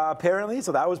 Apparently,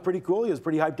 so that was pretty cool. He was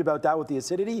pretty hyped about that with the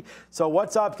acidity. So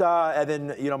what's up? And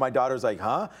then, my daughter's like,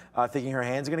 huh? Thinking her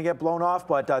hand's gonna get blown off,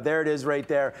 but there it is right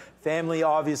there. Family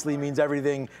obviously means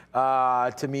everything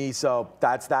to me, so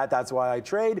that's that. That's why I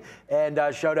trade, and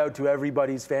shout out to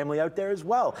everybody's family out there as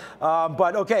well.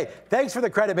 But okay, thanks for the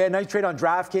credit, man. Nice trade on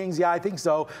DraftKings. Yeah, I think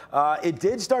so. It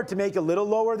did start to make a little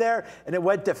lower there, and it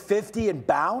went to 50 and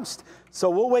bounced. So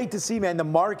we'll wait to see, man. The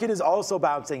market is also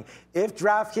bouncing. If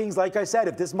DraftKings, like I said,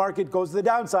 if this market goes to the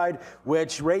downside,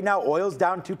 which right now oil's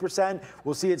down 2%,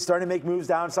 we'll see it starting to make moves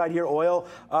downside here, oil.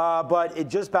 But it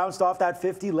just bounced off that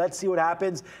 50. Let's see what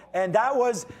happens. And that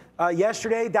was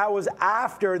yesterday. That was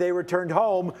after they returned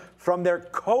home from their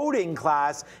coding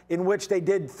class in which they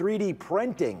did 3D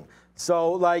printing.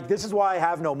 So, like, this is why I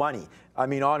have no money. I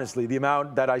mean, honestly, the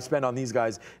amount that I spend on these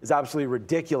guys is absolutely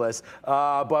ridiculous.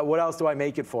 But what else do I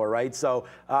make it for, right? So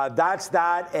that's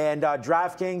that. And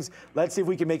DraftKings, let's see if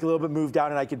we can make a little bit move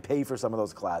down and I can pay for some of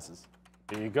those classes.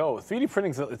 There you go. 3D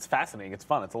printing, it's fascinating. It's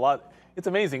fun. It's a lot. It's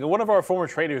amazing. One of our former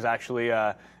traders, actually,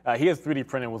 he has 3D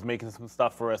printed, was making some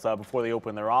stuff for us before they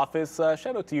opened their office.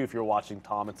 Shout out to you if you're watching,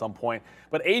 Tom, at some point.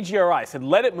 But AGRI said,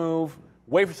 let it move.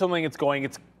 Wait for something it's going.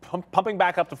 It's pumping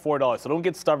back up to $4, so don't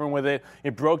get stubborn with it.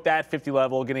 It broke that 50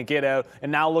 level, going to get out,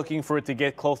 and now looking for it to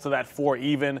get close to that 4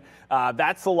 even.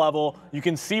 That's the level. You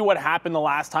can see what happened the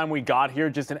last time we got here.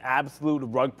 Just an absolute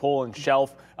rug pull and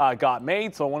shelf got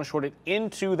made, so I want to short it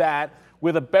into that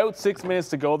with about 6 minutes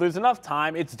to go. There's enough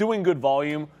time. It's doing good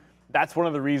volume. That's one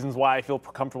of the reasons why I feel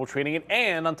comfortable trading it.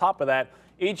 And on top of that,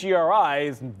 AGRI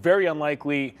is very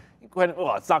unlikely.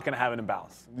 Well, it's not going to have an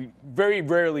imbalance. Very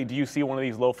rarely do you see one of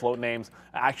these low float names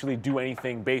actually do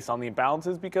anything based on the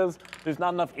imbalances because there's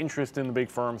not enough interest in the big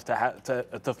firms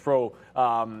to throw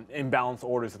imbalance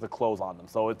orders at the close on them.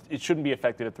 So it shouldn't be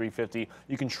affected at 350.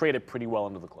 You can trade it pretty well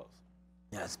into the close.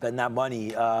 Yeah, spend that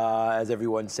money, as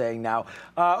everyone's saying now.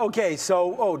 Okay,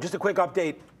 so just a quick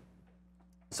update.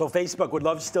 So Facebook would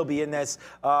love to still be in this.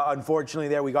 Unfortunately,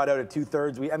 there we got out at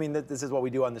 2/3. I mean, this is what we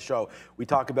do on the show. We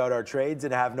talk about our trades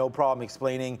and have no problem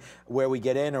explaining where we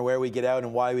get in or where we get out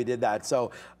and why we did that.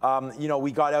 So, you know,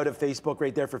 we got out of Facebook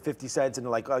right there for 50 cents in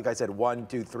like I said, 1,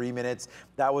 2, 3 minutes.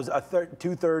 That was a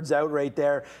 2/3 out right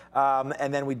there.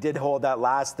 And then we did hold that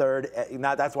last third.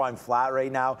 That's why I'm flat right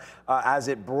now, as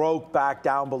it broke back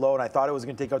down below, and I thought it was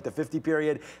going to take out the 50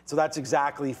 period. So that's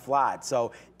exactly flat.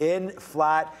 So in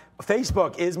flat.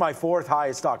 Facebook is my 4th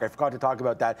highest stock. I forgot to talk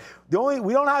about that.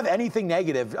 We don't have anything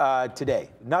negative today.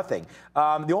 Nothing.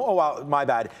 Oh, well, my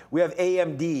bad. We have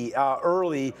AMD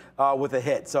early with a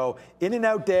hit. So in and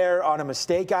out there on a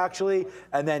mistake, actually,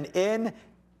 and then in,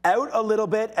 out a little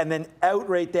bit, and then out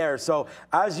right there. So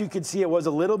as you can see, it was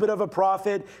a little bit of a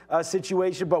profit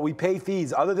situation, but we pay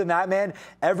fees. Other than that, man,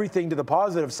 everything to the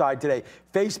positive side today.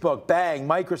 Facebook, bang.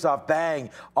 Microsoft, bang.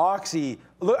 Oxy.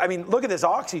 Look, I mean, look at this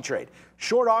Oxy trade.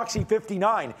 Short Oxy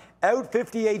 59, out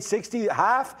 58.60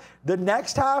 half. The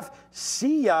next half,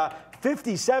 see ya,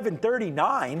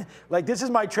 57.39. Like, this is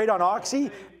my trade on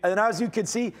Oxy. And as you can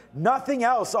see, nothing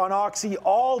else on Oxy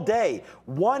all day.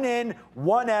 1 in,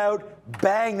 1 out,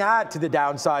 bang that to the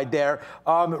downside there.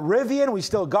 Rivian, we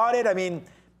still got it. I mean,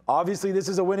 obviously, this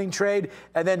is a winning trade.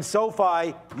 And then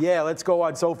SoFi, yeah, let's go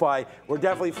on SoFi. We're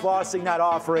definitely flossing that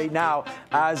off right now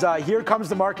as here comes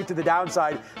the market to the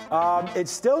downside.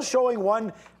 It's still showing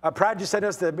one. Brad just sent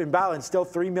us the imbalance, still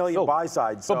 3 million buy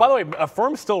side. So. But by the way, a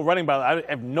firm's still running. I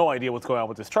have no idea what's going on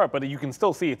with this chart, but you can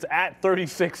still see it's at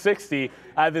 36.60.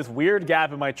 I have this weird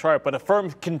gap in my chart, but a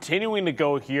firm's continuing to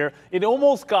go here. It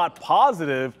almost got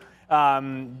positive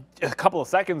a couple of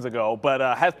seconds ago, but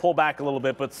has pulled back a little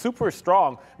bit, but super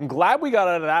strong. I'm glad we got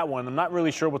out of that one. I'm not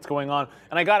really sure what's going on.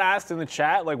 And I got asked in the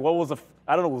chat, like, what was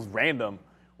I don't know, it was random.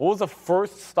 What was the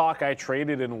first stock I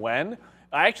traded and when?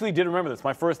 I actually did remember this.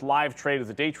 My first live trade as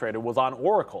a day trader was on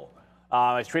Oracle.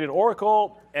 I traded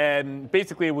Oracle, and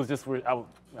basically it was just,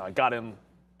 I got in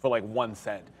for like 1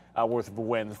 cent. Worth of a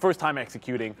win. The first time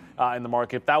executing in the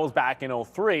market. That was back in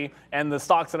 2003, and the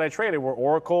stocks that I traded were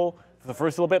Oracle, for the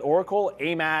first little bit, Oracle,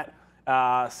 AMAT,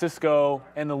 Cisco,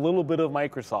 and a little bit of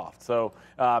Microsoft. So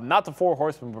not the 4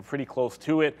 horsemen, but pretty close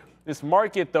to it. This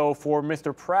market, though, for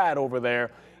Mr. Pratt over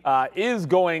there is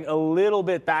going a little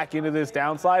bit back into this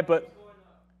downside, but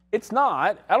it's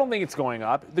not. I don't think it's going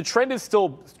up. The trend is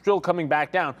still coming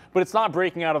back down, but it's not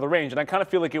breaking out of the range, and I kind of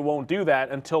feel like it won't do that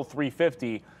until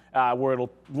 350. Where it'll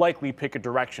likely pick a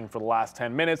direction for the last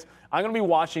 10 minutes. I'm going to be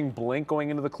watching Blink going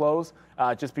into the close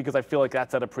just because I feel like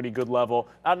that's at a pretty good level.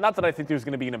 Not that I think there's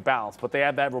going to be an imbalance, but they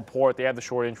had that report. They had the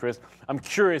short interest. I'm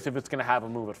curious if it's going to have a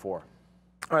move at 4.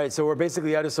 All right, so we're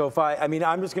basically out of SoFi. I mean,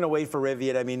 I'm just going to wait for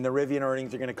Rivian. I mean, the Rivian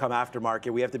earnings are going to come after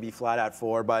market. We have to be flat at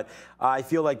 4, but I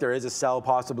feel like there is a sell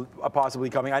possibly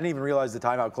coming. I didn't even realize the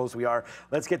time how close we are.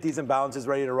 Let's get these imbalances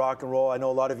ready to rock and roll. I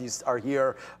know a lot of you are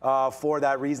here for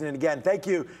that reason. And again, thank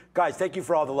you, guys. Thank you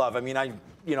for all the love. I mean,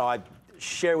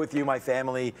 share with you, my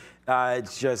family.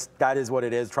 It's just, that is what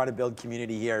it is, trying to build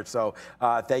community here. So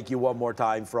thank you one more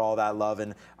time for all that love.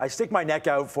 And I stick my neck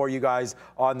out for you guys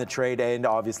on the trade and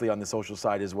obviously on the social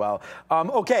side as well.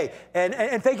 Okay,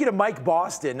 and thank you to Mike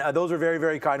Boston. Those were very,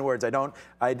 very kind words. I don't,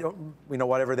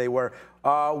 whatever they were.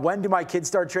 When do my kids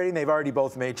start trading? They've already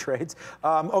both made trades.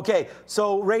 Okay,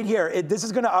 so right here, this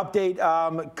is going to update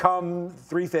come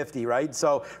 3:50, right?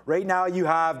 So right now you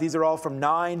have, these are all from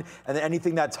 9, and then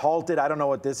anything that's halted, I don't know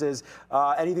what this is.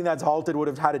 Anything that's halted would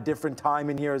have had a different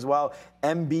time in here as well.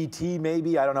 MBT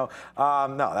maybe, I don't know.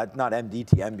 No, that's not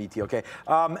MDT, MBT, okay.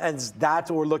 And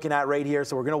that's what we're looking at right here.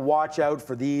 So we're going to watch out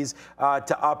for these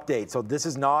to update. So this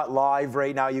is not live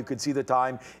right now. You could see the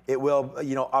time. It will,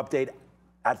 update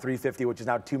at 3:50, which is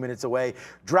now 2 minutes away.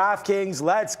 DraftKings,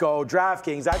 let's go.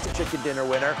 DraftKings, that's a chicken dinner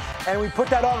winner. And we put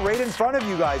that on right in front of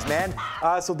you guys, man.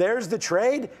 So there's the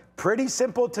trade. Pretty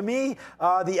simple to me.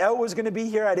 The out was going to be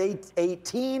here at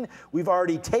 8.18. We've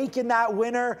already taken that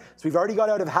winner. So we've already got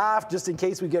out of half just in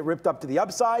case we get ripped up to the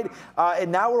upside.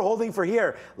 And now we're holding for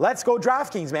here. Let's go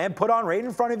DraftKings, man. Put on right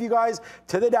in front of you guys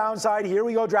to the downside. Here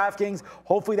we go, DraftKings.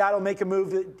 Hopefully that'll make a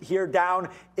move here down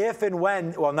if and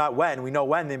when, well, not when. We know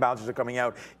when the imbalances are coming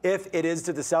out. If it is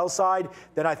to the sell side,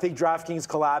 then I think DraftKings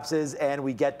collapses and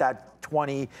we get that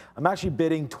 20. I'm actually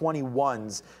bidding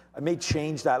 21s. I may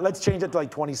change that. Let's change it to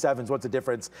like 27s. What's the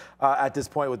difference at this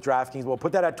point with DraftKings? We'll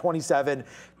put that at 27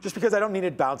 just because I don't need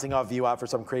it bouncing off VWAP for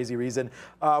some crazy reason.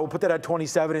 We'll put that at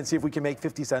 27 and see if we can make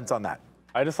 50 cents on that.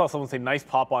 I just saw someone say nice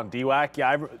pop on DWAC.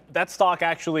 Yeah, that stock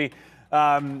actually,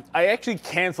 I actually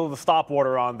canceled the stop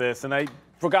order on this, and I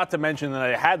forgot to mention that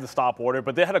I had the stop order,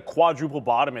 but they had a quadruple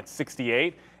bottom at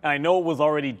 68, and I know it was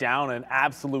already down an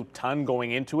absolute ton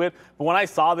going into it. But when I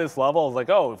saw this level, I was like,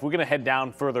 oh, if we're going to head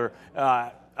down further,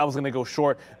 I was going to go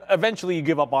short. Eventually, you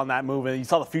give up on that move, and you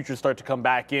saw the futures start to come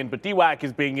back in. But DWAC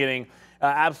has been getting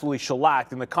absolutely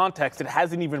shellacked. In the context, it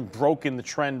hasn't even broken the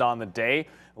trend on the day,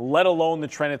 let alone the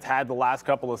trend it's had the last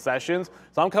couple of sessions.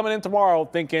 So I'm coming in tomorrow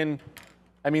thinking,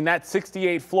 I mean, that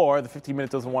 68 floor, the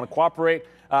 15-minute doesn't want to cooperate.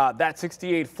 That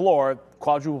 68 floor,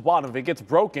 quadruple bottom, if it gets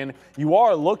broken, you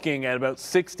are looking at about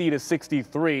 60 to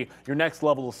 63, your next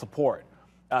level of support.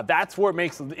 That's where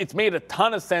it's made a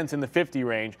ton of sense in the 50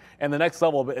 range, and the next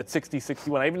level at 60,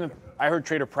 61. I heard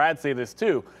Trader Prad say this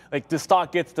too. Like, the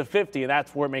stock gets to 50, and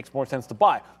that's where it makes more sense to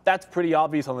buy. That's pretty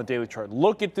obvious on the daily chart.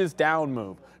 Look at this down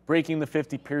move, breaking the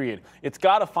 50 period. It's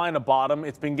got to find a bottom.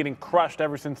 It's been getting crushed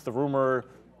ever since the rumor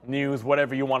news,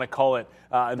 whatever you want to call it,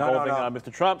 involving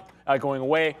Mr. Trump going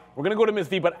away. We're going to go to Ms.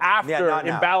 V, but after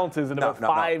imbalances in about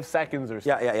 5 seconds or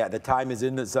so. Yeah. The time is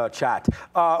in this chat.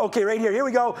 Okay, right here. Here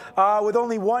we go. With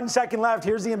only 1 second left,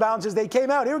 here's the imbalances. They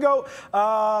came out. Here we go.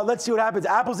 Let's see what happens.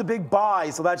 Apple's a big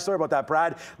buy, so sorry about that,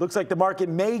 Brad. Looks like the market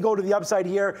may go to the upside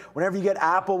here. Whenever you get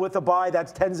Apple with a buy,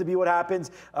 that tends to be what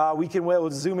happens.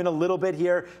 We'll zoom in a little bit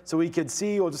here so we can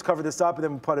see. We'll just cover this up and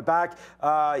then we'll put it back.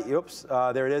 Oops,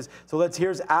 there it is. So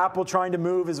here's Apple trying to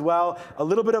move as well. A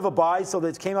little bit of a buy, so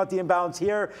that came out the imbalance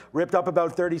here, ripped up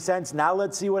about 30 cents. Now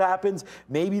let's see what happens.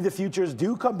 Maybe the futures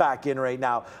do come back in right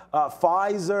now.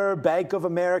 Pfizer, Bank of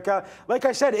America. Like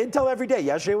I said, Intel every day.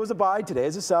 Yesterday was a buy, today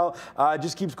is a sell. It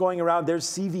just keeps going around. There's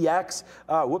CVX,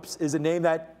 is a name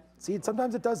that, see,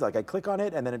 sometimes it does. Like, I click on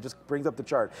it, and then it just brings up the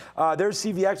chart. There's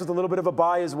CVX with a little bit of a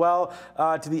buy as well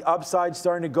to the upside,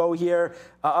 starting to go here.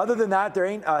 Other than that, there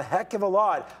ain't a heck of a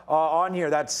lot on here.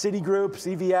 That's Citigroup,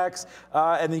 CVX,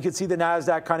 and then you can see the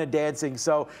NASDAQ kind of dancing.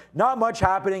 So not much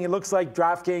happening. It looks like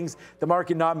DraftKings, the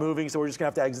market not moving, so we're just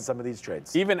going to have to exit some of these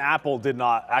trades. Even Apple did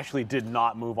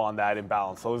not move on that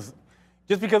imbalance. So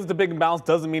just because it's a big imbalance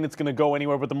doesn't mean it's going to go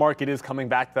anywhere, but the market is coming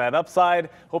back to that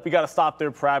upside. Hope you got to stop there,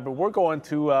 Prad, but we're going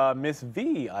to Miss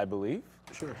V, I believe.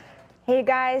 Sure. Hey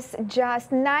guys,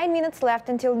 just 9 minutes left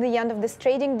until the end of this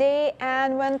trading day,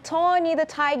 and when Tony the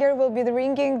Tiger will be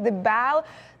ringing the bell,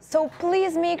 so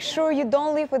please make sure you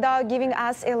don't leave without giving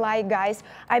us a like, guys.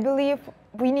 I believe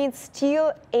we need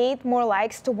still 8 more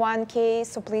likes to 1K,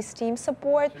 so please team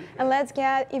support, and let's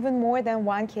get even more than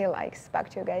 1K likes. Back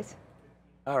to you guys.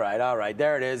 All right.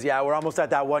 There it is. Yeah, we're almost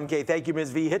at that 1K. Thank you, Ms.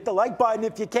 V. Hit the like button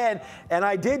if you can. And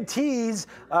I did tease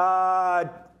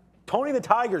Tony the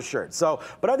Tiger shirt. So,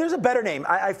 but there's a better name.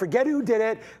 I forget who did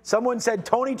it. Someone said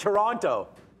Tony Toronto.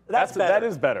 That's better. That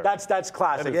is better. That's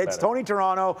classic. It's better. Tony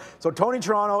Toronto. So Tony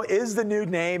Toronto is the new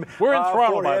name. We're in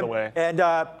Toronto, by the way. And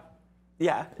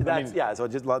Yeah, so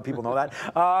just let people know that.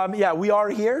 Yeah, we are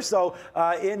here. So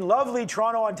in lovely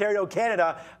Toronto, Ontario,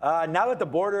 Canada, now that the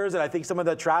borders and I think some of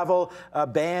the travel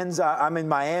bans, I'm in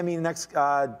Miami the next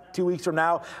 2 weeks from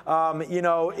now. You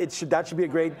know, that should be a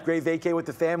great vacay with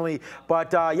the family.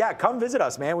 But yeah, come visit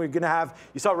us, man. We're going to have,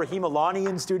 you saw Raheem Alani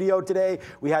in studio today.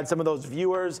 We had some of those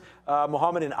viewers,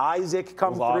 Mohammed and Isaac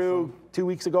come through. Awesome. 2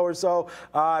 weeks ago or so,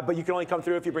 but you can only come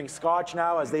through if you bring scotch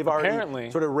now, as they've already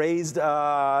sort of raised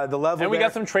the level. And we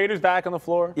got some traders back on the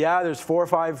floor. Yeah, there's four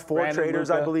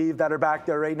traders, I believe, that are back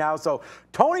there right now. So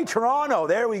Tony Toronto,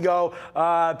 there we go.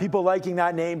 People liking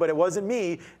that name, but it wasn't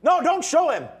me. No, don't show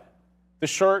him. The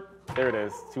shirt, there it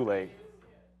is. Too late.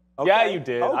 Okay. Yeah, you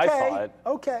did. Okay. I saw it.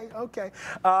 Okay.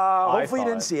 Hopefully you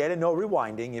didn't see it, and no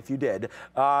rewinding if you did.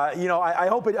 You know, I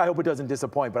hope it doesn't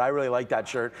disappoint, but I really like that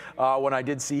shirt when I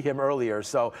did see him earlier.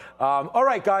 So, all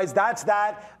right, guys, that's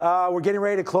that. We're getting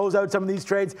ready to close out some of these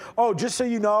trades. Oh, just so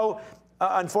you know,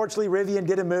 unfortunately, Rivian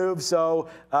did a move, so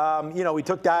you know, we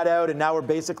took that out, and now we're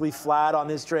basically flat on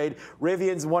this trade.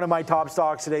 Rivian's one of my top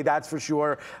stocks today, that's for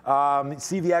sure.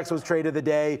 CVX was trade of the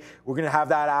day. We're going to have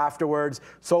that afterwards.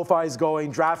 SoFi is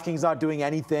going. DraftKings not doing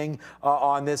anything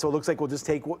on this, so it looks like we'll just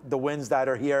take the wins that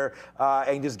are here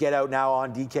and just get out now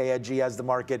on DKEDG as the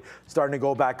market starting to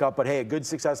go back up. But hey, a good,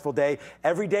 successful day.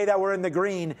 Every day that we're in the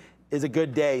green is a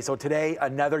good day. So today,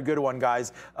 another good one,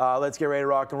 guys. Let's get ready to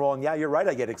rock and roll. And yeah, you're right,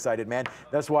 I get excited, man.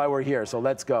 That's why we're here, so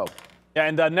let's go. Yeah,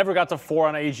 and never got to 4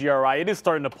 on AGRI. It is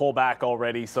starting to pull back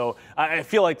already, so I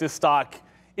feel like this stock,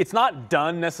 it's not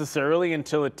done necessarily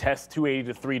until it tests $2.80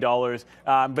 to $3,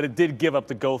 but it did give up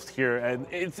the ghost here. And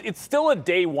it's still a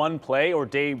day one play, or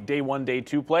day one, day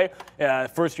two play.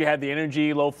 First you had the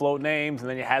energy, low float names, and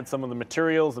then you had some of the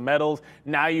materials, the metals.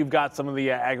 Now you've got some of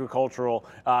the agricultural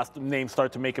names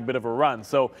start to make a bit of a run.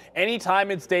 So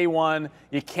anytime it's day one,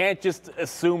 you can't just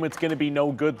assume it's going to be no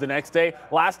good the next day.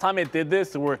 Last time it did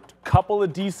this, there were a couple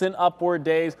of decent upward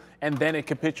days, and then it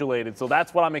capitulated. So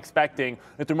that's what I'm expecting,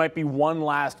 that there might be one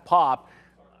last pop.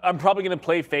 I'm probably going to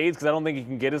play fades because I don't think you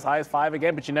can get as high as 5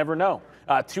 again, but you never know.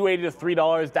 $2.80 to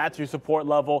 $3, that's your support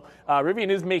level.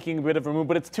 Rivian is making a bit of a move,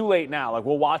 but it's too late now. Like,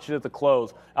 we'll watch it at the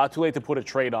close. Too late to put a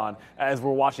trade on as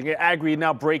we're watching it. Agri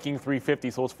now breaking 350,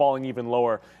 so it's falling even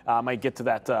lower. Might get to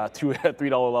that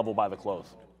 $3 level by the close.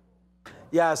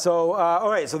 Yeah, so, all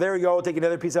right, so there we go. We'll take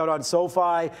another piece out on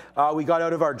SoFi. We got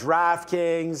out of our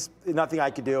DraftKings. Nothing I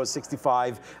could do. It was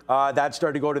 65. That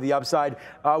started to go to the upside.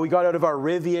 We got out of our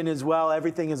Rivian as well.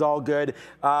 Everything is all good,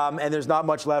 and there's not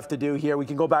much left to do here. We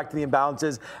can go back to the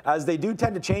imbalances, as they do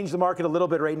tend to change the market a little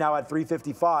bit right now at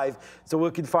 355. So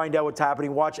we can find out what's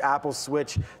happening. Watch Apple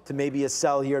switch to maybe a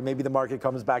sell here. Maybe the market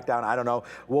comes back down. I don't know.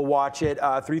 We'll watch it.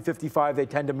 355, they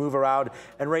tend to move around.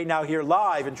 And right now here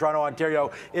live in Toronto,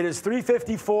 Ontario, it is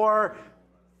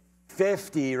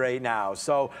 354.50 right now.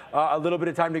 So a little bit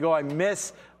of time to go. I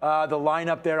miss the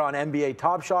lineup there on NBA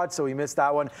Top Shot, so we missed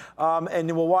that one. And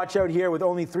then we'll watch out here with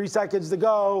only 3 seconds to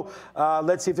go.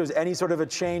 Let's see if there's any sort of a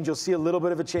change. You'll see a little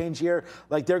bit of a change here.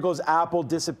 Like, there goes Apple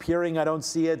disappearing. I don't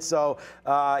see it. So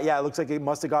yeah, it looks like it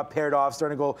must have got paired off,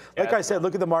 starting to go. Like I said,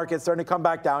 look at the market starting to come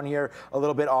back down here a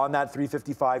little bit on that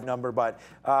 355 number, but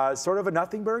sort of a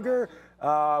nothing burger.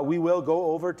 We will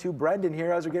go over to Brendan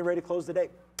here as we're getting ready to close the day.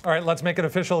 All right, let's make it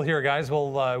official here, guys.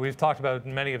 We've talked about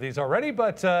many of these already,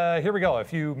 but here we go.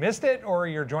 If you missed it or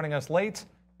you're joining us late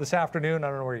this afternoon, I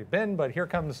don't know where you've been, but here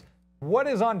comes what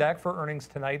is on deck for earnings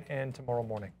tonight and tomorrow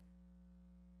morning.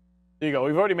 There you go.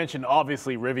 We've already mentioned,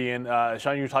 obviously, Rivian.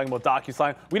 Sean, you were talking about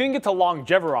DocuSign. We didn't get to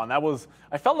Longeveron.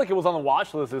 I felt like it was on the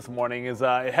watch list this morning. It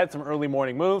had some early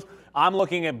morning moves. I'm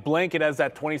looking at Blink. It has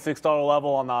that $26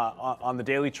 level on the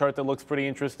daily chart that looks pretty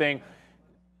interesting.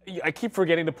 I keep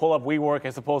forgetting to pull up WeWork. I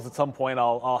suppose at some point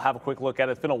I'll have a quick look at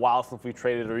it. It's been a while since we've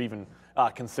traded or even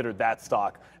considered that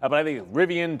stock. But I think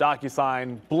Rivian,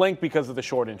 DocuSign, Blink because of the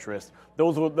short interest.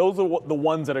 Those are the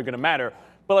ones that are going to matter.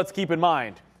 But let's keep in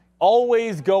mind,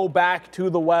 always go back to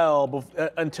the well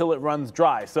until it runs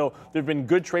dry. So there have been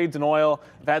good trades in oil.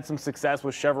 I've had some success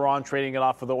with Chevron trading it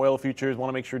off of the oil futures. Want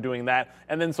to make sure doing that.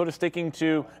 And then sort of sticking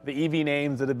to the EV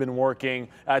names that have been working.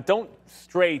 Don't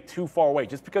stray too far away.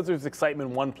 Just because there's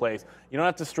excitement in one place, you don't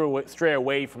have to stray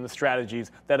away from the strategies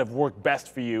that have worked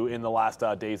best for you in the last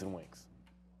days and weeks.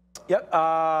 Yep.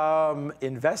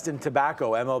 Invest in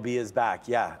tobacco. MLB is back.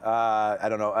 Yeah. I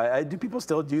don't know. Do people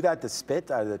still do that? The spit,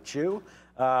 the chew?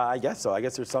 I guess so. I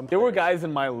guess there's some. There were guys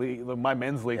in my league, my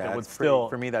men's league, that would still.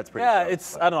 For me, that's pretty. Yeah,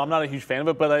 tough, I don't know. I'm not a huge fan of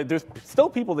it, but there's still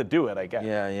people that do it, I guess.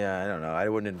 Yeah. I don't know. I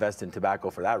wouldn't invest in tobacco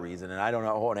for that reason, and I don't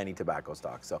own any tobacco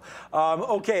stocks. So,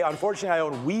 okay. Unfortunately, I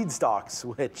own weed stocks,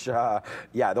 which,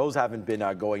 those haven't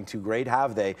been going too great,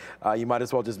 have they? You might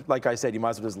as well just, like I said, you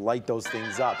might as well just light those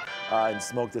things up and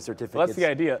smoke the certificates. Well, that's the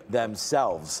idea.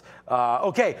 Themselves.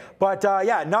 Okay, but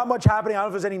not much happening. I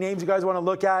don't know if there's any names you guys want to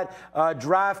look at.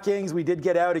 DraftKings, we did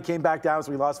get out. It came back down,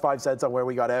 so we lost 5 cents on where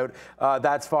we got out.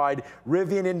 That's fine.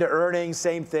 Rivian into earnings,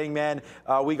 same thing, man.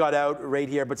 We got out right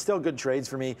here, but still good trades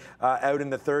for me. Out in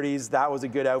the 30s, that was a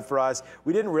good out for us.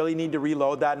 We didn't really need to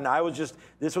reload that, and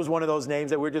this was one of those names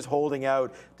that we're just holding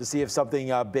out to see if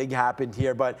something big happened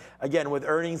here. But again, with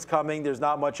earnings coming, there's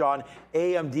not much on.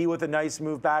 AMD with a nice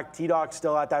move back. TDOC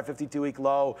still at that 52-week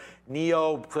low.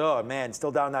 NEO,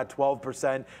 still down that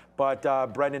 12%.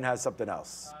 But Brendan has something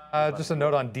else. Just a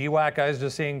note on DWAC, guys.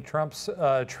 Just seeing Trump's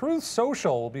Truth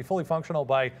Social will be fully functional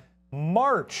by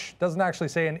March. Doesn't actually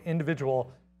say an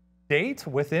individual date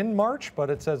within March, but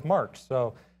it says March.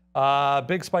 So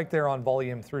big spike there on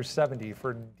volume through 70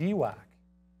 for DWAC.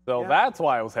 So that's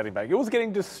why I was heading back. It was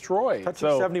getting destroyed. Touching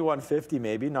 7150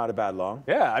 maybe, not a bad long.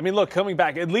 Yeah, I mean, look, coming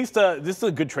back, at least this is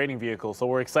a good trading vehicle. So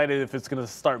we're excited if it's going to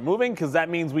start moving, because that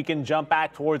means we can jump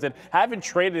back towards it. Haven't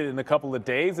traded in a couple of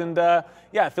days, and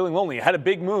feeling lonely. It had a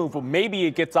big move, but maybe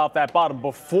it gets off that bottom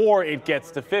before it gets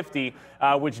to 50,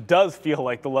 which does feel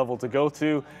like the level to go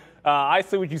to. I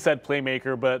see what you said,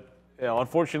 Playmaker, but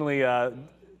unfortunately, the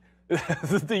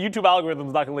YouTube algorithm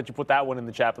is not going to let you put that one in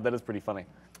the chat, but that is pretty funny.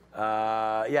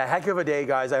 Heck of a day,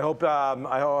 guys. I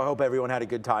hope everyone had a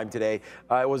good time today.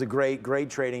 It was a great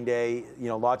trading day.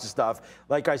 Lots of stuff.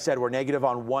 Like I said, we're negative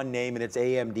on one name, and it's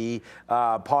AMD.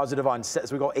 Positive on, so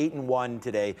we go 8-1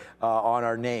 today on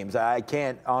our names. I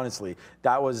can't, honestly.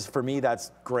 That was, for me,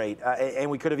 that's great. And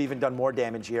we could have even done more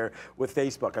damage here with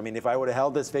Facebook. I mean, if I would have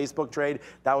held this Facebook trade,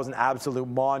 that was an absolute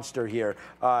monster here.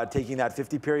 Taking that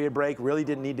 50-period break, really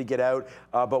didn't need to get out,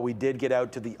 but we did get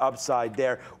out to the upside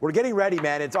there. We're getting ready,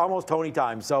 man. It's almost Tony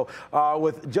time. So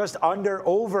with just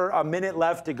over a minute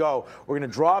left to go, we're going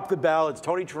to drop the bell. It's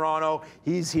Tony Toronto.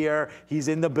 He's here. He's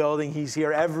in the building. He's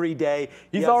here every day.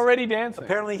 He's already dancing.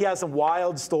 Apparently he has some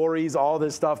wild stories, all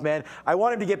this stuff, man. I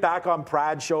want him to get back on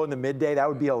Prad's show in the midday. That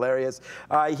would be hilarious.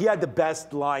 He had the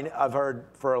best line I've heard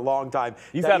for a long time.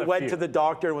 He went to the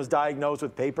doctor and was diagnosed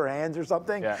with paper hands or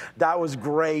something. Yeah. That was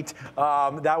great.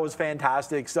 That was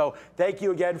fantastic. So thank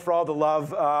you again for all the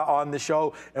love on the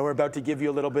show. And we're about to give you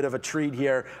a little bit of a treat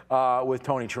here with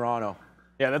Tony Toronto.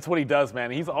 Yeah, that's what he does, man.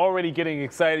 He's already getting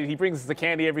excited. He brings us the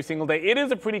candy every single day. It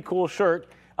is a pretty cool shirt.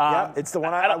 Yeah, it's the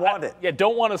one I wanted.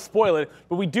 Don't want to spoil it,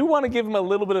 but we do want to give him a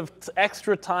little bit of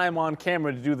extra time on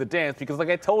camera to do the dance, because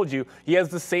like I told you, he has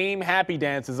the same happy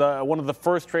dance as one of the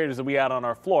first traders that we had on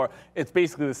our floor. It's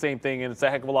basically the same thing, and it's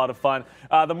a heck of a lot of fun.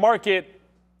 The market,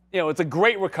 it's a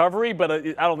great recovery, but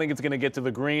I don't think it's going to get to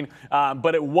the green.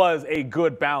 But it was a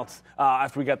good bounce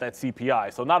after we got that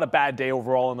CPI. So not a bad day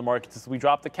overall in the markets. We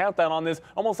dropped the countdown on this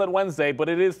almost at Wednesday, but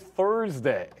it is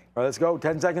Thursday. All right, let's go.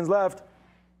 10 seconds left.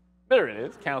 There it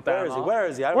is. Countdown. Where is he? Where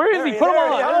is he? Where is he? Put him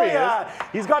on. There he is.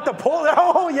 He's got the pull.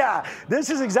 Oh, yeah. This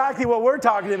is exactly what we're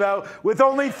talking about with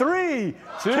only 3,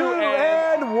 2,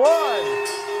 and 1.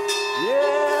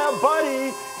 Yeah,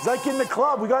 buddy. It's like in the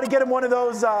club. We got to get him one of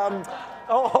those.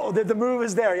 The move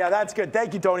is there. Yeah, that's good.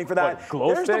 Thank you, Tony, for that.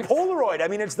 There's the Polaroid. I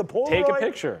mean, it's the Polaroid. Take a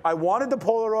picture. I wanted the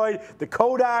Polaroid, the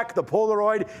Kodak, the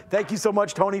Polaroid. Thank you so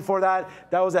much, Tony, for that.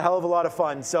 That was a hell of a lot of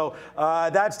fun. So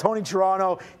that's Tony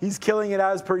Toronto. He's killing it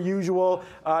as per usual.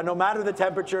 No matter the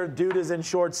temperature, dude is in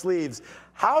short sleeves.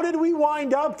 How did we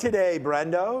wind up today,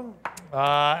 Brendo?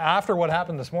 After what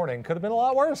happened this morning, could have been a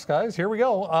lot worse, guys. Here we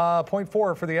go. 0.4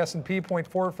 for the S&P,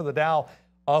 0.4 for the Dow.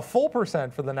 A full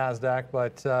percent for the NASDAQ,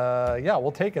 but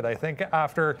we'll take it, I think.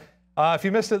 After, if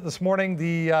you missed it this morning,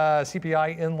 the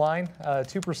CPI in line,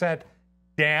 2%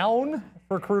 down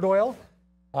for crude oil.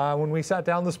 When we sat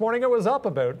down this morning, it was up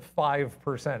about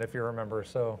 5%, if you remember.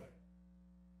 So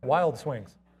wild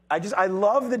swings. I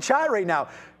love the chat right now.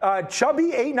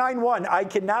 Chubby891, I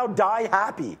can now die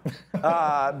happy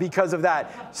because of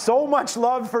that. So much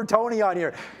love for Tony on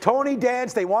here. Tony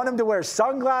danced. They want him to wear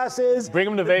sunglasses. Bring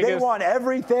him to Vegas. They want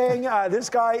everything. This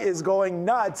guy is going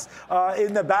nuts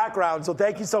in the background. So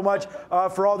thank you so much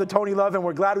for all the Tony love, and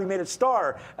we're glad we made a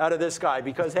star out of this guy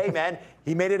because, hey, man,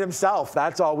 he made it himself.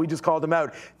 That's all. We just called him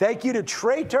out. Thank you to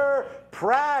Trader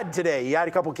Prad today. He had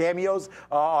a couple cameos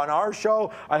on our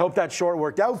show. I hope that short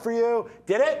worked out for you.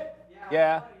 Did it?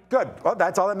 Yeah. Good. Well,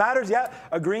 that's all that matters. Yeah,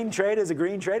 a green trade is a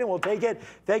green trade, and we'll take it.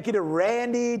 Thank you to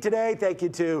Randy today. Thank you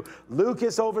to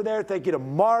Lucas over there. Thank you to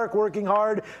Mark, working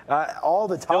hard all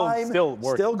the time.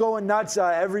 Still going nuts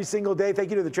every single day.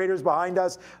 Thank you to the traders behind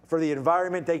us for the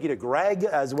environment. Thank you to Greg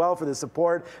as well for the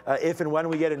support if and when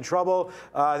we get in trouble.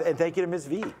 And thank you to Ms.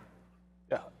 V.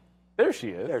 There she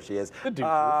is. There she is.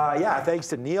 Yeah, thanks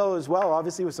to Neil as well,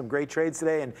 obviously, with some great trades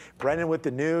today, and Brendan with the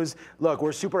news. Look,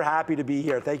 we're super happy to be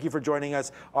here. Thank you for joining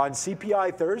us on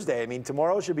CPI Thursday. I mean,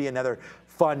 tomorrow should be another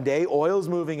fun day. Oil's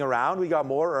moving around. We got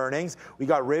more earnings. We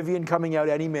got Rivian coming out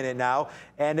any minute now,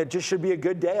 and it just should be a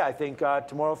good day, I think,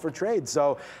 tomorrow for trades.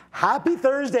 So happy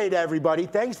Thursday to everybody.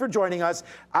 Thanks for joining us.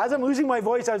 As I'm losing my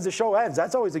voice as the show ends,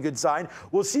 that's always a good sign.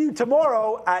 We'll see you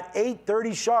tomorrow at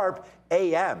 8:30 sharp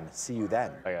a.m. See you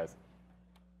then. Bye, guys.